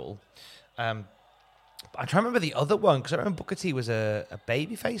had by all. I'm trying to remember the other one, because I remember Booker T was a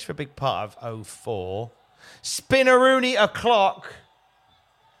babyface for a big part of 2004. Spinneroonie o'clock.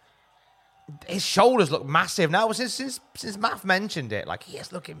 His shoulders look massive now. Since Matt mentioned it, like, he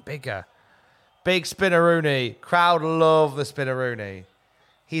is looking bigger. Big Spinneroonie. Crowd love the Spinneroonie.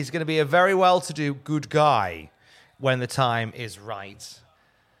 He's going to be a very well-to-do good guy when the time is right.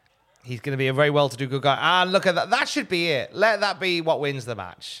 He's going to be a very well-to-do good guy. And look at that. That should be it. Let that be what wins the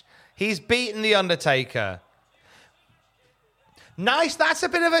match. He's beaten The Undertaker. Nice. That's a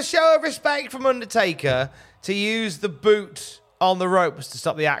bit of a show of respect from Undertaker to use the boot on the ropes to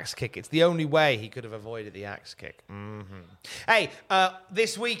stop the axe kick. It's the only way he could have avoided the axe kick. Mm-hmm. Hey,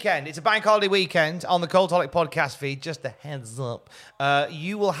 this weekend, it's a bank holiday weekend on the Cultaholic podcast feed. Just a heads up.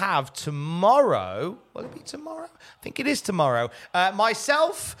 You will have tomorrow... Will it be tomorrow? I think it is tomorrow.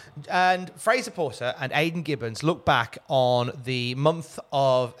 Myself and Fraser Porter and Aidan Gibbons look back on the month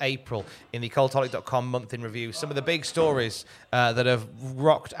of April in the Cultaholic.com month in review. Some of the big stories that have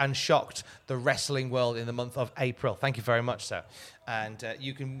rocked and shocked the wrestling world in the month of April. Thank you very much, sir. And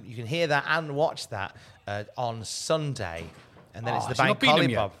you can hear that and watch that on Sunday. And then it's the bank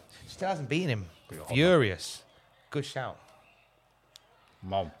holiday, Bob. Still hasn't beaten him. Furious. Good shout.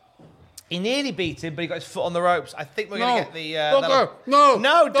 Mom. He nearly beat him, but he got his foot on the ropes. I think we're going to get the...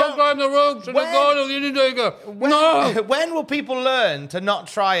 No, don't climb the ropes and go to the Undertaker. No! When will people learn to not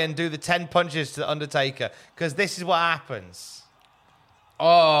try and do the 10 punches to the Undertaker? Because this is what happens.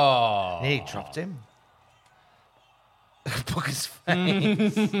 Oh. Nearly dropped him. Booker's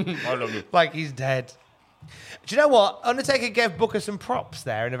face. I love you. Like he's dead. Do you know what? Undertaker gave Booker some props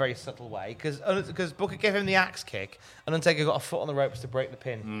there in a very subtle way, because Booker gave him the axe kick, and Undertaker got a foot on the ropes to break the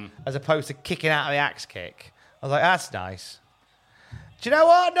pin, as opposed to kicking out of the axe kick. I was like, that's nice. Do you know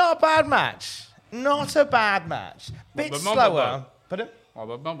what? Not a bad match. Not a bad match. Bit slower. Pardon?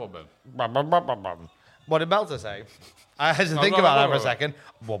 What did Meltzer say? I had to think about that for a second.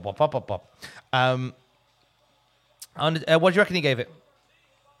 What do you reckon he gave it?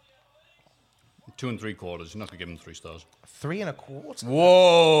 2 3/4. You're not going to give him 3 stars. 3 1/4.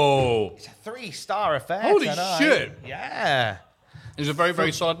 Whoa! It's a 3-star affair. Holy tonight. shit! Yeah. It's a very,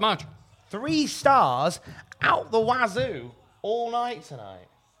 very solid match. 3 stars out the wazoo all night tonight.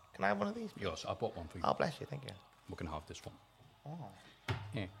 Can I have one of these? Yes, I bought one for you. Oh, bless you. Thank you. We can have this one. Oh.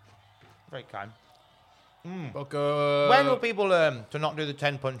 Yeah. Very kind. Booker. When will people learn to not do the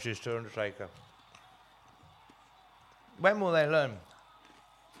 10 punches to Undertaker? When will they learn?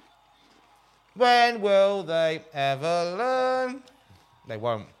 When will they ever learn? They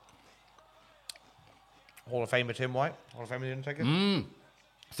won't. Hall of Famer Tim White. Hall of Famer The Undertaker.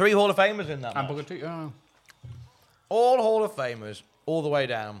 3 Hall of Famers in that match. Booker T, yeah. All Hall of Famers, all the way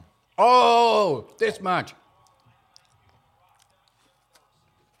down. Oh, this match.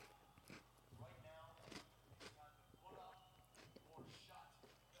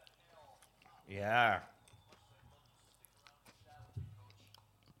 Yeah.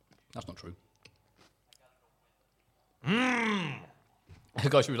 That's not true. The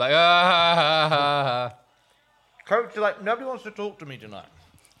guy should be like, ah. Coach, like, nobody wants to talk to me tonight.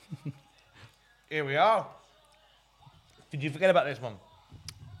 Here we are. Did you forget about this one?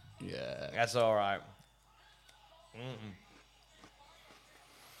 Yeah. That's all right.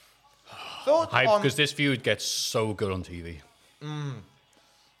 Thoughts on Because this feud gets so good on TV.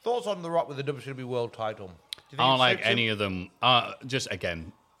 thoughts on The Rock with the WWE World Title? Do you think I don't it like suits him? any of them. Just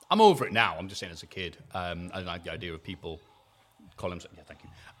again, I'm over it now. I'm just saying as a kid, I don't like the idea of people call themselves. Yeah, thank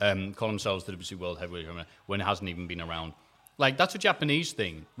you. Call themselves the WWE World Heavyweight Champion when it hasn't even been around. Like, that's a Japanese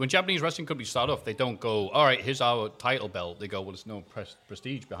thing. When Japanese wrestling companies start off, they don't go, all right, here's our title belt. They go, well, there's no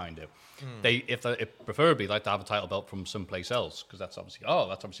prestige behind it. They, if preferably, like to have a title belt from someplace else, because that's obviously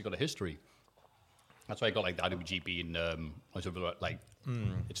got a history. That's why I got, like, the IWGP and,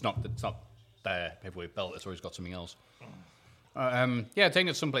 it's not their heavyweight belt. It's always got something else. Taking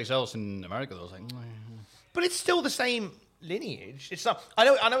it someplace else in America, though, I was like... But it's still the same lineage. It's not. I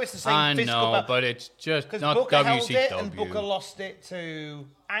know it's the same physical belt. But it's just because not Booker WCW. held it and Booker lost it to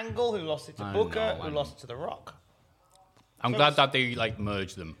Angle, who lost it to Booker, who lost it to The Rock. I'm glad that they like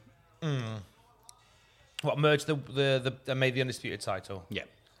merged them. What merged the made the undisputed title? Yeah.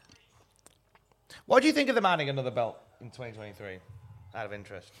 What do you think of them adding another belt in 2023? Out of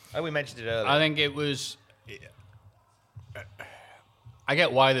interest, we mentioned it earlier. I think it was. I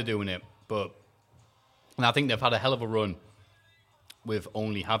get why they're doing it, but and I think they've had a hell of a run with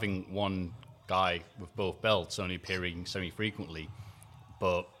only having one guy with both belts, only appearing semi-frequently.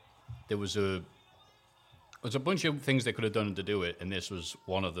 But there was a bunch of things they could have done to do it, and this was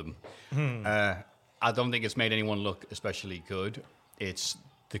one of them. I don't think it's made anyone look especially good. It's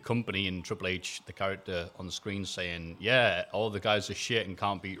the company and Triple H, the character on the screen, saying, "Yeah, all the guys are shit and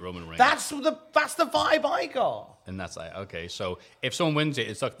can't beat Roman Reigns." That's the vibe I got. And that's like, okay, so if someone wins it,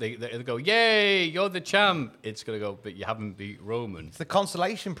 it's like they go, "Yay, you're the champ." It's gonna go, but you haven't beat Roman. It's the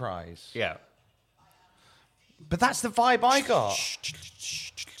consolation prize. Yeah. But that's the vibe I got.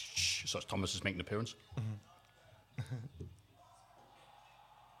 So Thomas is making an appearance.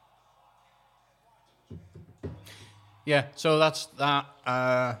 Yeah, so that's that.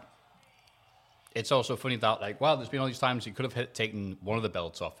 It's also funny that, like, wow, there's been all these times you could have taken one of the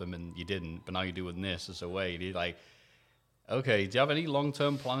belts off him and you didn't, but now you're doing this as a way. You're like, okay, do you have any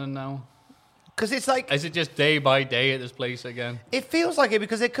long-term planning now? Because it's like... Is it just day by day at this place again? It feels like it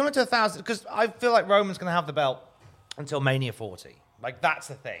because they're coming to 1,000... Because I feel like Roman's going to have the belt until Mania 40. Like, that's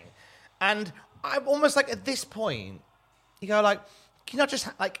the thing. And I'm almost like, at this point, you go like, can you not just,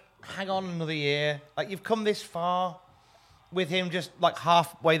 like, hang on another year? Like, you've come this far with him just, like,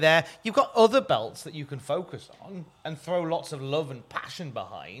 halfway there. You've got other belts that you can focus on and throw lots of love and passion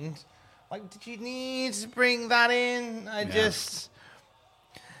behind. Like, did you need to bring that in?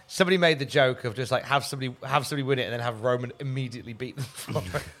 Somebody made the joke of just, like, have somebody win it and then have Roman immediately beat them for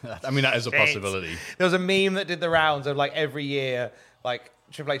it. I mean, that is a possibility. There was a meme that did the rounds of, like, every year, like,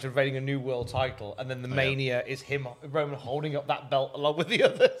 Triple H invading a new world title, and then the Mania is him, Roman, holding up that belt along with the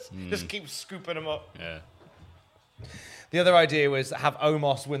others. Just keep scooping them up. Yeah. The other idea was have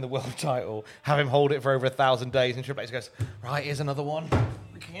Omos win the world title, have him hold it for over 1,000 days, and Triple H goes, right, here's another one.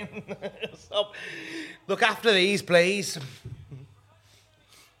 Stop. Look after these, please.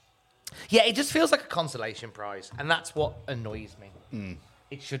 Yeah, it just feels like a consolation prize, and that's what annoys me.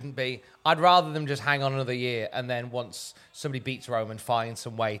 It shouldn't be. I'd rather them just hang on another year, and then once somebody beats Roman, find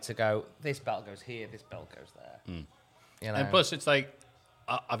some way to go, this belt goes here, this belt goes there. You know? And plus, it's like,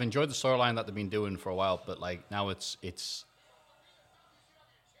 I've enjoyed the storyline that they've been doing for a while, but like now it's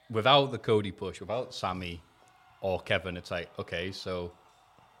without the Cody push, without Sammy or Kevin, it's like, okay, so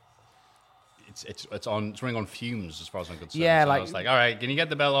it's running on fumes as far as I'm concerned. Yeah, so like, I was like, all right, can you get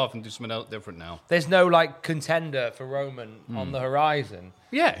the belt off and do something else different now? There's no like contender for Roman on the horizon.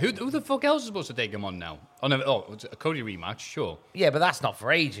 Yeah, who the fuck else is supposed to take him on now? It's a Cody rematch, sure. Yeah, but that's not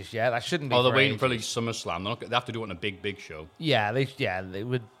for ages yet. That shouldn't be. Oh, they're for waiting ages. for like SummerSlam. They have to do it on a big show. Yeah, they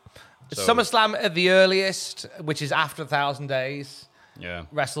would. So- SummerSlam at the earliest, which is after 1,000 days. Yeah.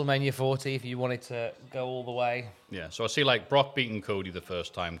 WrestleMania 40, if you wanted to go all the way. Yeah, so I see like Brock beating Cody the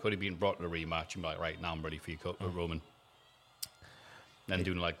first time, Cody beating Brock in a rematch, and be like, right, now I'm ready for you, Roman. Then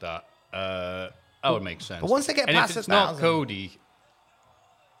doing like that. That would make sense. But once they get and past if it's 1,000, not Cody,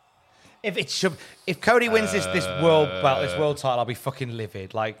 if Cody wins this world belt, this world title, I'll be fucking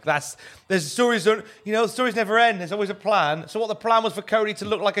livid. Like there's stories don't, stories never end. There's always a plan. So what the plan was for Cody to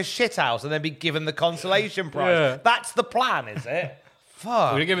look like a shithouse and then be given the consolation prize. Yeah. That's the plan, is it?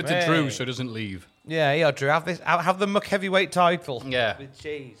 Fuck. we're gonna give it to Drew so he doesn't leave. Yeah, Drew. Have the Muck Heavyweight title. Yeah. With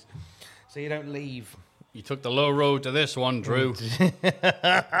cheese, so you don't leave. You took the low road to this one, Drew.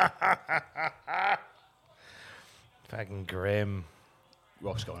 Fucking grim.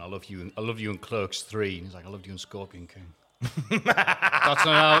 Rock's going, I love you in Clerks 3. And he's like, I loved you in Scorpion King. That's not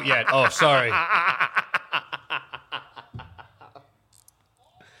out yet. Oh, sorry.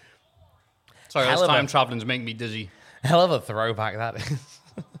 Sorry, Hell this of a- time traveling's making me dizzy. Hell of a throwback that is.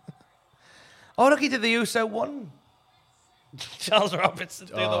 Oh, look, he did the Uso one. Charles Robinson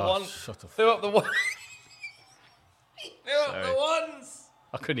threw the one. Threw up the one. He threw up the ones.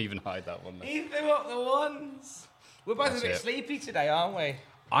 I couldn't even hide that one. He threw up the ones. We're both a bit sleepy today, aren't we?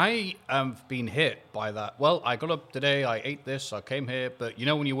 I have been hit by that. Well, I got up today, I ate this, I came here, but you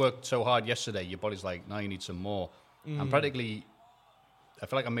know when you worked so hard yesterday, your body's like, now you need some more. I'm practically, I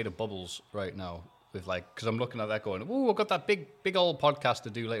feel like I'm made of bubbles right now. With because I'm looking at that going, oh, I've got that big old podcast to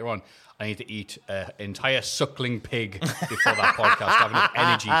do later on. I need to eat an entire suckling pig before that podcast to have enough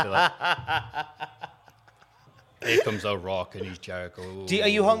energy for that. Here comes The Rock and he's Jericho. Are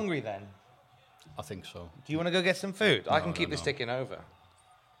you hungry then? I think so. Do you want to go get some food? I can keep this ticking over.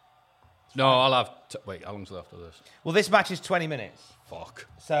 No, I'll have... wait, how long's left after this? Well, this match is 20 minutes. Fuck.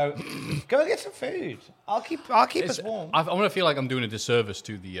 So, go and get some food. I'll keep us warm. I want to feel like I'm doing a disservice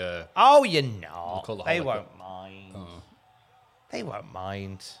to the... oh, you're not. They won't mind. They won't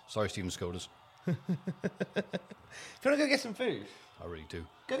mind. Sorry, Stephen Scotus. If you want to go get some food... I really do.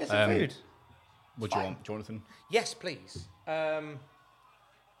 Go get some food. What do you want, Jonathan? Yes, please. I haven't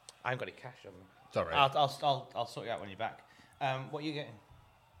got any cash on me. It's all right. I'll sort you out when you're back. What are you getting?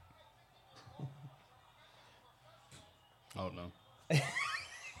 I don't know.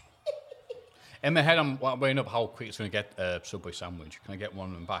 In my head, I'm weighing up how quick it's going to get a Subway sandwich. Can I get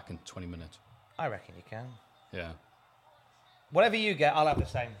one and back in 20 minutes? I reckon you can. Yeah. Whatever you get, I'll have the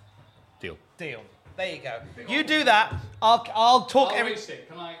same. Deal. There you go. You do that. I'll talk every...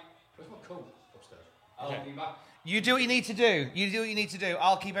 Can I... Where's my coat upstairs? I'll be back. You do what you need to do.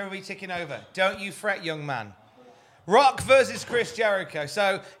 I'll keep everybody ticking over. Don't you fret, young man. Rock versus Chris Jericho.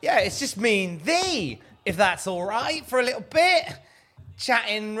 So, yeah, it's just me and thee, if that's all right, for a little bit.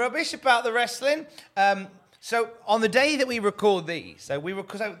 Chatting rubbish about the wrestling. So, on the day that we record these,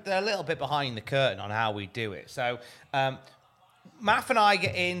 because they're a little bit behind the curtain on how we do it. So, Matt and I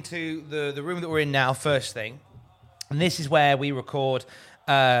get into the room that we're in now first thing. And this is where we record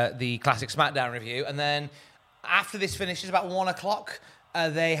the Classic SmackDown review. And then after this finishes, about 1 o'clock,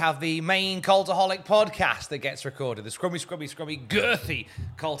 they have the main Cultaholic podcast that gets recorded. The scrubby, girthy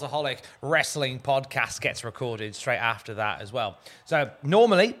Cultaholic wrestling podcast gets recorded straight after that as well. So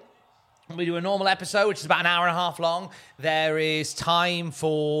normally, we do a normal episode, which is about an hour and a half long. There is time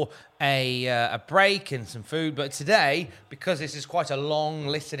for a break and some food. But today, because this is quite a long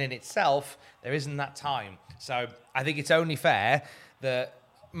listen in itself, there isn't that time. So I think it's only fair that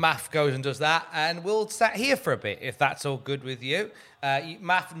Math goes and does that, and we'll sat here for a bit, if that's all good with you.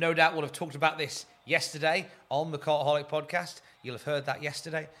 Math, no doubt, will have talked about this yesterday on the Cultaholic podcast. You'll have heard that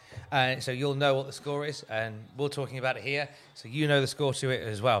yesterday. So you'll know what the score is, and we're talking about it here, so you know the score to it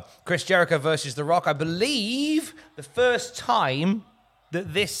as well. Chris Jericho versus The Rock. I believe the first time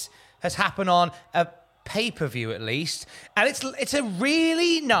that this has happened on a pay-per-view, at least. And it's a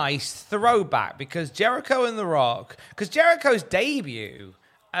really nice throwback, because Jericho and The Rock... Because Jericho's debut,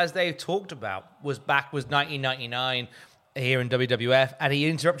 as they've talked about, was 1999 here in WWF, and he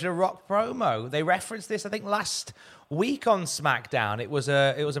interrupted a Rock promo. They referenced this, I think, last week on SmackDown. It was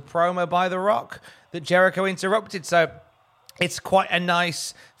a promo by The Rock that Jericho interrupted, so it's quite a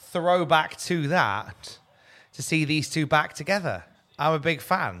nice throwback to that, to see these two back together. I'm a big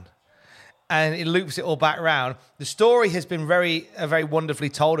fan. And it loops it all back around. The story has been very wonderfully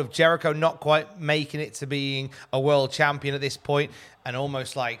told of Jericho not quite making it to being a world champion at this point, and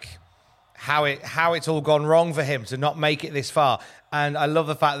almost like how it's all gone wrong for him to not make it this far. And I love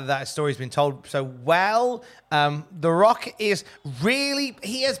the fact that story's been told so well. The Rock he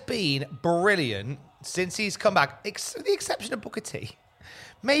has been brilliant since he's come back, with the exception of Booker T.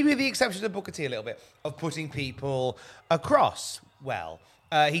 Maybe the exception of Booker T a little bit, of putting people across well.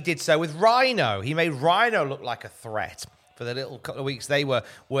 He did so with Rhino. He made Rhino look like a threat for the little couple of weeks they were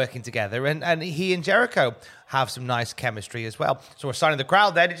working together. And he and Jericho have some nice chemistry as well. So we're signing the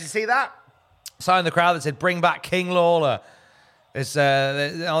crowd there. Did you see that? Signing the crowd that said, "Bring back King Lawler."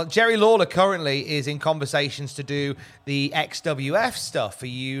 Jerry Lawler currently is in conversations to do the XWF stuff for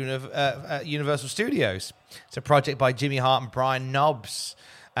Universal Studios. It's a project by Jimmy Hart and Brian Knobbs.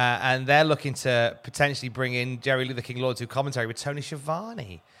 And they're looking to potentially bring in Jerry the King Lawler to commentary with Tony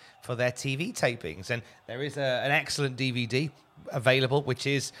Schiavone for their TV tapings. And there is an excellent DVD available, which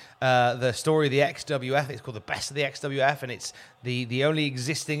is the story of the XWF. It's called The Best of the XWF, and it's the only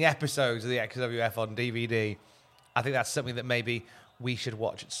existing episodes of the XWF on DVD. I think that's something that maybe we should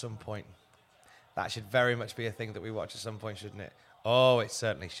watch at some point. That should very much be a thing that we watch at some point, shouldn't it? Oh, it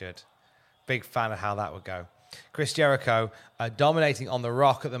certainly should. Big fan of how that would go. Chris Jericho dominating on The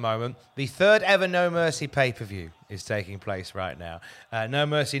Rock at the moment. The third ever No Mercy pay-per-view is taking place right now. No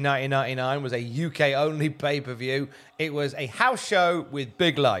Mercy 1999 was a UK-only pay-per-view. It was a house show with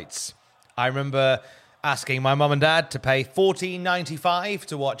big lights. I remember asking my mum and dad to pay $14.95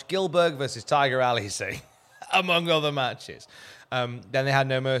 to watch Gilbert versus Tiger Aliassi, among other matches. Then they had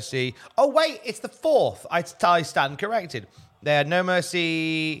No Mercy. Oh, wait, it's the fourth. I stand corrected. They had No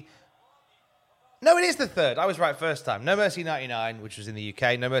Mercy... No, it is the third. I was right first time. No Mercy 99, which was in the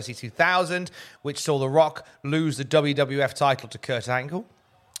UK. No Mercy 2000, which saw The Rock lose the WWF title to Kurt Angle.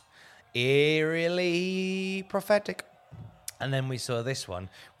 Eerily prophetic. And then we saw this one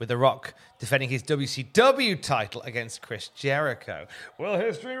with The Rock defending his WCW title against Chris Jericho. Will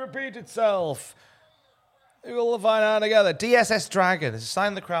history repeat itself? We'll find out together. DSS Dragon. There's a sign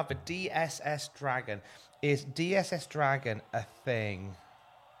in the crowd for DSS Dragon. Is DSS Dragon a thing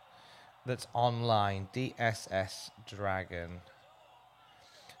that's online? DSS Dragon.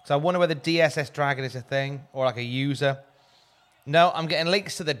 So I wonder whether DSS Dragon is a thing or like a user. No, I'm getting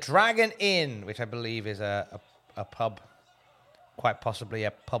links to the Dragon Inn, which I believe is a pub. Quite possibly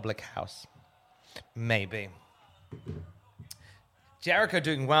a public house. Maybe. Jericho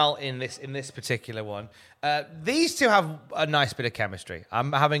doing well in this particular one. These two have a nice bit of chemistry.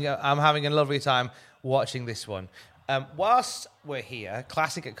 I'm having a lovely time watching this one. Whilst we're here,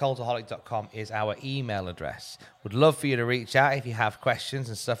 classic@cultaholic.com is our email address. Would love for you to reach out if you have questions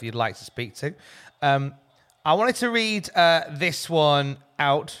and stuff you'd like to speak to. I wanted to read this one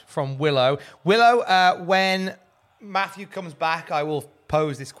out from Willow. Willow, when Matthew comes back, I will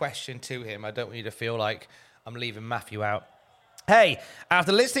pose this question to him. I don't want you to feel like I'm leaving Matthew out. Hey,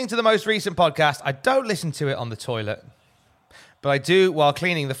 after listening to the most recent podcast, I don't listen to it on the toilet, but I do while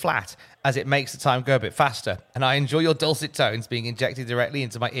cleaning the flat, as it makes the time go a bit faster, and I enjoy your dulcet tones being injected directly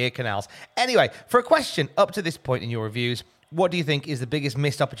into my ear canals. Anyway, for a question up to this point in your reviews, what do you think is the biggest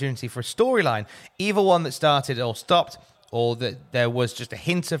missed opportunity for a storyline? Either one that started or stopped, or that there was just a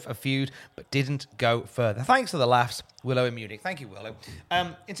hint of a feud but didn't go further. Thanks for the laughs, Willow in Munich. Thank you, Willow.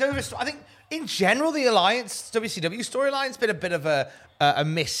 In terms of, I think, in general, the Alliance WCW storyline's been a bit of a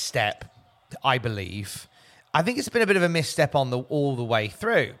misstep, I believe. I think it's been a bit of a misstep all the way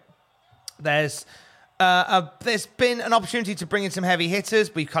through. There's been an opportunity to bring in some heavy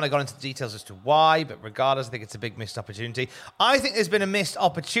hitters. We've kind of gone into the details as to why, but regardless, I think it's a big missed opportunity. I think there's been a missed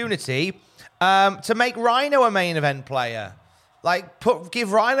opportunity to make Rhino a main event player. Like,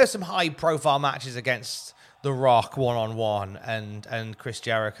 give Rhino some high-profile matches against The Rock one-on-one and Chris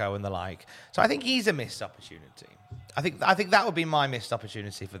Jericho and the like. So I think he's a missed opportunity. I think that would be my missed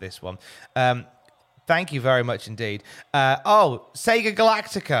opportunity for this one. Thank you very much indeed. Sega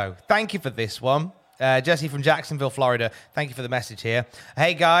Galactico. Thank you for this one. Jesse from Jacksonville, Florida. Thank you for the message here.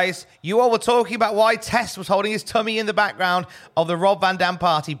 Hey, guys. You all were talking about why Test was holding his tummy in the background of the Rob Van Dam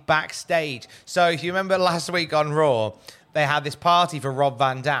party backstage. So if you remember last week on Raw, they had this party for Rob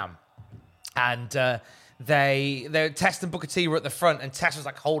Van Dam. And Test and Booker T were at the front, and Test was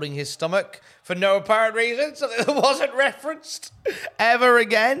like holding his stomach for no apparent reason, so it wasn't referenced ever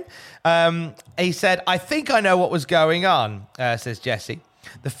again. He said, I think I know what was going on, says Jesse.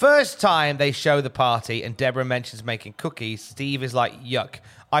 The first time they show the party and Deborah mentions making cookies, Steve is like, yuck.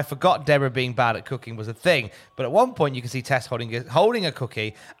 I forgot Deborah being bad at cooking was a thing. But at one point, you can see Tess holding a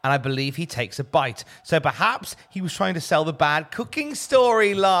cookie, and I believe he takes a bite. So perhaps he was trying to sell the bad cooking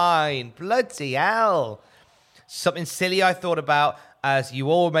storyline. Bloody hell. Something silly I thought about as you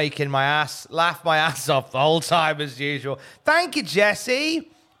all were making laugh my ass off the whole time as usual. Thank you,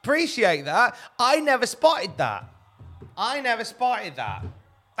 Jesse. Appreciate that. I never spotted that.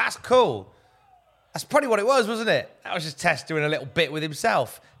 That's cool. That's probably what it was, wasn't it? That was just Tess doing a little bit with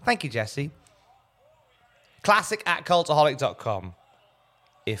himself. Thank you, Jesse. Classic@cultaholic.com.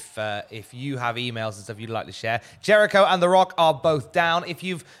 If you have emails and stuff you'd like to share. Jericho and The Rock are both down. If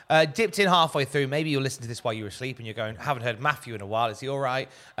you've dipped in halfway through, maybe you'll listen to this while you were asleep and you're going, haven't heard Matthew in a while. Is he all right?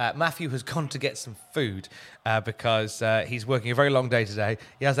 Matthew has gone to get some food because he's working a very long day today.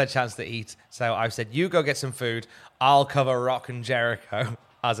 He hasn't had a chance to eat. So I've said, you go get some food. I'll cover Rock and Jericho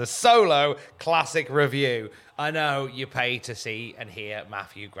as a solo classic review. I know you pay to see and hear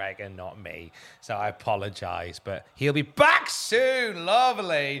Matthew Gregg and not me, so I apologize, but he'll be back soon.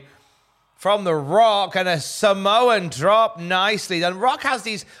 Lovely. From The Rock, and a Samoan drop. Nicely done. Rock has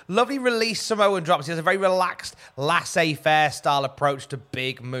these lovely release Samoan drops. He has a very relaxed, laissez-faire style approach to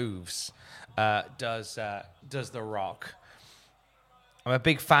big moves. Does The Rock. I'm a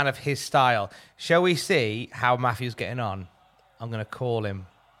big fan of his style. Shall we see how Matthew's getting on? I'm going to call him.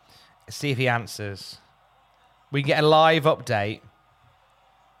 See if he answers. We can get a live update.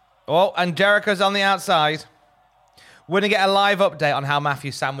 Oh, and Jericho's on the outside. We're going to get a live update on how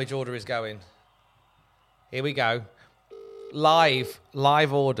Matthew's sandwich order is going. Here we go. Live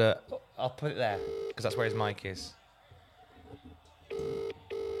order. I'll put it there, because that's where his mic is.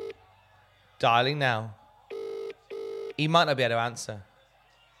 Dialing now. He might not be able to answer.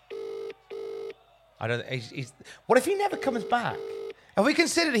 I don't. What if he never comes back? Have we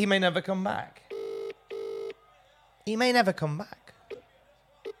considered he may never come back? He may never come back.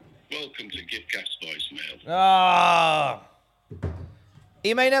 Welcome to Giftcast voicemail. Ah,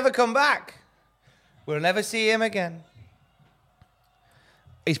 he may never come back. We'll never see him again.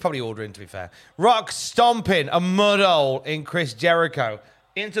 He's probably ordering, to be fair. Rock stomping a mud hole in Chris Jericho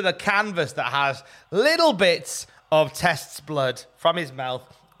into the canvas that has little bits of Test's blood from his mouth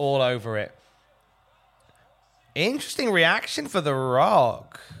all over it. Interesting reaction for The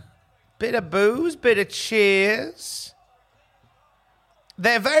Rock. Bit of boos, bit of cheers.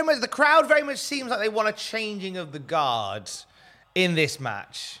 The crowd very much seems like they want a changing of the guard in this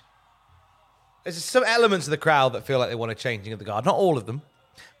match. There's some elements of the crowd that feel like they want a changing of the guard. Not all of them,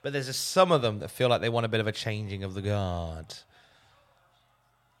 but there's some of them that feel like they want a bit of a changing of the guard.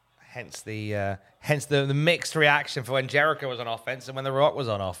 Hence the mixed reaction for when Jericho was on offense and when The Rock was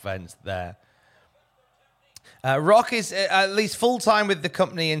on offense there. Rock is at least full-time with the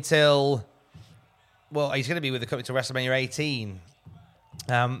company until... Well, he's going to be with the company until WrestleMania 18.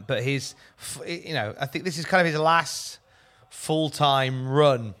 But I think this is kind of his last full-time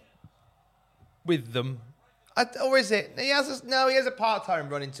run with them. Or is it? He has a part-time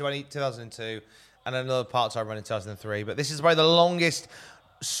run in 2002 and another part-time run in 2003. But this is probably the longest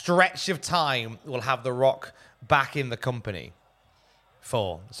stretch of time we'll have The Rock back in the company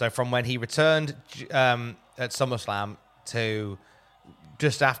for. So from when he returned at SummerSlam to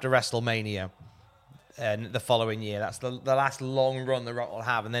just after WrestleMania and the following year. That's the last long run The Rock will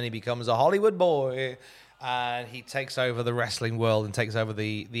have. And then he becomes a Hollywood boy and he takes over the wrestling world and takes over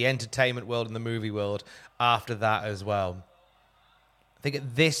the entertainment world and the movie world after that as well. I think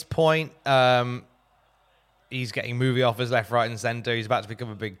at this point, he's getting movie offers left, right, and center. He's about to become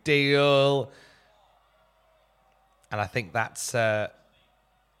a big deal. And I think that's...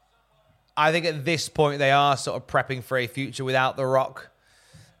 I think at this point, they are sort of prepping for a future without The Rock.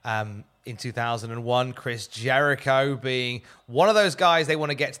 In 2001, Chris Jericho being one of those guys they want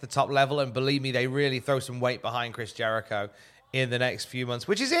to get to the top level. And believe me, they really throw some weight behind Chris Jericho in the next few months,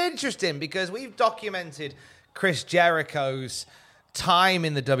 which is interesting because we've documented Chris Jericho's time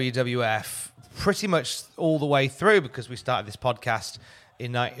in the WWF pretty much all the way through because we started this podcast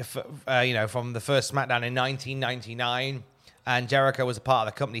from the first SmackDown in 1999, and Jericho was a part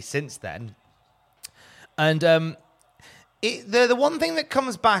of the company since then. And the one thing that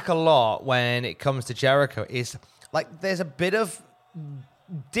comes back a lot when it comes to Jericho is like there's a bit of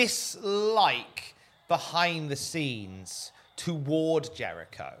dislike behind the scenes toward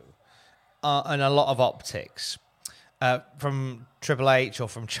Jericho and a lot of optics. From Triple H or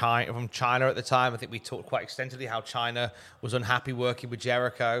from China at the time. I think we talked quite extensively how China was unhappy working with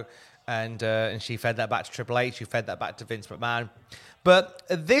Jericho, and she fed that back to Triple H, who fed that back to Vince McMahon. But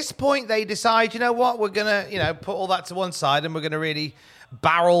at this point, they decide, you know what, we're going to put all that to one side and we're going to really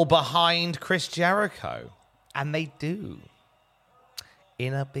barrel behind Chris Jericho. And they do.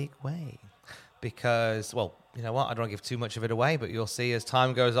 In a big way. Because, well, you know what? I don't want to give too much of it away, but you'll see as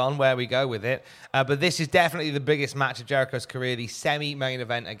time goes on where we go with it. But this is definitely the biggest match of Jericho's career, the semi-main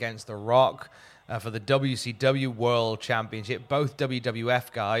event against The Rock for the WCW World Championship. Both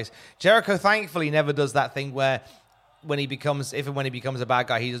WWF guys. Jericho, thankfully, never does that thing where when he becomes a bad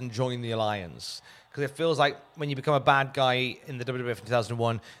guy, he doesn't join the alliance. Because it feels like when you become a bad guy in the WWF in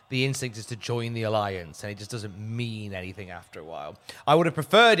 2001, the instinct is to join the alliance, and it just doesn't mean anything after a while. I would have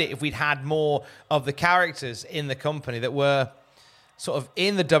preferred it if we'd had more of the characters in the company that were sort of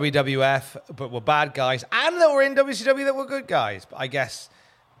in the WWF, but were bad guys, and that were in WCW that were good guys. But I guess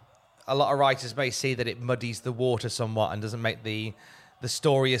a lot of writers may see that it muddies the water somewhat and doesn't make the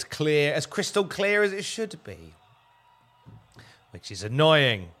story as crystal clear as it should be. Which is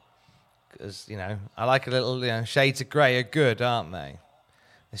annoying. Because, I like a little, shades of grey are good, aren't they?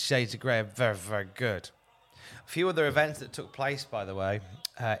 The shades of grey are very, very good. A few other events that took place, by the way,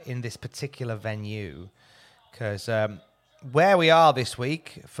 in this particular venue. Because where we are this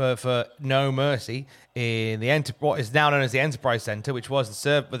week for No Mercy in what is now known as the Enterprise Center, which was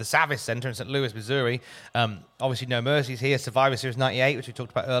the Savvis Center in St. Louis, Missouri. Obviously, No Mercy's here. Survivor Series 98, which we talked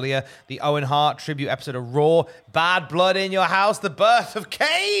about earlier. The Owen Hart tribute episode of Raw. Bad Blood in Your House. The birth of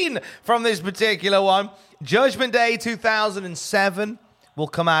Kane from this particular one. Judgment Day 2007 will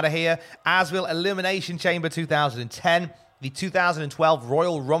come out of here, as will Elimination Chamber 2010. The 2012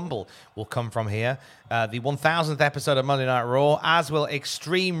 Royal Rumble will come from here. The 1000th episode of Monday Night Raw, as will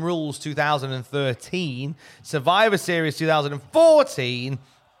Extreme Rules 2013, Survivor Series 2014,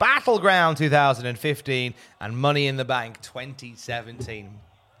 Battleground 2015, and Money in the Bank 2017.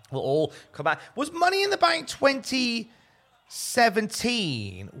 will all come back. Was Money in the Bank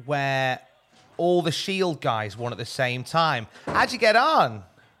 2017 where all the Shield guys won at the same time? How'd you get on?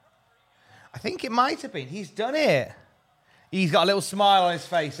 I think it might have been. He's done it. He's got a little smile on his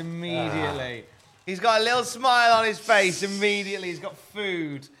face immediately. He's got a little smile on his face immediately. He's got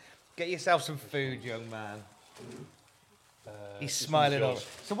food. Get yourself some food, young man. He's smiling over.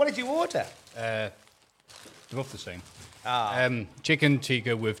 So what did you order? They're both the same. Ah. Chicken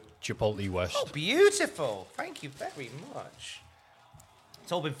tikka with Chipotle West. Oh, beautiful. Thank you very much.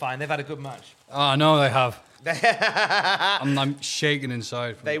 It's all been fine. They've had a good match. Oh, no, they have. I'm shaking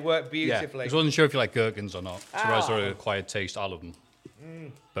inside. They work beautifully. Yeah, I wasn't sure if you like gherkins or not. So I sort of acquired taste, all of them.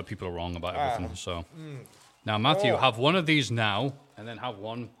 But people are wrong about everything. So now, Matthew, have one of these now, and then have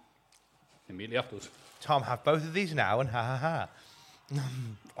one immediately afterwards. Tom, have both of these now, and ha.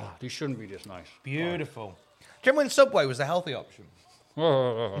 Oh, these shouldn't be this nice. Beautiful. Do you remember when Subway was the healthy option?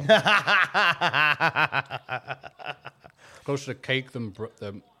 Closer to cake than...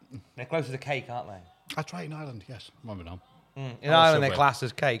 They're closer to cake, aren't they? That's right, in Ireland, yes. Remember now. In Ireland, they're classed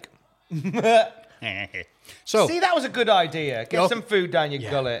as cake. So, see, that was a good idea. Get some food down your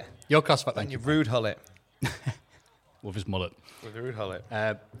gullet. Your classified, thank you. Your rude hullet. With his mullet. With the rude hullet.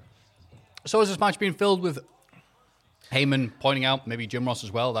 So has this match been filled with Heyman pointing out, maybe Jim Ross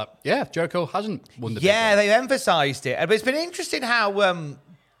as well, that, Jericho hasn't won the title. They've emphasised it. But it's been interesting how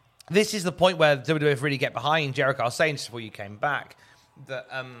this is the point where WWF really get behind Jericho. I was saying just before you came back that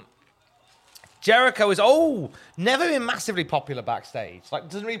Jericho is, never been massively popular backstage. Like,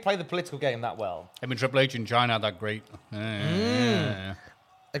 doesn't really play the political game that well. Him and Triple H in China had that great...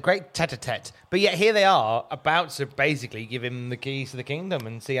 A great tete-a-tete. But yet here they are, about to basically give him the keys to the kingdom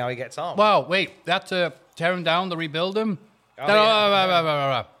and see how he gets on. Wow, wait, that to tear him down, to rebuild him?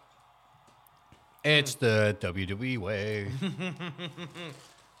 It's the WWE way.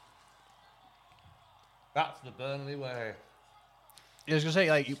 That's the Burnley way. I was going to say,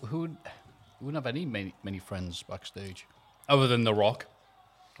 like, who wouldn't have many friends backstage? Other than The Rock.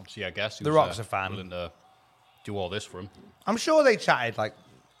 Obviously, I guess. The Rock's a fan. Willing to do all this for him. I'm sure they chatted, like,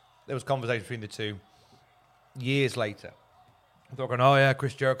 there was conversation between the two years later. They're going,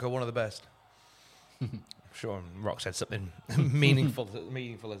 Chris Jericho, one of the best. I'm sure Rock said something meaningful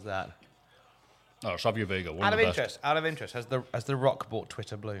as that. Oh, Savio Vega, one out of of the interest, best. Out of interest, has the Rock bought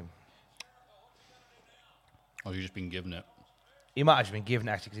Twitter Blue? Oh, you've just been given it. He might have just been given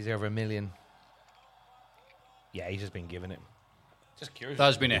it, actually, because he's over 1 million. Yeah, he's just been given it. Just curious.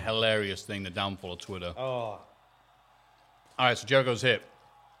 That's been a hilarious thing, the downfall of Twitter. Oh. All right, so Jericho's hit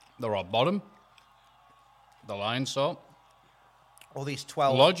the rock bottom, the line saw. All these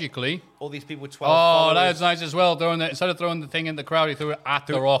 12. Logically. All these people with 12 followers. Oh, that's nice as well. Instead of throwing the thing in the crowd, he threw it at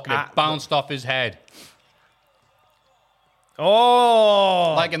the Rock and it bounced off his head.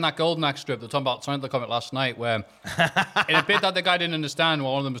 Oh! Like in that Golden Axe strip, they're talking about the comment last night where in a bit that the guy didn't understand,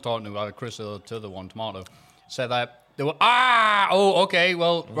 one of them was talking to either Chris or to the one, Tomato, said that they were, okay,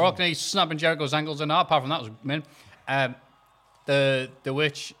 well, Rock and he's snapping Jericho's ankles and apart from that was mean. The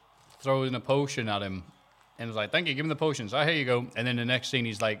witch throwing a potion at him and was like, thank you, give him the potion. So here you go. And then the next scene,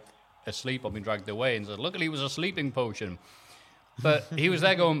 he's like asleep or being dragged away and said, luckily it was a sleeping potion. But he was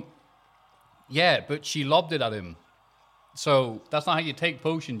there going, yeah, but she lobbed it at him. So that's not how you take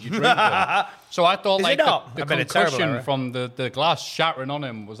potions, you drink them. So I thought like the concussion from the glass shattering on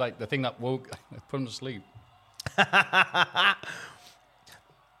him was like the thing that put him to sleep. I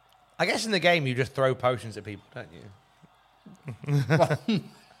guess in the game you just throw potions at people, don't you?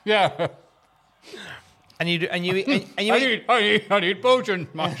 Yeah. And you I need potion.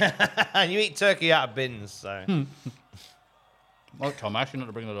 And you eat turkey out of bins, so. Well, Tom, actually not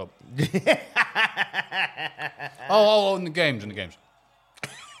to bring that up. in the games,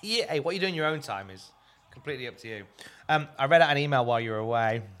 Yeah, hey, what you do in your own time is completely up to you. I read out an email while you were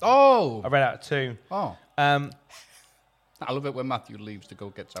away. Oh. I read out two. Oh. I love it when Matthew leaves to go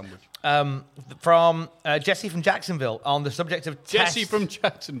get sandwich. From Jesse from Jacksonville on the subject of Jesse from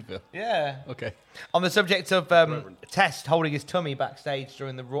Jacksonville. Yeah. Okay. On the subject of Test holding his tummy backstage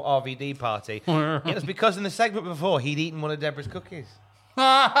during the RVD party. It was because in the segment before he'd eaten one of Deborah's cookies.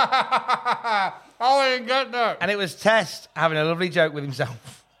 I didn't get that. And it was Test having a lovely joke with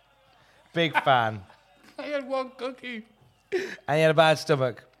himself. Big fan. I had one cookie. And he had a bad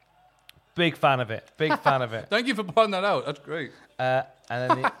stomach. Big fan of it. Big fan of it. Thank you for pointing that out. That's great. And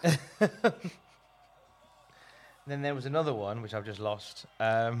then then there was another one, which I've just lost.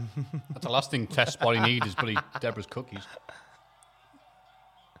 That's the last thing Test's body needs is bloody Deborah's cookies.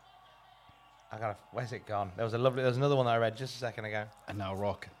 Where's it gone? There was another one that I read just a second ago. And now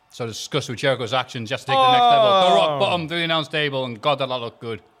Rock. So disgusted with Jericho's actions just to take the next level. The Rock bottom through the announce table, and God, that looked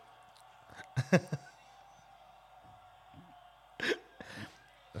good.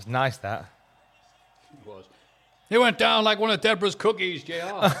 That's nice, that. It was. He went down like one of Deborah's cookies, JR.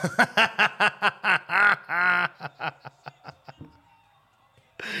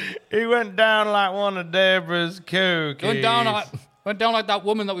 He went down like one of Deborah's cookies. Went down like that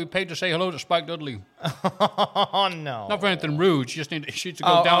woman that we paid to say hello to Spike Dudley. Oh, no. Not for anything rude. She just needs to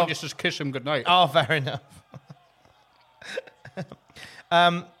go down just to kiss him goodnight. Oh, fair enough.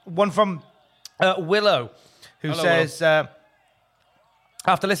 One from Willow, who Hello, says,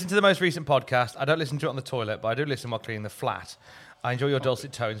 after listening to the most recent podcast, I don't listen to it on the toilet, but I do listen while cleaning the flat. I enjoy your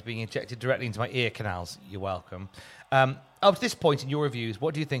dulcet tones being injected directly into my ear canals. You're welcome. Up to this point in your reviews,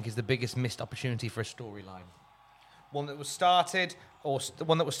 what do you think is the biggest missed opportunity for a storyline? One that was started, or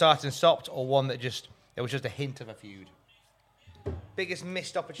one that was started and stopped, or one that there was just a hint of a feud? Biggest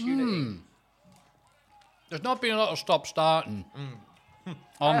missed opportunity? There's not been a lot of stop-starting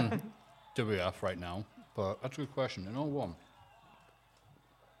on WWF right now, but that's a good question. In all one.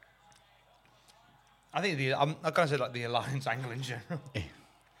 I think I'm not going to say like the Alliance angle in general.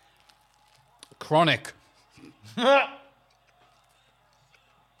 Chronic.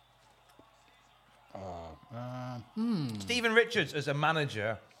 Stephen Richards as a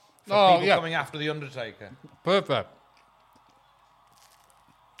manager for people coming after The Undertaker. Perfect.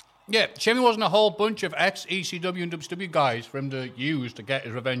 Yeah, shame there wasn't a whole bunch of ex-ECW and WCW guys for him to use to get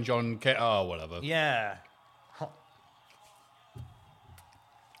his revenge on or whatever. Yeah.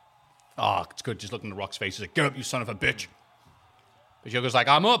 Oh, it's good just looking at Rock's face. He's like, get up, you son of a bitch. But Yoko's like,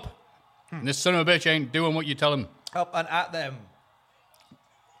 I'm up. And this son of a bitch ain't doing what you tell him. Up and at them.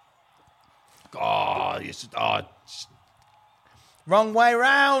 Wrong way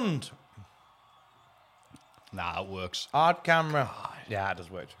round. Nah, it works. Hard camera. Yeah, it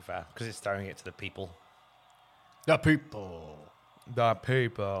does work, to be fair, because it's throwing it to the people. The people. The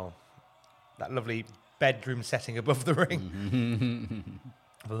people. That lovely bedroom setting above the ring.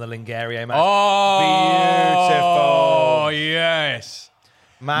 For the Lingaria match. Oh, beautiful. Oh, yes.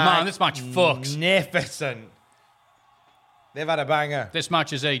 Man, this match fucks. Magnificent. They've had a banger. This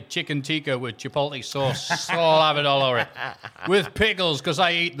match is a chicken tikka with chipotle sauce. I'll have it all over it. With pickles, because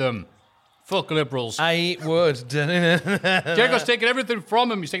I eat them. Fuck liberals. I eat wood. Jericho's taking everything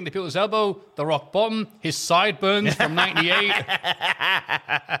from him. He's taking the people's elbow, the rock bottom, his sideburns from 98.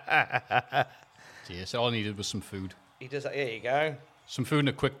 Yes, all I needed was some food. He does that. Here you go. Some food and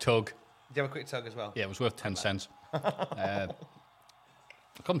a quick tug. Do you have a quick tug as well? Yeah, it was worth 10 cents. I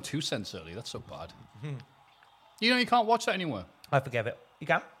got him 2 cents early. That's so bad. You know you can't watch that anywhere. I forgive it. You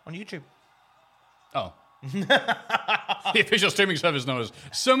can on YouTube. Oh. The official streaming service knows.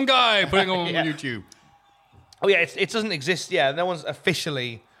 Some guy putting on YouTube. Oh, yeah, it doesn't exist. Yeah, no one's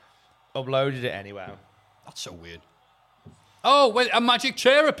officially uploaded it anywhere. That's so weird. Oh, wait, a magic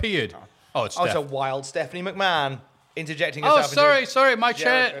chair appeared. Oh, it's a wild Stephanie McMahon interjecting herself. Oh, sorry. My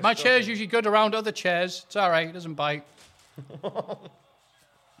chair's usually good around other chairs. It's all right. It doesn't bite.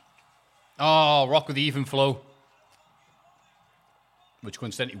 Oh, Rock with the even flow. Which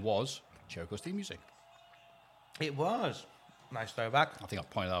coincidentally was Jericho's theme music. It was. Nice throwback. I think I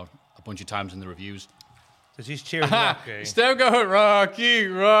pointed out a bunch of times in the reviews. Because he's cheering Rocky. Still go, Rocky.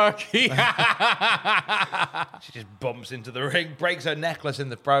 She just bumps into the ring, breaks her necklace in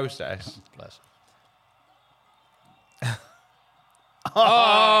the process. Bless.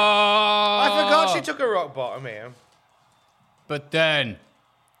 I forgot she took a rock bottom here. But then...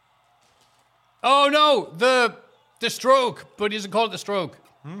 Oh, no! The stroke. But he doesn't call it the stroke.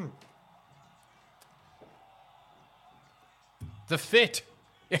 The fit.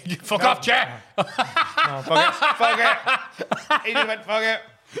 Fuck off, chair. No, fuck it. He just went, fuck it.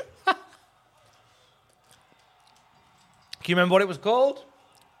 Can you remember what it was called?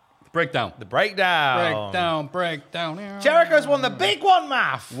 Breakdown. The breakdown. Breakdown. Jericho's won the big one,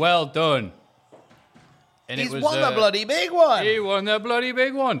 Maff. Well done. And He's won the bloody big one. He won the bloody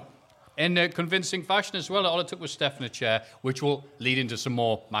big one. In a convincing fashion as well. All it took was Steph in a chair, which will lead into some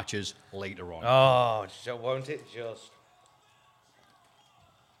more matches later on. Oh, so won't it just?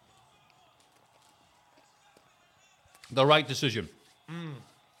 The right decision.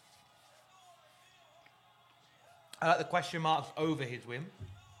 I like the question marks over his win,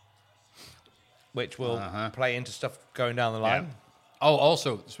 which will play into stuff going down the line. Yeah. Oh,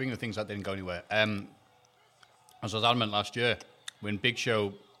 also, speaking of things that didn't go anywhere, as I was adamant last year, when Big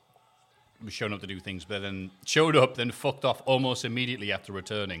Show was showing up to do things, but then showed up, then fucked off almost immediately after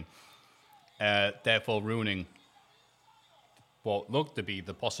returning, therefore ruining what looked to be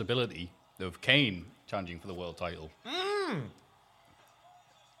the possibility of Kane challenging for the world title.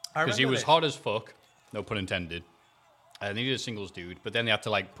 Because he was hot as fuck, no pun intended. They needed a singles dude, but then they had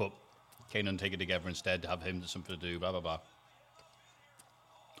to put Kane and Undertaker together instead to have him something to do, blah, blah, blah.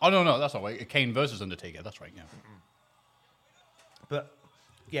 Oh, no, that's not right. Kane versus Undertaker, that's right, yeah. But,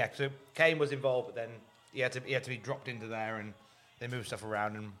 yeah, so Kane was involved, but then he had to be dropped into there, and they moved stuff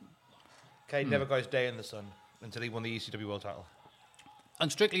around, and Kane never got his day in the sun until he won the ECW World title.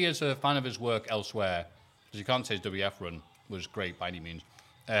 And strictly as a fan of his work elsewhere, because you can't say his WWF run was great by any means,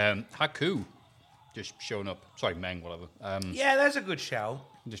 Haku just showing up. Sorry, Meng, whatever. Yeah, that's a good shout.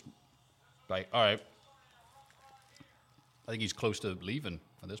 Just like, all right. I think he's close to leaving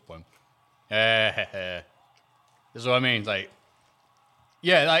at this point. This is what I mean. Like,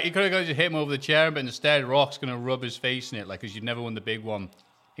 yeah, like he could have just hit him over the chair, but instead Rock's going to rub his face in it, like, because you've never won the big one.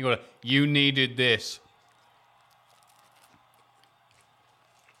 You needed this.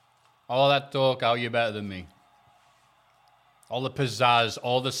 All that talk, how you better than me. All the pizzazz,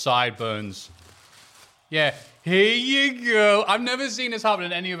 all the sideburns. Yeah, here you go. I've never seen this happen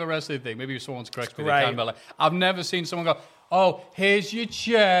in any other wrestling thing. Maybe if someone's correct me, they can, but like, I've never seen someone go, oh, here's your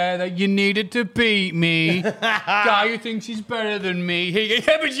chair that you needed to beat me. Guy who thinks he's better than me.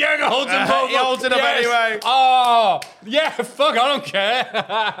 Yeah, but Jericho holds him over. He holds it up anyway. Oh, yeah, fuck, I don't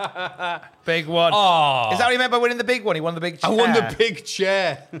care. Big one. Oh. Is that what he meant by winning the big one? He won the big chair. I won the big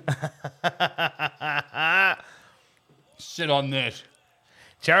chair. Sit on this.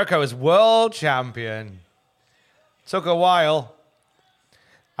 Jericho is world champion. Took a while.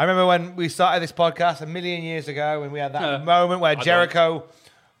 I remember when we started this podcast a million years ago, when we had that moment where Jericho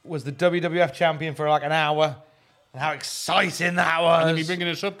was the WWF champion for like an hour, and how exciting that was. And then me bringing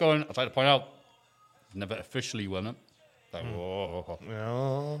this up, going, I'd like to point out, never officially won it. Like, whoa.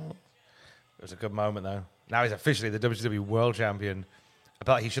 Oh. It was a good moment, though. Now he's officially the WCW world champion. I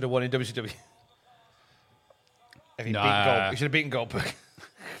felt like he should have won in WCW. If he should have beaten Goldberg.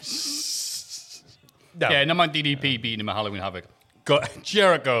 No. Yeah, no mind DDP beating him at Halloween Havoc.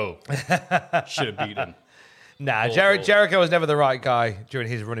 Jericho should have beaten him. Nah, Jericho was never the right guy during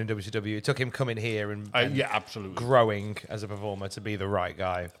his run in WCW. It took him coming here and yeah, absolutely growing as a performer to be the right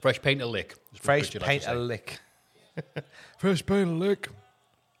guy. Fresh paint a lick. Fresh paint a lick. Fresh paint a lick.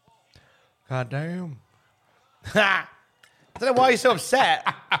 God damn. I don't know why you're so upset.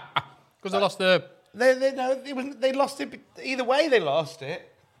 Because they lost the... They lost it. Either way, they lost it.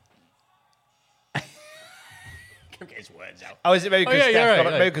 Get his words out. Oh, is it maybe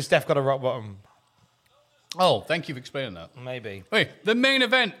because Steph got a rock bottom? Oh, thank you for explaining that. Maybe. Wait, the main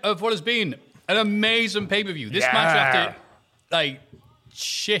event of what has been an amazing pay-per-view. This match after, like,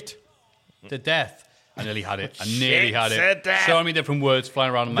 shit to death. I nearly had it. So many different words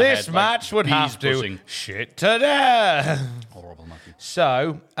flying around in my head. This match would have to shit to death. Horrible, Matthew.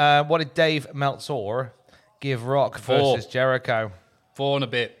 So, what did Dave Meltzer give Rock versus Jericho? 4 and a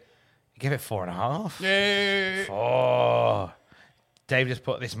bit. Give it 4.5. Yay! 4. Dave just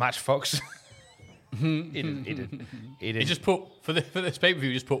put this match fucks. He didn't. He just put for this pay-per-view.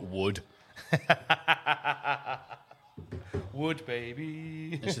 He just put wood. Wood,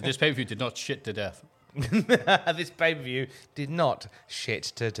 baby. This pay-per-view did not shit to death. This pay-per-view did not shit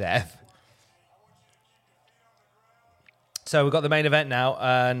to death. So we've got the main event now,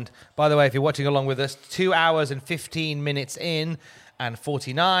 and by the way, if you're watching along with us, 2 hours and 15 minutes in, and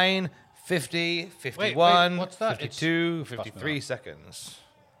 49, 50, 51, what's that? 52, 53 seconds.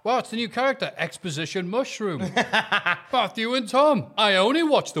 Well, it's the new character, Exposition Mushroom. Matthew and Tom. I only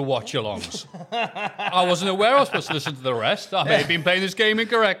watch the watch-alongs. I wasn't aware I was supposed to listen to the rest. I may have been playing this game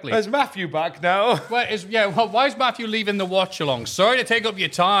incorrectly. There's Matthew back now. Why is Matthew leaving the watch-along? Sorry to take up your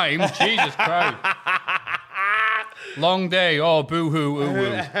time. Jesus Christ. Long day. Oh, boo-hoo,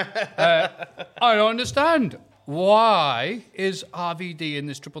 ooh-woo. I don't understand. Why is RVD in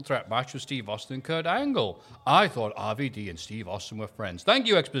this triple threat match with Steve Austin and Kurt Angle? I thought RVD and Steve Austin were friends. Thank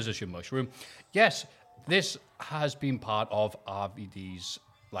you, Exposition Mushroom. Yes, this has been part of RVD's,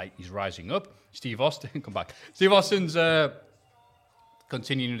 like, he's rising up. Steve Austin, come back. Steve Austin's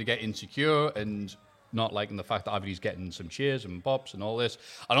continuing to get insecure and not liking the fact that RVD's getting some cheers and bops and all this.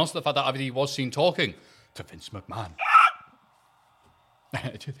 And also the fact that RVD was seen talking to Vince McMahon.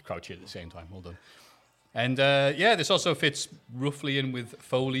 The crowd cheered at the same time. Well done. And, this also fits roughly in with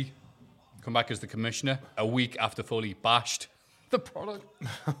Foley. Come back as the commissioner a week after Foley bashed the product.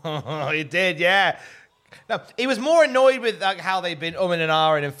 He did, yeah. No, he was more annoyed with how they've been umming and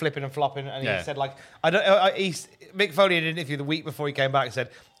ahhing and flipping and flopping. And he said, like, Mick Foley in an interview the week before he came back said,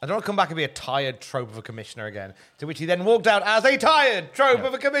 I don't want to come back and be a tired trope of a commissioner again. To which he then walked out as a tired trope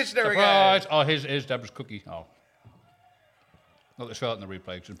of a commissioner again. Oh, here's Deborah's cookie. Oh. Not the shot in the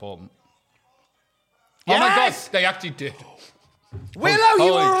replay, it's important. Yes! Oh my God, they actually did. Willow,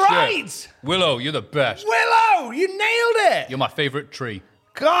 you were right. Willow, you're the best. Willow, you nailed it. You're my favorite tree.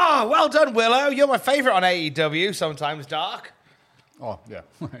 God, well done, Willow. You're my favourite on AEW, sometimes dark. Oh, yeah.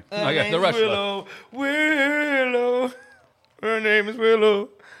 The wrestler. Willow. Her name is Willow.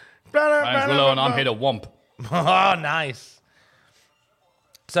 My name's Willow, and I'm here to womp. Oh, nice.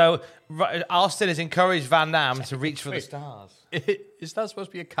 So, Austin has encouraged Van Dam to reach for the stars. Is that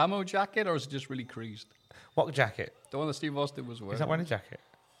supposed to be a camo jacket, or is it just really creased? What jacket? The one that Steve Austin was wearing. He's not wearing a jacket.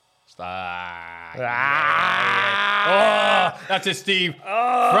 Oh, that's it, Steve.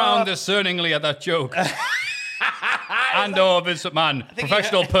 Frowned discerningly at that joke. And Vince McMahon,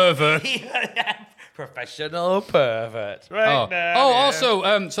 professional pervert. Professional pervert. Right now. Also,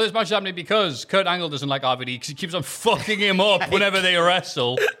 so this match is happening because Kurt Angle doesn't like RVD because he keeps on fucking him up whenever they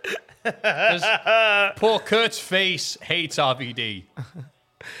wrestle. Poor Kurt's face hates RVD.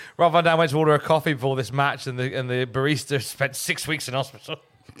 Rob Van Dam went to order a coffee before this match, and the barista spent 6 weeks in hospital.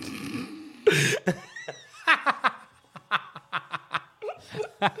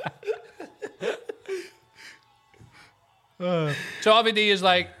 So RVD is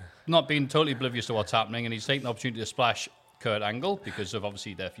like not being totally oblivious to what's happening, and he's taking the opportunity to splash Kurt Angle because of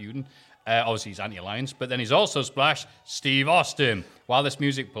obviously their feuding. Obviously he's anti-alliance, but then he's also splashed Steve Austin while this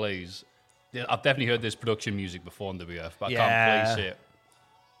music plays. I've definitely heard this production music before in WWF, but I can't place it.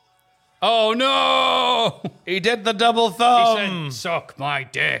 Oh no! He did the double thumb. He said, "Suck my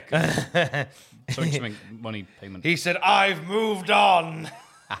dick." So he make money payment. He said, "I've moved on."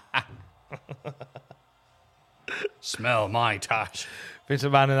 Smell my tash. Vince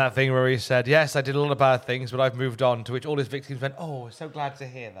McMahon in that thing where he said, "Yes, I did a lot of bad things, but I've moved on." To which all his victims went, "Oh, we're so glad to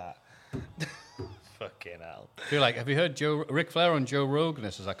hear that." Fucking hell. I feel like, have you heard Ric Flair on Joe Rogan?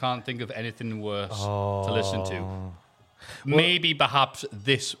 It says, I can't think of anything worse to listen to. Maybe perhaps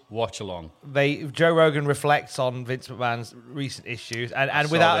this watch along. Joe Rogan reflects on Vince McMahon's recent issues, and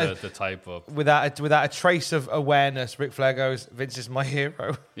without the type of without a trace of awareness, Ric Flair goes, "Vince is my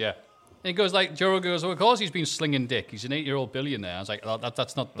hero." Yeah. And he goes like, Joe Rogan goes, "Well, of course he's been slinging dick. He's an 8-year-old billionaire." I was like,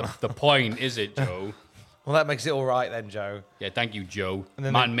 that's not the point, is it, Joe? Well, that makes it all right then, Joe. Yeah, thank you, Joe.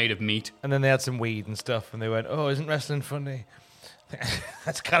 And Man made of meat. And then they had some weed and stuff, and they went, "Oh, isn't wrestling funny?"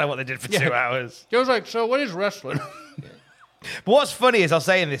 That's kind of what they did for 2 hours. Joe's like, "So what is wrestling?" But what's funny is, I was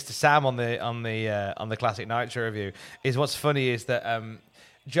saying this to Sam on the Classic Nitro review, is what's funny is that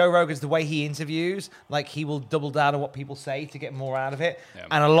Joe Rogan's, the way he interviews, like he will double down on what people say to get more out of it. Yeah.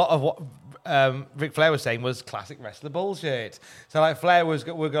 And a lot of what Ric Flair was saying was classic wrestler bullshit. So like Flair would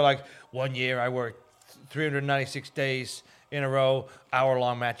go like, "1 year I worked 396 days in a row,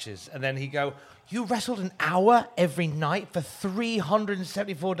 hour-long matches." And then he'd go, "You wrestled an hour every night for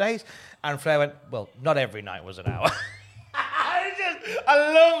 374 days? And Flair went, "Well, not every night was an hour." I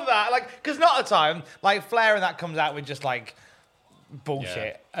love that. Like, because not a time, like Flair and that comes out with just like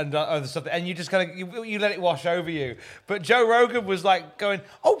bullshit and other stuff, and you just kind of you let it wash over you. But Joe Rogan was like going,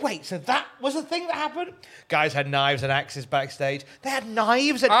 "Oh wait, so that was a thing that happened? Guys had knives and axes backstage. They had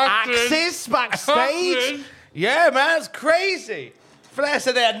knives and axes backstage. Yeah, man, it's crazy." Flair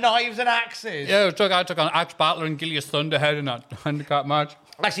said they had knives and axes. Yeah, I took on Axe Battler and Gilius Thunderhead in that handicap match.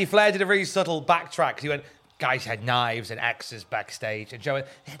 Actually, Flair did a really subtle backtrack. He went, "Guys had knives and axes backstage," and Joe went,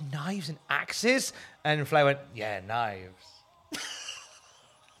 "They had knives and axes?" And Flair went, "Yeah, knives."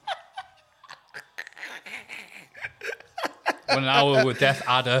 An hour with Death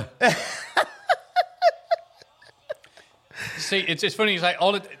Adder. See, it's funny. It's like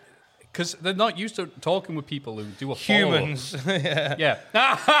all it, because they're not used to talking with people who do a humans. Yeah.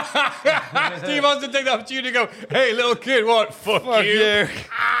 Steve wants to take the opportunity to go, "Hey, little kid, what? Fuck you."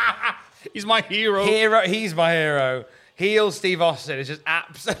 He's my hero. He's my hero. Heel Steve Austin is just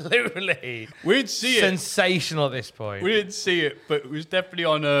absolutely sensational at this point. We didn't see it, but it was definitely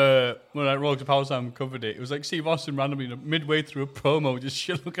on when Rogue to Power Sam covered it. It was like Steve Austin randomly midway through a promo just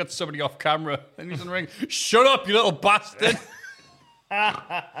look at somebody off camera and he's in the ring. "Shut up, you little bastard."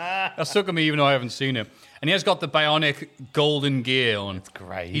 That stuck at me even though I haven't seen it. And he has got the bionic golden gear on. It's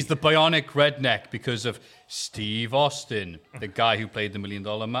great. He's the bionic redneck because of Steve Austin, the guy who played the $1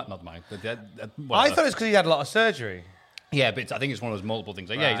 Million Man. Not mine. I thought it was because he had a lot of surgery. Yeah, but I think it's one of those multiple things.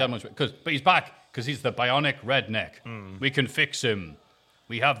 Like, right. Yeah, he's had much, but he's back because he's the bionic redneck. We can fix him.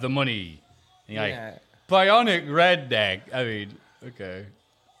 We have the money. Yeah. Bionic redneck. I mean, okay.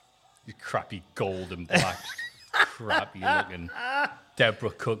 These crappy gold and black, crappy looking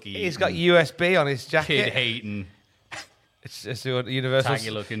Deborah Cookie. He's got USB on his jacket. Kid hating. It's just a universal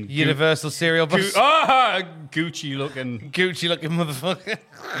cereal bus. Gucci looking motherfucker.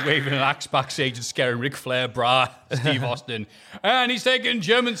 Waving an axe backstage and scaring Ric Flair, Steve Austin. And he's taking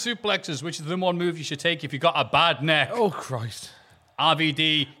German suplexes, which is the one move you should take if you've got a bad neck. Oh, Christ.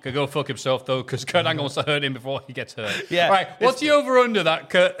 RVD could go fuck himself, though, because Kurt Angle wants to hurt him before he gets hurt. Yeah. Right, what's the over-under that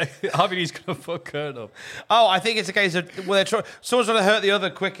RVD's going to fuck Kurt up? Oh, I think it's a case of someone's going to hurt the other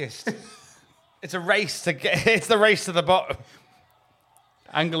quickest. It's a race to get. It's the race to the bottom.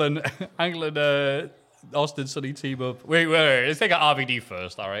 Angle and Austin Sunny team up. Wait. Let's take out RVD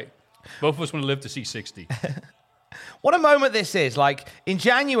first, all right? Both of us want to live to see 60. What a moment this is. Like, in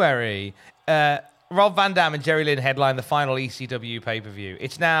January, Rob Van Dam and Jerry Lynn headline the final ECW pay-per-view.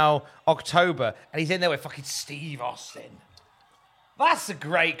 It's now October, and he's in there with fucking Steve Austin. That's a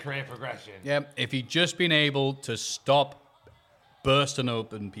great career progression. Yeah, if he'd just been able to stop bursting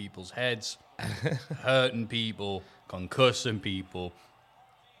open people's heads, hurting people, concussing people,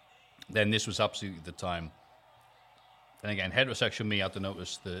 then this was absolutely the time. And again, heterosexual me had to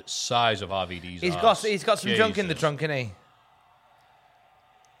notice the size of RVD's arse. He's got some junk in the trunk, isn't he?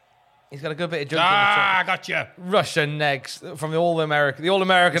 He's got a good bit of junk in the I trunk. gotcha. Russian legs from the All-American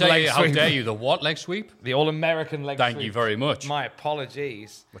leg How sweep. dare you? The what leg sweep? The All-American leg sweep. Thank you very much. My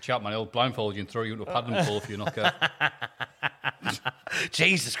apologies. Watch out, man. He'll blindfold you and throw you into a paddling pool if you're not careful.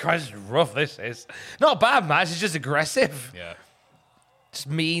 Jesus Christ, it's rough this is. Not a bad match, it's just aggressive. Yeah. Just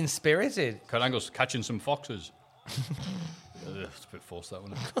mean-spirited. Kurt Angle's catching some foxes. It's a bit forced, that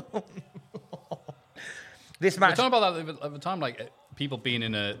one. This match... We're talking about that at the time, like, people being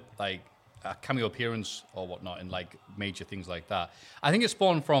in a cameo appearance or whatnot in, like, major things like that. I think it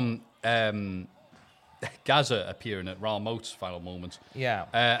spawned from Gaza appearing at Raul Moat's final moments. Yeah.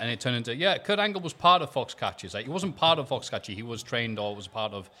 And it turned into, Kurt Angle was part of Foxcatcher. Like, he wasn't part of Foxcatcher. He was trained or was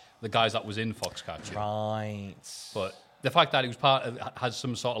part of the guys that was in Foxcatcher. Right. But the fact that he was has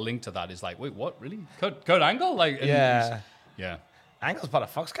some sort of link to that is like, wait, what? Really? Kurt Angle? Like, yeah. Yeah. Angle's part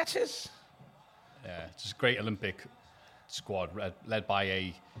of Foxcatchers? Yeah. It's just a great Olympic squad led by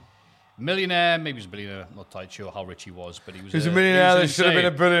a millionaire. Maybe he was a billionaire. I'm not entirely sure how rich he was, but he was a millionaire that should have been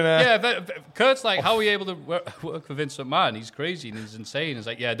a billionaire. Yeah, but Kurt's like, how are we able to work for Vince McMahon? He's crazy and he's insane. He's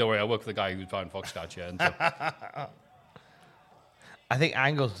like, yeah, don't worry, I work for the guy who's behind Foxcatcher. And so, I think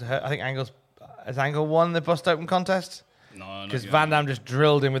has Angle won the bust open contest? No, because Van Damme just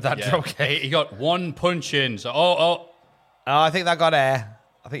drilled him with that drop kick. He got one punch in. So I think that got air.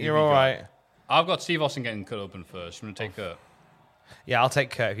 I think you're all right. I've got Steve Austin getting cut open first. You want to take Kurt? Yeah, I'll take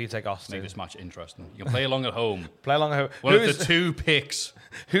Kurt if you take Austin. Make this match interesting. You can play along at home. Play along at home. One of the two picks.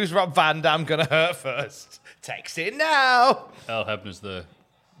 Who's Rob Van Dam going to hurt first? Text it now. Earl Hebner's the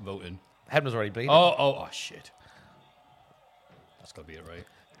voting. Hebner's already bleeding. Oh, shit. That's got to be it, right?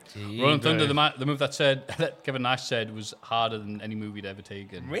 Rolling Thunder, the move that Kevin Nash said was harder than any movie he'd ever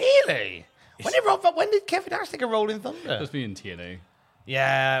taken. Really? When did Kevin Nash take a Rolling Thunder? It must be in TNA.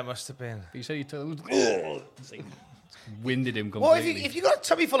 Yeah, it must have been. But you said he winded him completely. Well, if you got a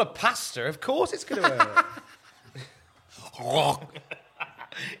tummy full of pasta, of course it's going to hurt.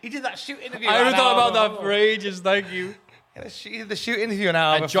 He did that shoot interview. I haven't thought about that for ages. Thank you. He did the shoot interview an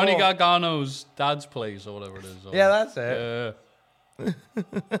hour At before. Johnny Gargano's dad's place or whatever it is. Yeah, that's it.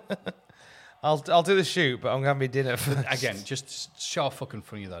 I'll do the shoot, but I'm going to be dinner first. Again, just show how fucking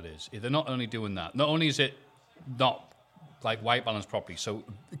funny that is. They're not only doing that, not only is it not like white balance properly, so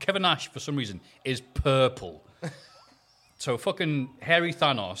Kevin Nash, for some reason, is purple. So fucking hairy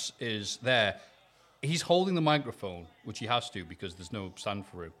Thanos is there. He's holding the microphone, which he has to because there's no stand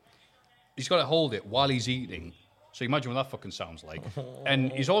for it. He's got to hold it while he's eating. So imagine what that fucking sounds like.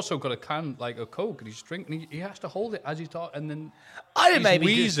 And he's also got a can, like a Coke, and he's drinking. He has to hold it as he's talking, and then he's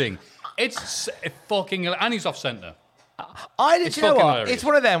wheezing. It's fucking... And he's off-centre. Do you know what? Hilarious. It's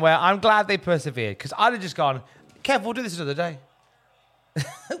one of them where I'm glad they persevered, because I'd have just gone, Kev, we'll do this another day.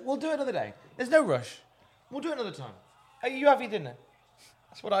 We'll do it another day. There's no rush. We'll do it another time. Hey, you have your dinner.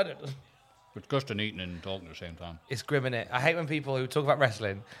 That's what I'd have done. It's just eating and talking at the same time. It's grim, innit? I hate when people who talk about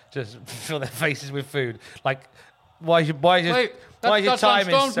wrestling just fill their faces with food. Like, why is your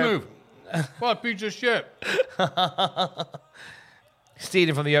timing so... move. What piece of shit?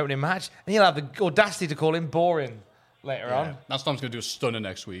 Stealing from the opening match, and he'll have the audacity to call him boring later on. That Storm's going to do a stunner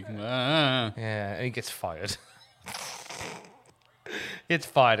next week. Yeah, and he gets fired. It's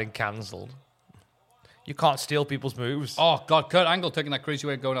fired and cancelled. You can't steal people's moves. Oh, God, Kurt Angle taking that crazy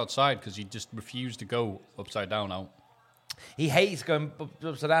way of going outside because he just refused to go upside down out. He hates going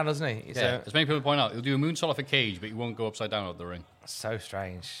upside down, doesn't he? As many people point out, he'll do a moonsault off a cage, but he won't go upside down out the ring. So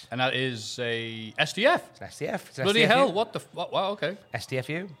strange. And that is a SDF. It's an SDF. It's Bloody SDFU. hell, what the... Wow, okay.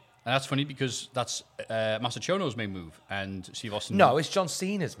 SDFU. And that's funny because that's Masachono's main move, and Steve Austin... No, it's John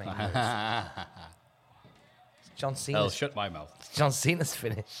Cena's main move. John Cena's... I'll shut my mouth. It's John Cena's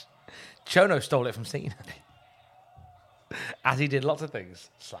finish. Chono stole it from Cena. As he did lots of things.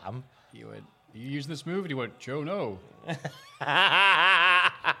 Slam. You went... You using this move? And he went, Joe, no. That's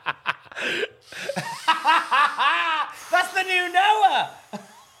the new Noah.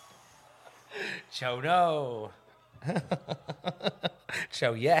 Joe, no.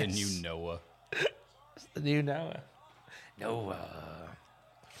 Joe, yes. The new Noah. It's the new Noah. Noah.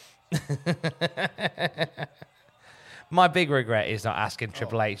 My big regret is not asking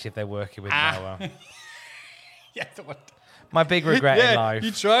Triple H if they're working with Noah. Yeah, my big regret in life.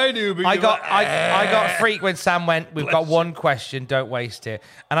 You try to, but I got freaked when Sam went, we've got one question, don't waste it.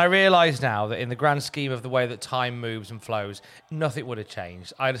 And I realise now that in the grand scheme of the way that time moves and flows, nothing would have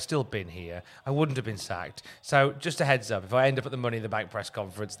changed. I'd have still been here. I wouldn't have been sacked. So just a heads up, if I end up at the Money in the Bank press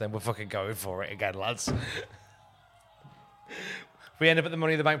conference, then we're fucking going for it again, lads. If we end up at the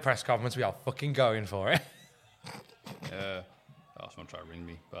Money in the Bank press conference, we are fucking going for it. Someone tried to ring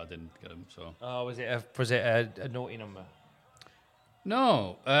me, but I didn't get him. So. Oh, was it a naughty number?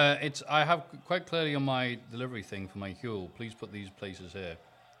 No, I have quite clearly on my delivery thing for my Huel. Please put these places here.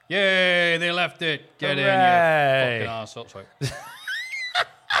 Yay! They left it. Get in, you fucking arsehole. Sorry.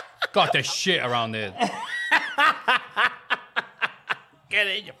 Got the shit around there. Get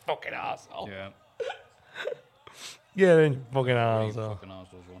in, you fucking arsehole. Yeah. Get in, you fucking arsehole. Fucking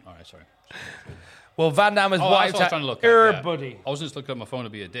arseholes one. All right, sorry. Well, Van Damme has wiped out everybody. I wasn't just looking at my phone to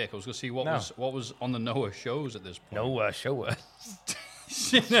be a dick. I was going to see what was on the Noah shows at this point. Noah shows.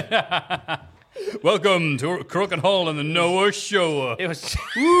 Welcome to Crook and Hall and the Noah Show. It was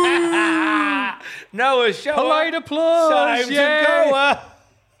Noah Show. Polite applause. Time to go.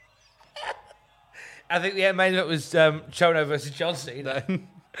 I think the main event was Chono versus John Cena.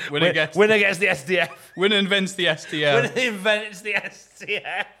 Winner gets the SDF. Winner invents the SDF. Winner invents the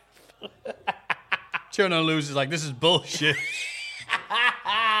SDF. Chono loses like, this is bullshit.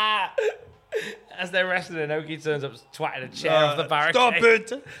 As they're wrestling, Inoki turns up, twatting a chair off the barricade. Stop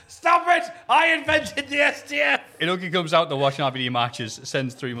it! Stop it! I invented the SDF! Inoki comes out to watch RBD matches,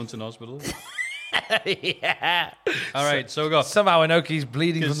 sends 3 months in hospital. Yeah. All right, so we got... Somehow Inoki's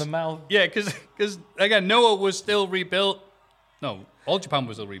bleeding from the mouth. Yeah, because again, Noah was still rebuilt. No, All Japan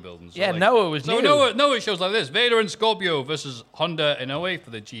was still rebuilding. So yeah, Noah was new. So Noah shows like this. Vader and Scorpio versus Honda and Inoue for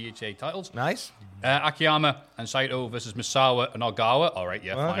the GHA titles. Nice. Akiyama and Saito versus Misawa and Ogawa. All right,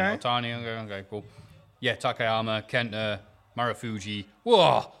 yeah, Okay. fine. Otani, okay, cool. Yeah, Takayama, Kenta, Marufuji.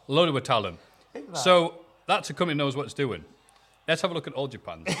 Whoa, loaded with talent. So that's a company that knows what it's doing. Let's have a look at All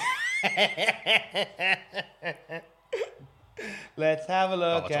Japan. Let's have a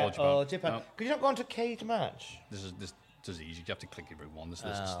look at All Japan. No. Could you not go on to cage match? This is easy. You have to click every one. This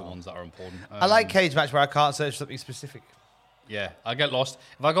lists the ones that are important. I like cage match where I can't search something specific. Yeah, I get lost.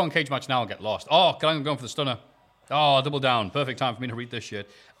 If I go on cage match now, I'll get lost. Oh, I'm going for the stunner. Oh, double down. Perfect time for me to read this shit.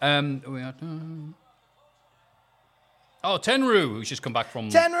 Tenru, who's just come back from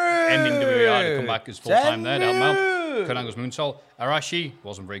ending WWF to come back as full time there. Konango's moonsault. Arashi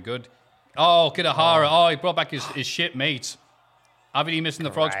wasn't very good. Oh, Kidahara. Oh, he brought back his shit mate. Avidi missing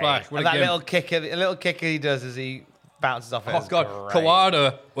the frog splash. And that little kicker he does as he bounces off it. Oh, God. Great.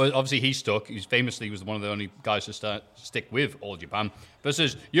 Kawada, well, obviously he stuck. He was one of the only guys to stick with All Japan.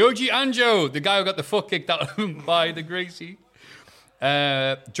 Versus Yoji Anjo, the guy who got the fuck kicked out of him by the Gracie.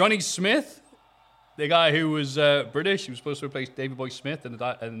 Johnny Smith, the guy who was British. He was supposed to replace Davey Boy Smith and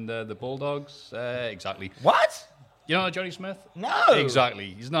the Bulldogs. Exactly. What? You know Johnny Smith? No.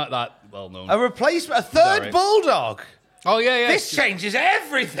 Exactly. He's not that well known. A replacement, a third Bulldog. Oh, yeah. This changes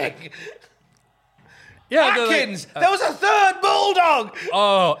everything. Yeah, Atkins, there was a third Bulldog.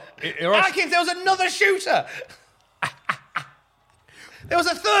 Oh, Atkins, there was another shooter. There was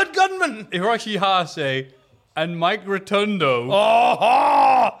a third gunman. Hiroshi Hase and Mike Rotundo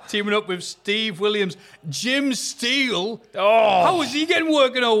teaming up with Steve Williams. Jim Steele. How was he getting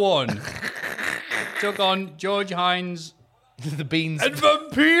work in 01? Took on George Hines. The Beans. And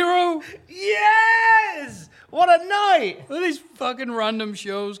Vampiro. Yes! What a night! Look at these fucking random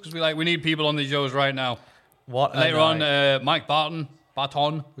shows because we need people on these shows right now. What Later on, Mike Barton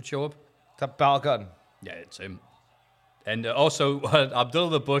would show up. Is that Barton? Yeah, it's him. And also Abdullah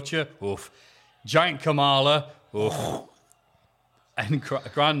the Butcher. Oof. Giant Kamala. Oof. And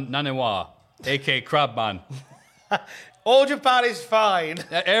Grand Nanawa, a.k.a. Crabman. All Japan is fine.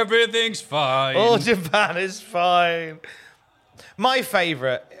 Everything's fine. All Japan is fine. My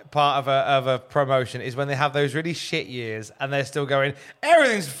favourite part of a promotion is when they have those really shit years and they're still going,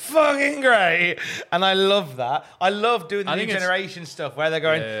 everything's fucking great. And I love that. I love doing the new generation stuff where they're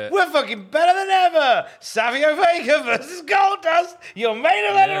going, we're fucking better than ever. Savio Vega versus Goldust. You're made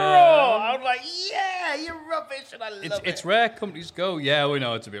of letter raw. I'm like, yeah, you're rubbish. And I love it. It's rare companies go, yeah, we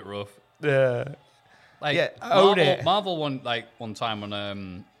know it's a bit rough. Yeah. Like, own it. Marvel one time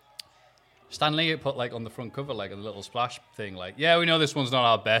on Stan Lee put like on the front cover like a little splash thing, like, yeah, we know this one's not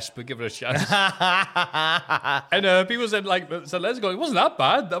our best, but give it a chance. And people said let's go. It wasn't that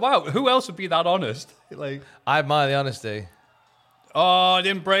bad. Wow, who else would be that honest? Like, I admire the honesty. Oh, it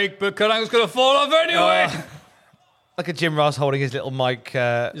didn't break, but Kurt Angle's gonna fall off anyway. Look at Jim Ross holding his little mic,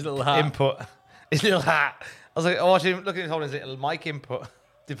 his little hat input, his little hat. I was like, watching him, looking at him holding his little mic input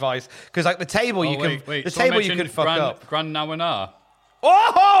device because like the table the table you could fuck up. Grand Nawana.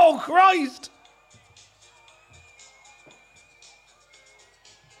 Oh Christ!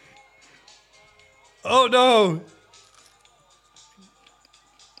 Oh no!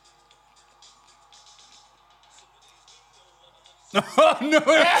 Oh no!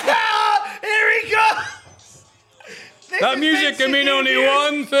 Here he goes! That music can mean only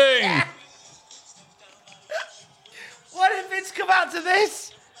one thing. What did Vince come out to this?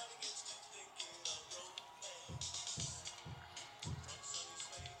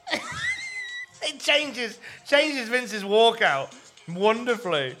 It changes Vince's walkout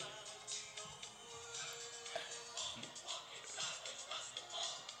wonderfully.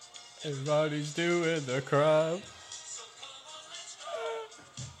 Everybody's doing the crowd.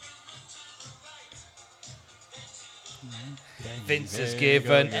 Vince is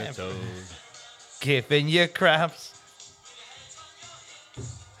giving you craps.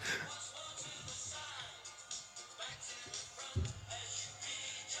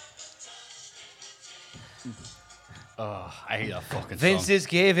 Oh, I hate that fucking Vince song. is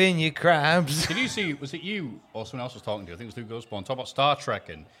giving you crabs. Did you see, was it you or someone else was talking to you? I think it was Luke Osborne, talking about Star Trek,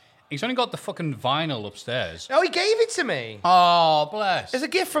 and he's only got the fucking vinyl upstairs. Oh, he gave it to me. Oh, bless. It's a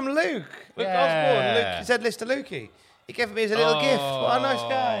gift from Luke. Luke Yeah. Osborne. He said, "List to Lukey." He gave it me as a little gift. What a nice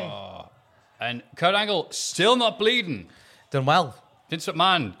guy. And Kurt Angle still not bleeding. Done well. Vince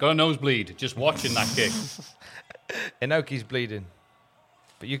McMahon got a nosebleed just watching that kick. Inoki's bleeding,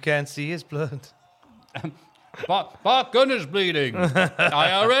 but you can't see his blood. Bart Gunner's bleeding.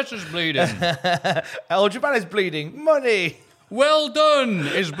 IRS is bleeding. El Japan is bleeding. Money. Well done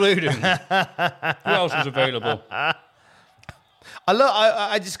is bleeding. Who else is available?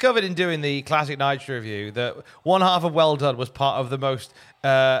 I discovered in doing the Classic Nitro review that one half of Well Done was part of the most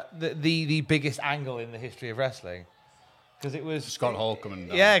the biggest angle in the history of wrestling because it was Scott Hall coming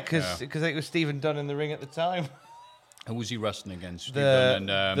down. Yeah, because it was Stephen Dunn in the ring at the time. Who was he wrestling against? Steve Dunn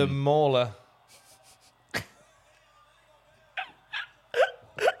and the Mauler.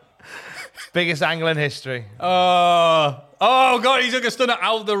 Biggest angle in history. Oh God, he took a stunner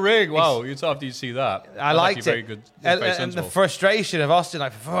out of the ring. Wow, you'd have to see that. I liked it. Very good. And the frustration of Austin,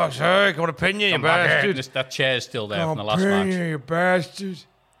 like, for fuck's sake, I want to pin you, you bastard. That chair's still there from the last match. You bastard.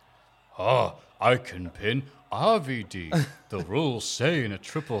 Oh, I can pin RVD. The rules say in a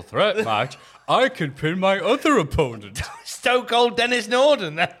triple threat match, I can pin my other opponent. Stone Cold Dennis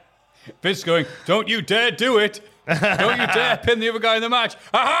Norden. Vince going, don't you dare do it. Don't you dare pin the other guy in the match.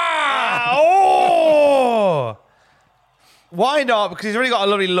 Aha! Oh! Why not? Because he's already got a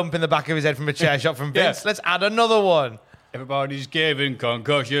lovely lump in the back of his head from a chair shot from Vince. Yeah. Let's add another one. Everybody's giving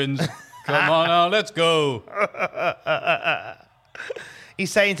concussions. Come on now, let's go.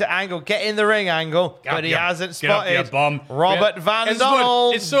 He's saying to Angle, get in the ring, Angle. But he hasn't spotted Robert Van It's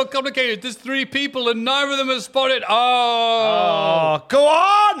Donald. It's so complicated. There's 3 people and neither of them have spotted. Oh, go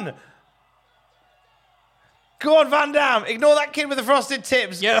on! Go on, Van Dam. Ignore that kid with the frosted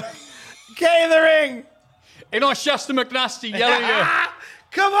tips. Yeah. Get in the ring. Ignore Shasta McNasty yelling at you.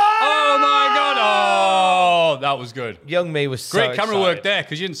 Come on! Oh, my God. Oh, that was good. Young me was so Great camera excited. work there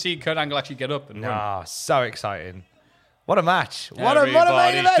because you didn't see Kurt Angle actually get up and run. Ah, so exciting. What a match. What a Everybody's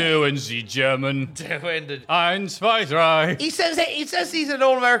main event. doing the German. Doing the... 1, 2, 3. He says he's an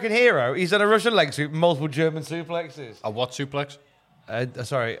all-American hero. He's done a Russian leg sweep, multiple German suplexes. A what suplex?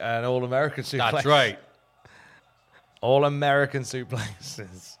 Sorry, an all-American suplex. That's right. All-American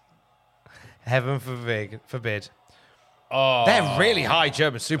suplexes. Heaven forbid. Oh. They're really high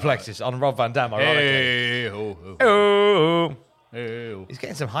German suplexes on Rob Van Dam, ironically. Hey, Oh. hey, He's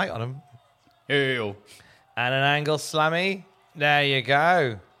getting some height on him. hey. And an angle slammy. There you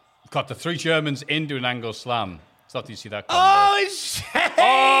go. Got the 3 Germans into an angle slam. So after you see that. Oh, it's Shane!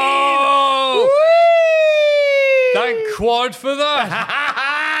 Oh! Whee! Thank quad for that.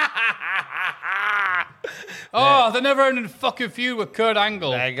 Oh, the never-ending fucking feud with Kurt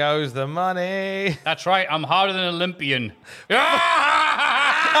Angle. There goes the money. That's right. I'm harder than an Olympian. Jesus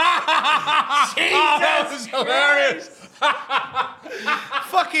that was hilarious.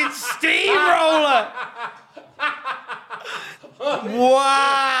 Fucking steamroller.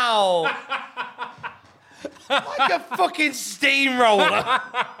 Wow. Like a fucking steamroller.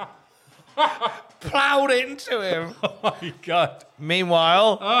 Plowed into him. Oh, my God.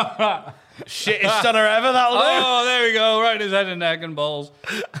 Meanwhile, shit is stunner ever, that'll do. Oh, there we go. Right in his head and neck and balls.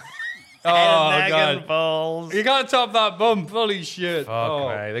 Oh, God. And balls. You can't top that bump. Holy shit. Fuck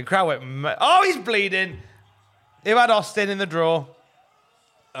me. The crowd went... Oh, he's bleeding. You had Austin in the draw.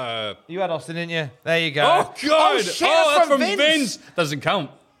 You had Austin, didn't you? There you go. Oh, God. Oh, shit, that's from Vince. Doesn't count.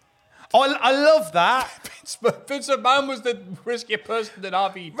 Oh, I love that. Vince McMahon was the riskier person than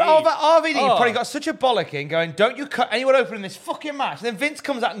RVD. Oh, but RVD probably got such a bollocking going, don't you cut anyone open in this fucking match. And then Vince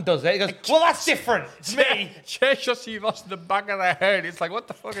comes out and does it. He goes, well, that's different. It's me. Chair shots you lost in the back of the head. It's like, what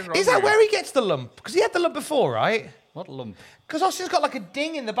the fuck is wrong Is that with where you? he gets the lump? Because he had the lump before, right? What lump? Because Austin's got like a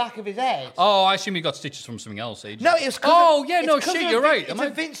ding in the back of his head. Oh, I assume he got stitches from something else. Ages. No, it was you're right. It's a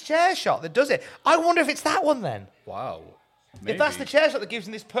Vince chair shot that does it. I wonder if it's that one then. Wow. Maybe. If that's the chair shot that gives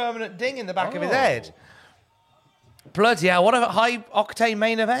him this permanent ding in the back of his head. Bloody hell, what a high-octane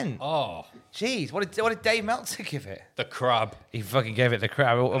main event. Oh. Jeez, what did Dave Meltzer give it? The crab. He fucking gave it the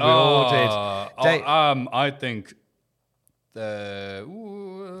crab. We all did. I think...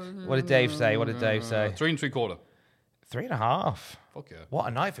 what did Dave say? 3 3/4. 3.5. Fuck yeah. What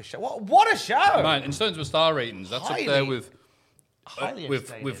a night for show. What a show. Man, in terms of star ratings, that's up there with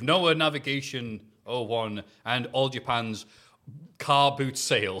Noah Navigation 01 and All Japan's car boot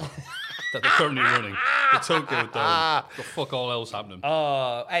sale that they're currently running. The Tokyo Dome. Got fuck all else happening.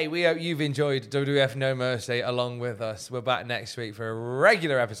 Hey, we hope you've enjoyed WWF No Mercy along with us. We're back next week for a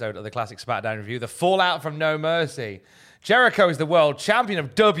regular episode of the Classic SmackDown Review, the fallout from No Mercy. Jericho is the world champion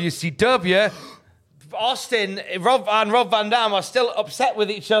of WCW. Austin and Rob Van Dam are still upset with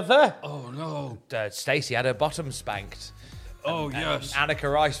each other. Oh, no. Stacey had her bottom spanked. Yes. And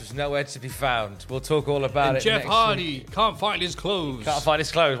Annika Rice was nowhere to be found. We'll talk all about it Jeff next Hardy week. can't find his clothes. Can't find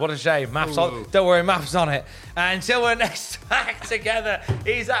his clothes. What a shame. Maths on. Don't worry, Maths on it. Until we're next back together,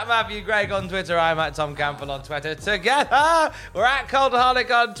 he's at Matthew Gregg on Twitter. I'm at Tom Campbell on Twitter. Together, we're at Cultaholic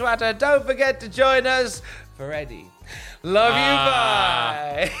on Twitter. Don't forget to join us for Eddie. Love you,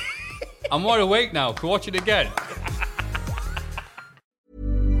 bye. I'm wide awake now. Can watch it again.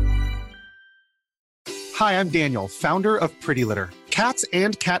 Hi, I'm Daniel, founder of Pretty Litter. Cats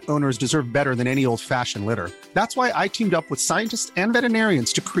and cat owners deserve better than any old-fashioned litter. That's why I teamed up with scientists and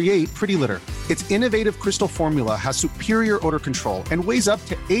veterinarians to create Pretty Litter. Its innovative crystal formula has superior odor control and weighs up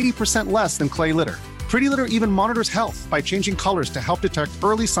to 80% less than clay litter. Pretty Litter even monitors health by changing colors to help detect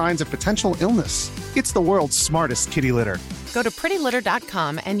early signs of potential illness. It's the world's smartest kitty litter. Go to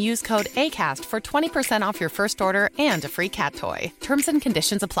prettylitter.com and use code ACAST for 20% off your first order and a free cat toy. Terms and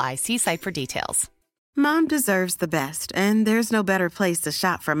conditions apply. See site for details. Mom deserves the best, and there's no better place to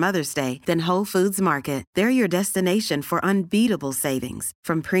shop for Mother's Day than Whole Foods Market. They're your destination for unbeatable savings,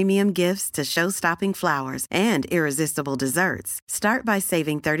 from premium gifts to show-stopping flowers and irresistible desserts. Start by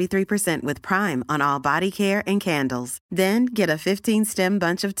saving 33% with Prime on all body care and candles. Then get a 15-stem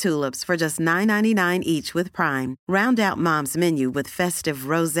bunch of tulips for just $9.99 each with Prime. Round out Mom's menu with festive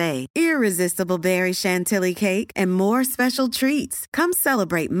rosé, irresistible berry chantilly cake, and more special treats. Come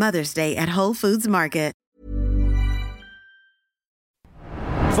celebrate Mother's Day at Whole Foods Market.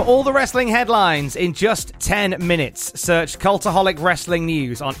 For all the wrestling headlines in just 10 minutes, search Cultaholic Wrestling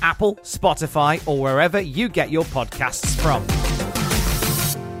News on Apple, Spotify, or wherever you get your podcasts from.